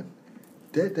done,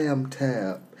 that damn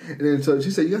tab, and then so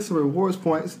she said, "You got some rewards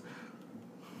points."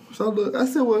 So look, I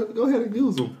said, "Well, go ahead and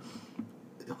use them."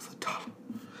 It was $1.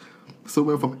 So it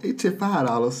went from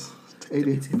 $85 to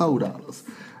 $84.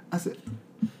 I said,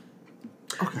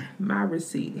 "Okay." My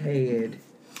receipt had,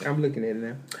 I'm looking at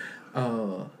it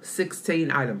now,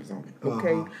 16 items on it.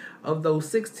 Okay, of those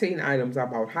 16 items, I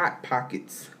bought Hot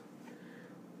Pockets.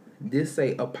 This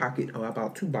say a pocket, or I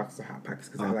bought 2 boxes of Hot Pockets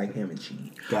because I like ham and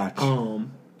cheese. Gotcha.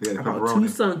 I bought 2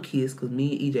 Sunkist because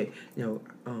me and EJ,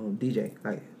 DJ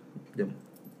like them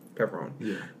pepperoni.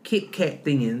 Yeah. Kit Kat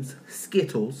Thins,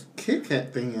 Skittles. Kit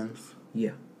Kat Thins.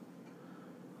 Yeah.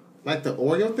 Like the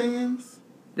Oreo Thins?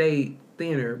 They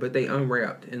thinner, but they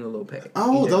unwrapped in a little pack.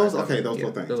 Oh, EJ those, like okay, those yeah,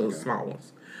 little things. Those Okay. small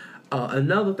ones.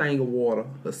 Another thing of water,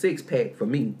 a 6-pack for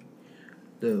me.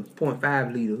 The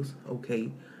 0.5 liters,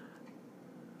 okay.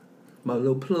 My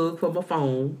little plug for my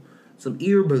phone. Some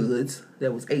earbuds,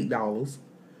 that was $8.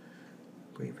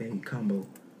 Great value combo.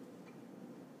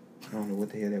 I don't know what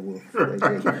the hell that was.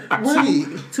 Wait.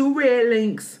 2 Red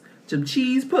Links, some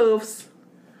cheese puffs,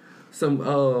 some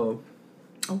oh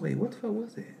wait, what the fuck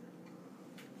was that?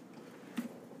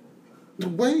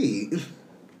 Wait.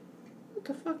 What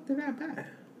the fuck did I buy?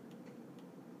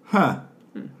 Huh?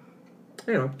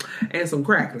 Anyway, and some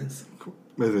cracklings.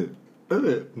 Is it?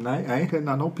 I ain't had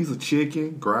no piece of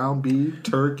chicken, ground beef,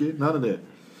 turkey, none of that.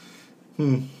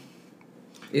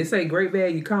 It say great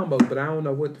value combo, but I don't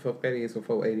know what the fuck that is for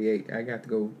 $4.88. I got to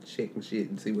go check my shit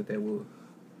and see what that was.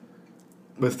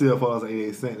 But still,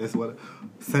 $4.88. That's what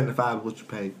 75 is what you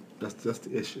pay. That's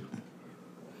the issue.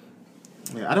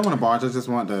 Yeah, I don't want to barge. I just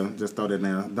want to just throw that in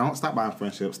there. Don't stop buying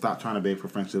friendships. Stop trying to beg for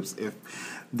friendships. If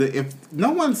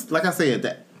no one's, like I said,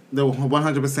 that the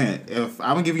 100%. If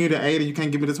I'm giving you the 80, you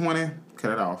can't give me the 20.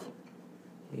 Cut it off.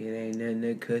 It ain't nothing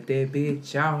to cut that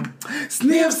bitch off.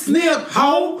 Snip, snip,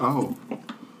 ho. Oh.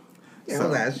 Yeah, so,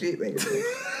 that shit, baby.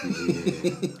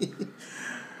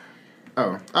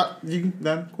 You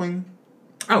done, Queen?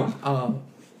 I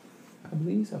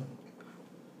believe so.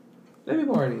 Let me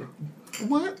borrow it.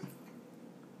 What?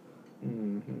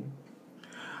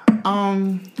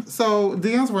 So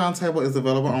DM's Roundtable is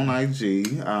available on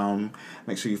IG.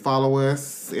 Make sure you follow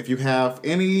us. If you have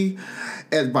any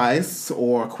advice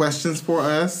or questions for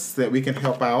us that we can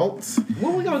help out.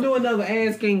 When we gonna do another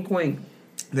Ask King Queen?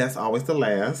 That's always the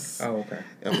last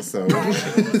episode.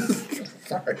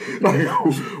 Sorry.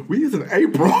 We is in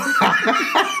April.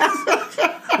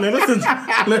 Let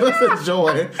us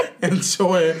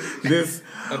enjoy this.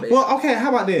 Well, okay, how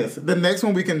about this? The next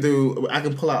one we can do, I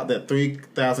can pull out that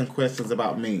 3,000 questions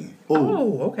about me.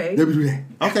 Oh, okay. Let me do that.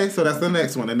 Okay, so that's the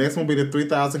next one. The next one will be the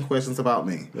 3,000 questions about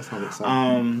me. That's how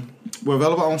exciting. We're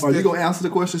available on Are you gonna answer the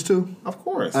questions too? Of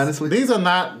course. Honestly, these are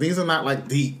not like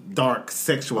deep, dark,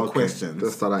 sexual questions.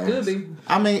 That's what I Could asked. be.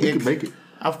 I mean, You can make it.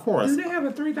 Of course. Do they have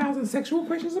a 3,000 sexual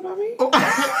questions about me?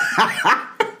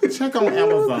 Check on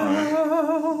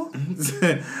Amazon.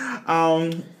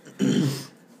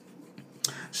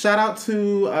 Shout out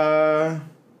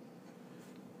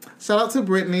to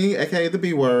Brittany, aka the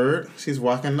B Word. She's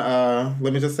rocking let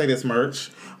me just say this merch,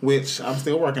 which I'm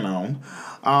still working on.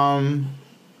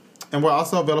 And we're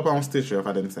also available on Stitcher if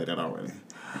I didn't say that already.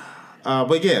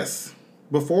 But yes,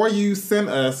 before you send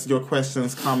us your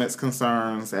questions, comments,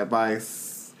 concerns,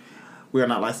 advice, we are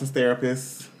not licensed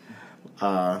therapists,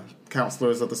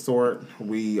 counselors of the sort.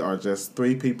 We are just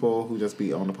 3 people who just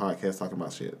be on the podcast talking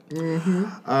about shit.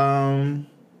 Mm-hmm.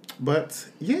 But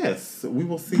yes, we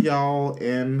will see y'all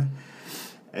in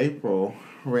April,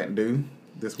 Rent Due,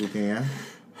 this weekend.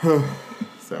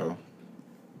 So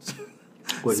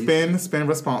spend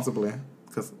responsibly,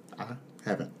 because I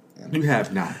haven't. You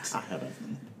have not. I haven't.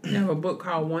 I have a book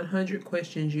called 100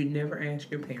 Questions You'd Never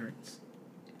Ask Your Parents.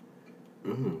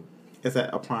 Ooh. Is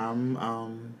that a Prime?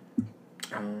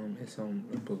 It's on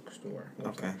a bookstore.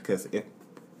 Okay, because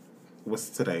what's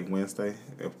today? Wednesday.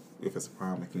 If it's a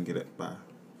Prime, we can get it by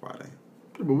Friday.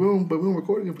 But we're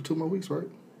recording it for 2 more weeks, right?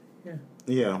 Yeah.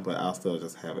 Yeah, but I'll still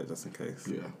just have it just in case.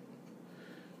 Yeah.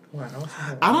 Well,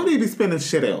 I don't need to be spending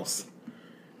shit else.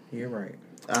 You're right.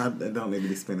 I don't need to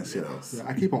be spending shit else. Yeah,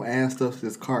 I keep on adding stuff to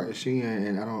this cart at Shein,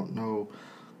 and I don't know.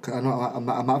 Cause I know I'm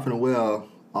not finna wear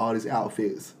all these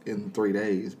outfits in 3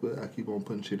 days, but I keep on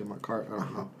putting shit in my cart. I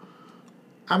don't know.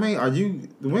 I mean,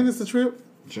 when is the trip?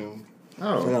 June.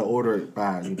 Oh. So I gotta order it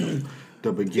by the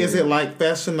beginning. Is it like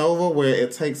Fashion Nova where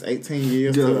it takes 18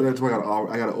 years? Yeah, that's why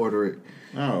I gotta order it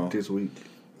this week.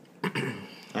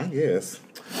 I guess.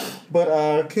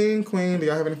 But King, Queen, do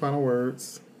y'all have any final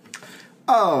words?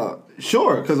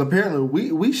 Sure, because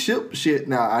apparently we ship shit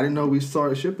now. I didn't know we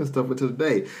started shipping stuff until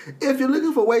today. If you're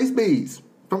looking for waist beads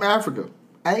from Africa,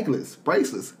 anklets,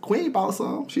 bracelets, Queen bought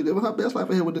some. She living her best life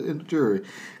ahead in the jury.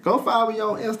 Go follow me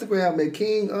on Instagram at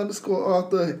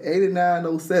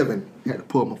King_Arthur8907. Had to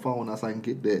pull my phone out so I can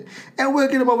get that. And we'll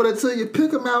get them over there to you. Pick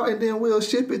them out and then we'll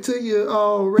ship it to you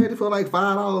ready for like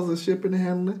 $5 of shipping and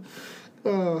handling.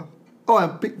 And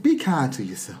be kind to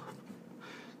yourself.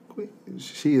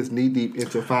 She is knee deep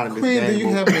into finding this Queen, do you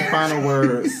have any final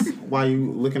words while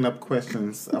you looking up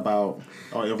questions about,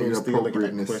 or if you're still looking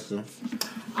at questions?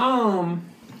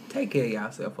 Take care of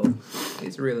yourself, folks.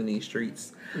 It's real in these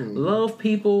streets. Love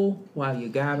people while you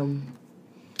got them,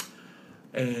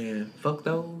 and fuck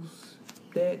those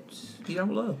that you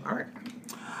don't love. All right.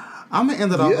 I'm gonna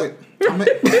end it off with.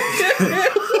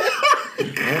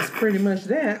 That's pretty much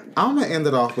that. I'm gonna end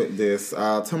it off with this.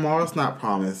 Tomorrow's not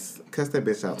promised. Cuss that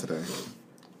bitch out today.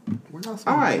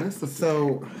 All right.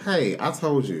 So hey, I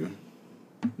told you,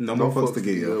 no more fucks to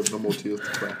give. No more tears to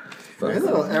cry. Is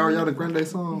that an Ariana Grande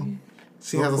song?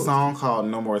 She has a song called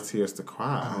 "No More Tears to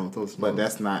Cry," but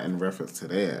that's not in reference to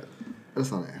that. That's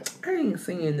not that. I ain't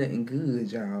seeing nothing good,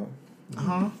 y'all.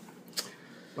 I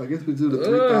guess we do the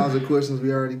 3,000 questions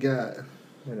we already got.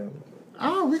 Whatever.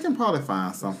 Oh, we can probably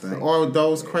find something, or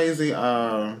those crazy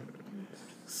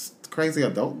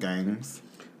adult games.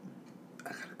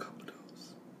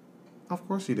 Of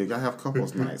course you do. Y'all have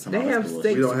couples nights. They have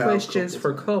 6 questions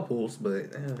for couples, but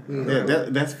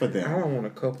that's for them. I don't want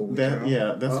a couple with y'all.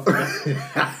 Yeah, that's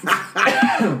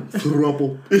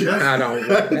Throuple. I don't want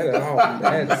that at all.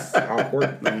 That's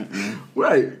awkward.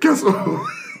 Right. Guess what?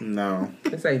 No.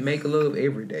 They say make love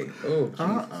every day. Oh,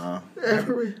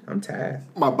 I'm tired.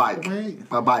 My bike.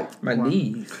 Wait. My bike. My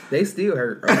knees. They still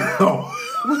hurt.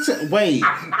 Wait.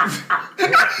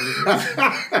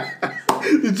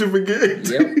 Did you forget?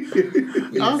 Yep.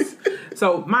 Yes.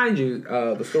 So, mind you,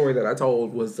 the story that I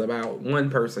told was about one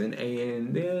person,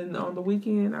 and then on the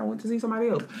weekend, I went to see somebody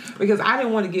else. Because I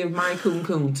didn't want to give my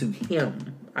coon to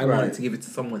him. I wanted to give it to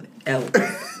someone else.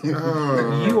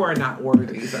 You are not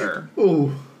worthy, sir.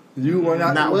 Ooh. You are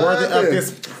not worthy of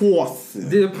this puss.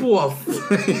 The puss.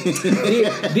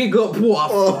 The good puss.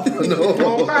 Oh, no.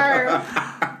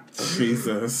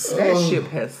 Jesus. That ship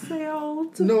has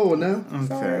sailed. No, now. Okay.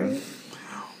 Sorry.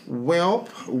 Well,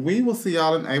 we will see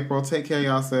y'all in April. Take care of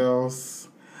yourselves.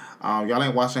 Y'all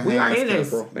ain't washing hands. We are in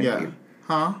April. Thank you.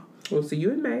 Huh? We'll see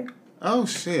you in May. Oh,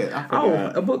 shit. I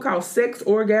forgot. A book called Sex,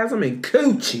 Orgasm, and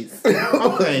Coochies.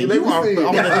 Okay, you are on the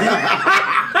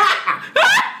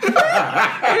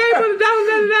Hey, put $1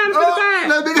 for the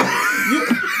bag.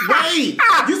 Wait,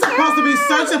 you're supposed to be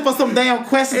searching for some damn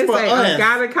questions for us. A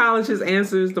gynecologist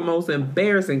answers the most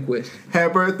embarrassing question.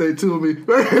 Happy birthday to me. and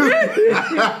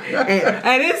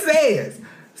it says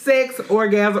sex,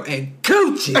 orgasm, and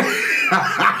coochie.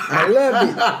 I love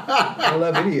it. I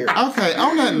love it here. Okay,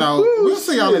 on that note, we'll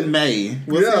see y'all in May.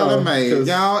 We'll see y'all in May.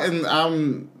 Y'all,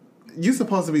 and you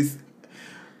supposed to be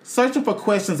searching for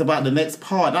questions about the next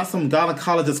part, not some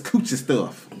gynecologist coochie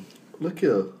stuff. Look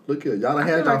here. Y'all done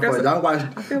had y'all fun. Y'all watch.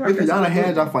 Y'all done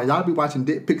had y'all fun. Y'all be watching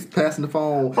dick pics passing the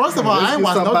phone. First of all, I ain't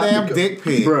watching no damn dick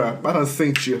pic. Bruh, I done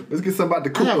synced you. Let's get somebody to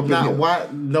cook up in here. I have not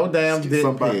watched no damn dick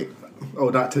pic. Oh,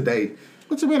 not today.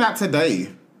 What you mean not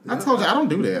today? I told you I don't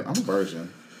do that. I'm a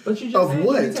virgin. But you just of said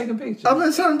what? you be taking pictures. I'm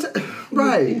not trying to.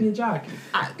 Right. In your jockey.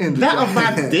 That of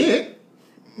my dick.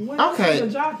 Okay.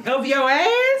 Of your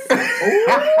ass?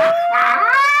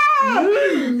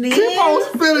 Keep on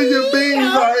spilling your beans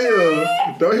out here.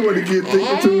 Don't you want to get thick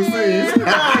for 2 C's?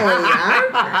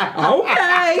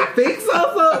 Okay. Fix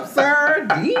us up, sir.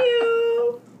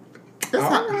 Deal.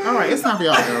 All right, it's time for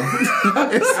y'all to go.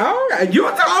 All right. You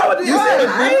told this. I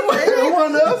ain't waiting on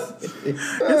one else.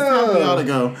 It's time for y'all to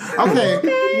go. Okay.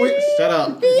 Shut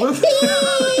up.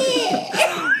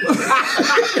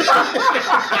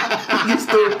 You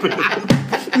stupid.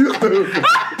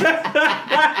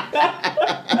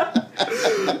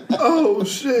 Oh,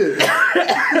 shit.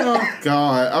 Oh,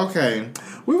 God. Okay.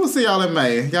 We will see y'all in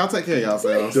May. Y'all take care of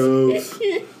yourselves. Dubs.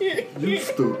 You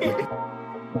stupid.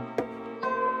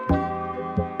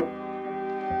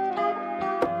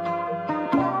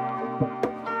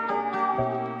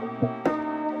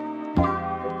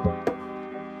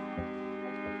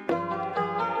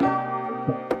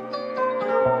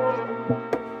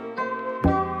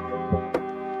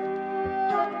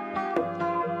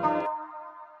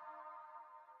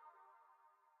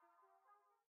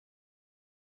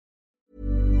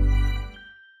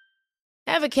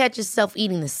 Ever catch yourself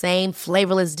eating the same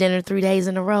flavorless dinner 3 days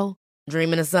in a row?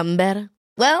 Dreaming of something better?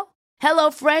 Well,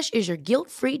 HelloFresh is your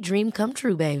guilt-free dream come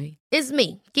true, baby. It's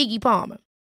me, Keke Palmer.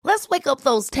 Let's wake up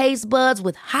those taste buds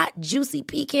with hot, juicy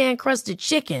pecan-crusted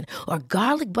chicken or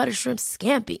garlic butter shrimp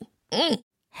scampi.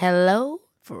 Hello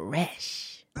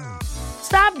Fresh.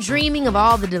 Stop dreaming of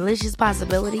all the delicious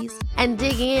possibilities and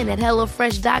dig in at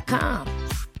HelloFresh.com.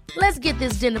 Let's get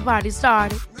this dinner party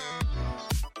started.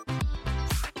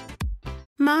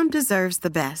 Mom deserves the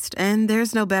best, and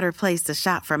there's no better place to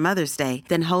shop for Mother's Day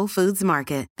than Whole Foods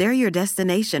Market. They're your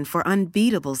destination for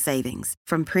unbeatable savings,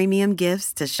 from premium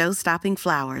gifts to show-stopping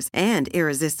flowers and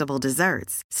irresistible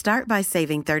desserts. Start by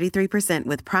saving 33%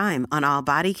 with Prime on all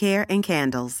body care and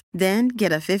candles. Then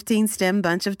get a 15-stem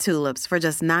bunch of tulips for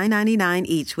just $9.99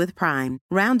 each with Prime.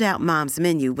 Round out Mom's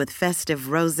menu with festive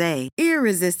rosé,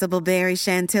 irresistible berry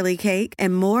chantilly cake,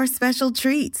 and more special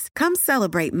treats. Come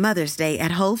celebrate Mother's Day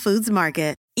at Whole Foods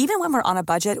Market. Even when we're on a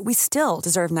budget, we still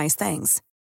deserve nice things.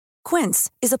 Quince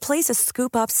is a place to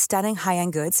scoop up stunning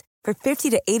high-end goods for 50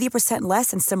 to 80%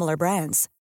 less than similar brands.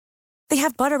 They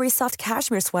have buttery soft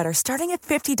cashmere sweaters starting at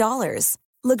 $50,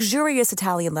 luxurious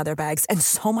Italian leather bags, and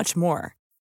so much more.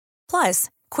 Plus,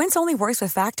 Quince only works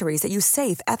with factories that use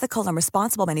safe, ethical, and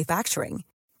responsible manufacturing.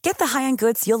 Get the high-end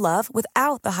goods you'll love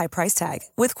without the high price tag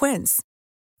with Quince.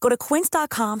 Go to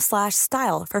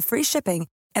quince.com/style for free shipping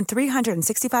and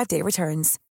 365-day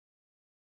returns.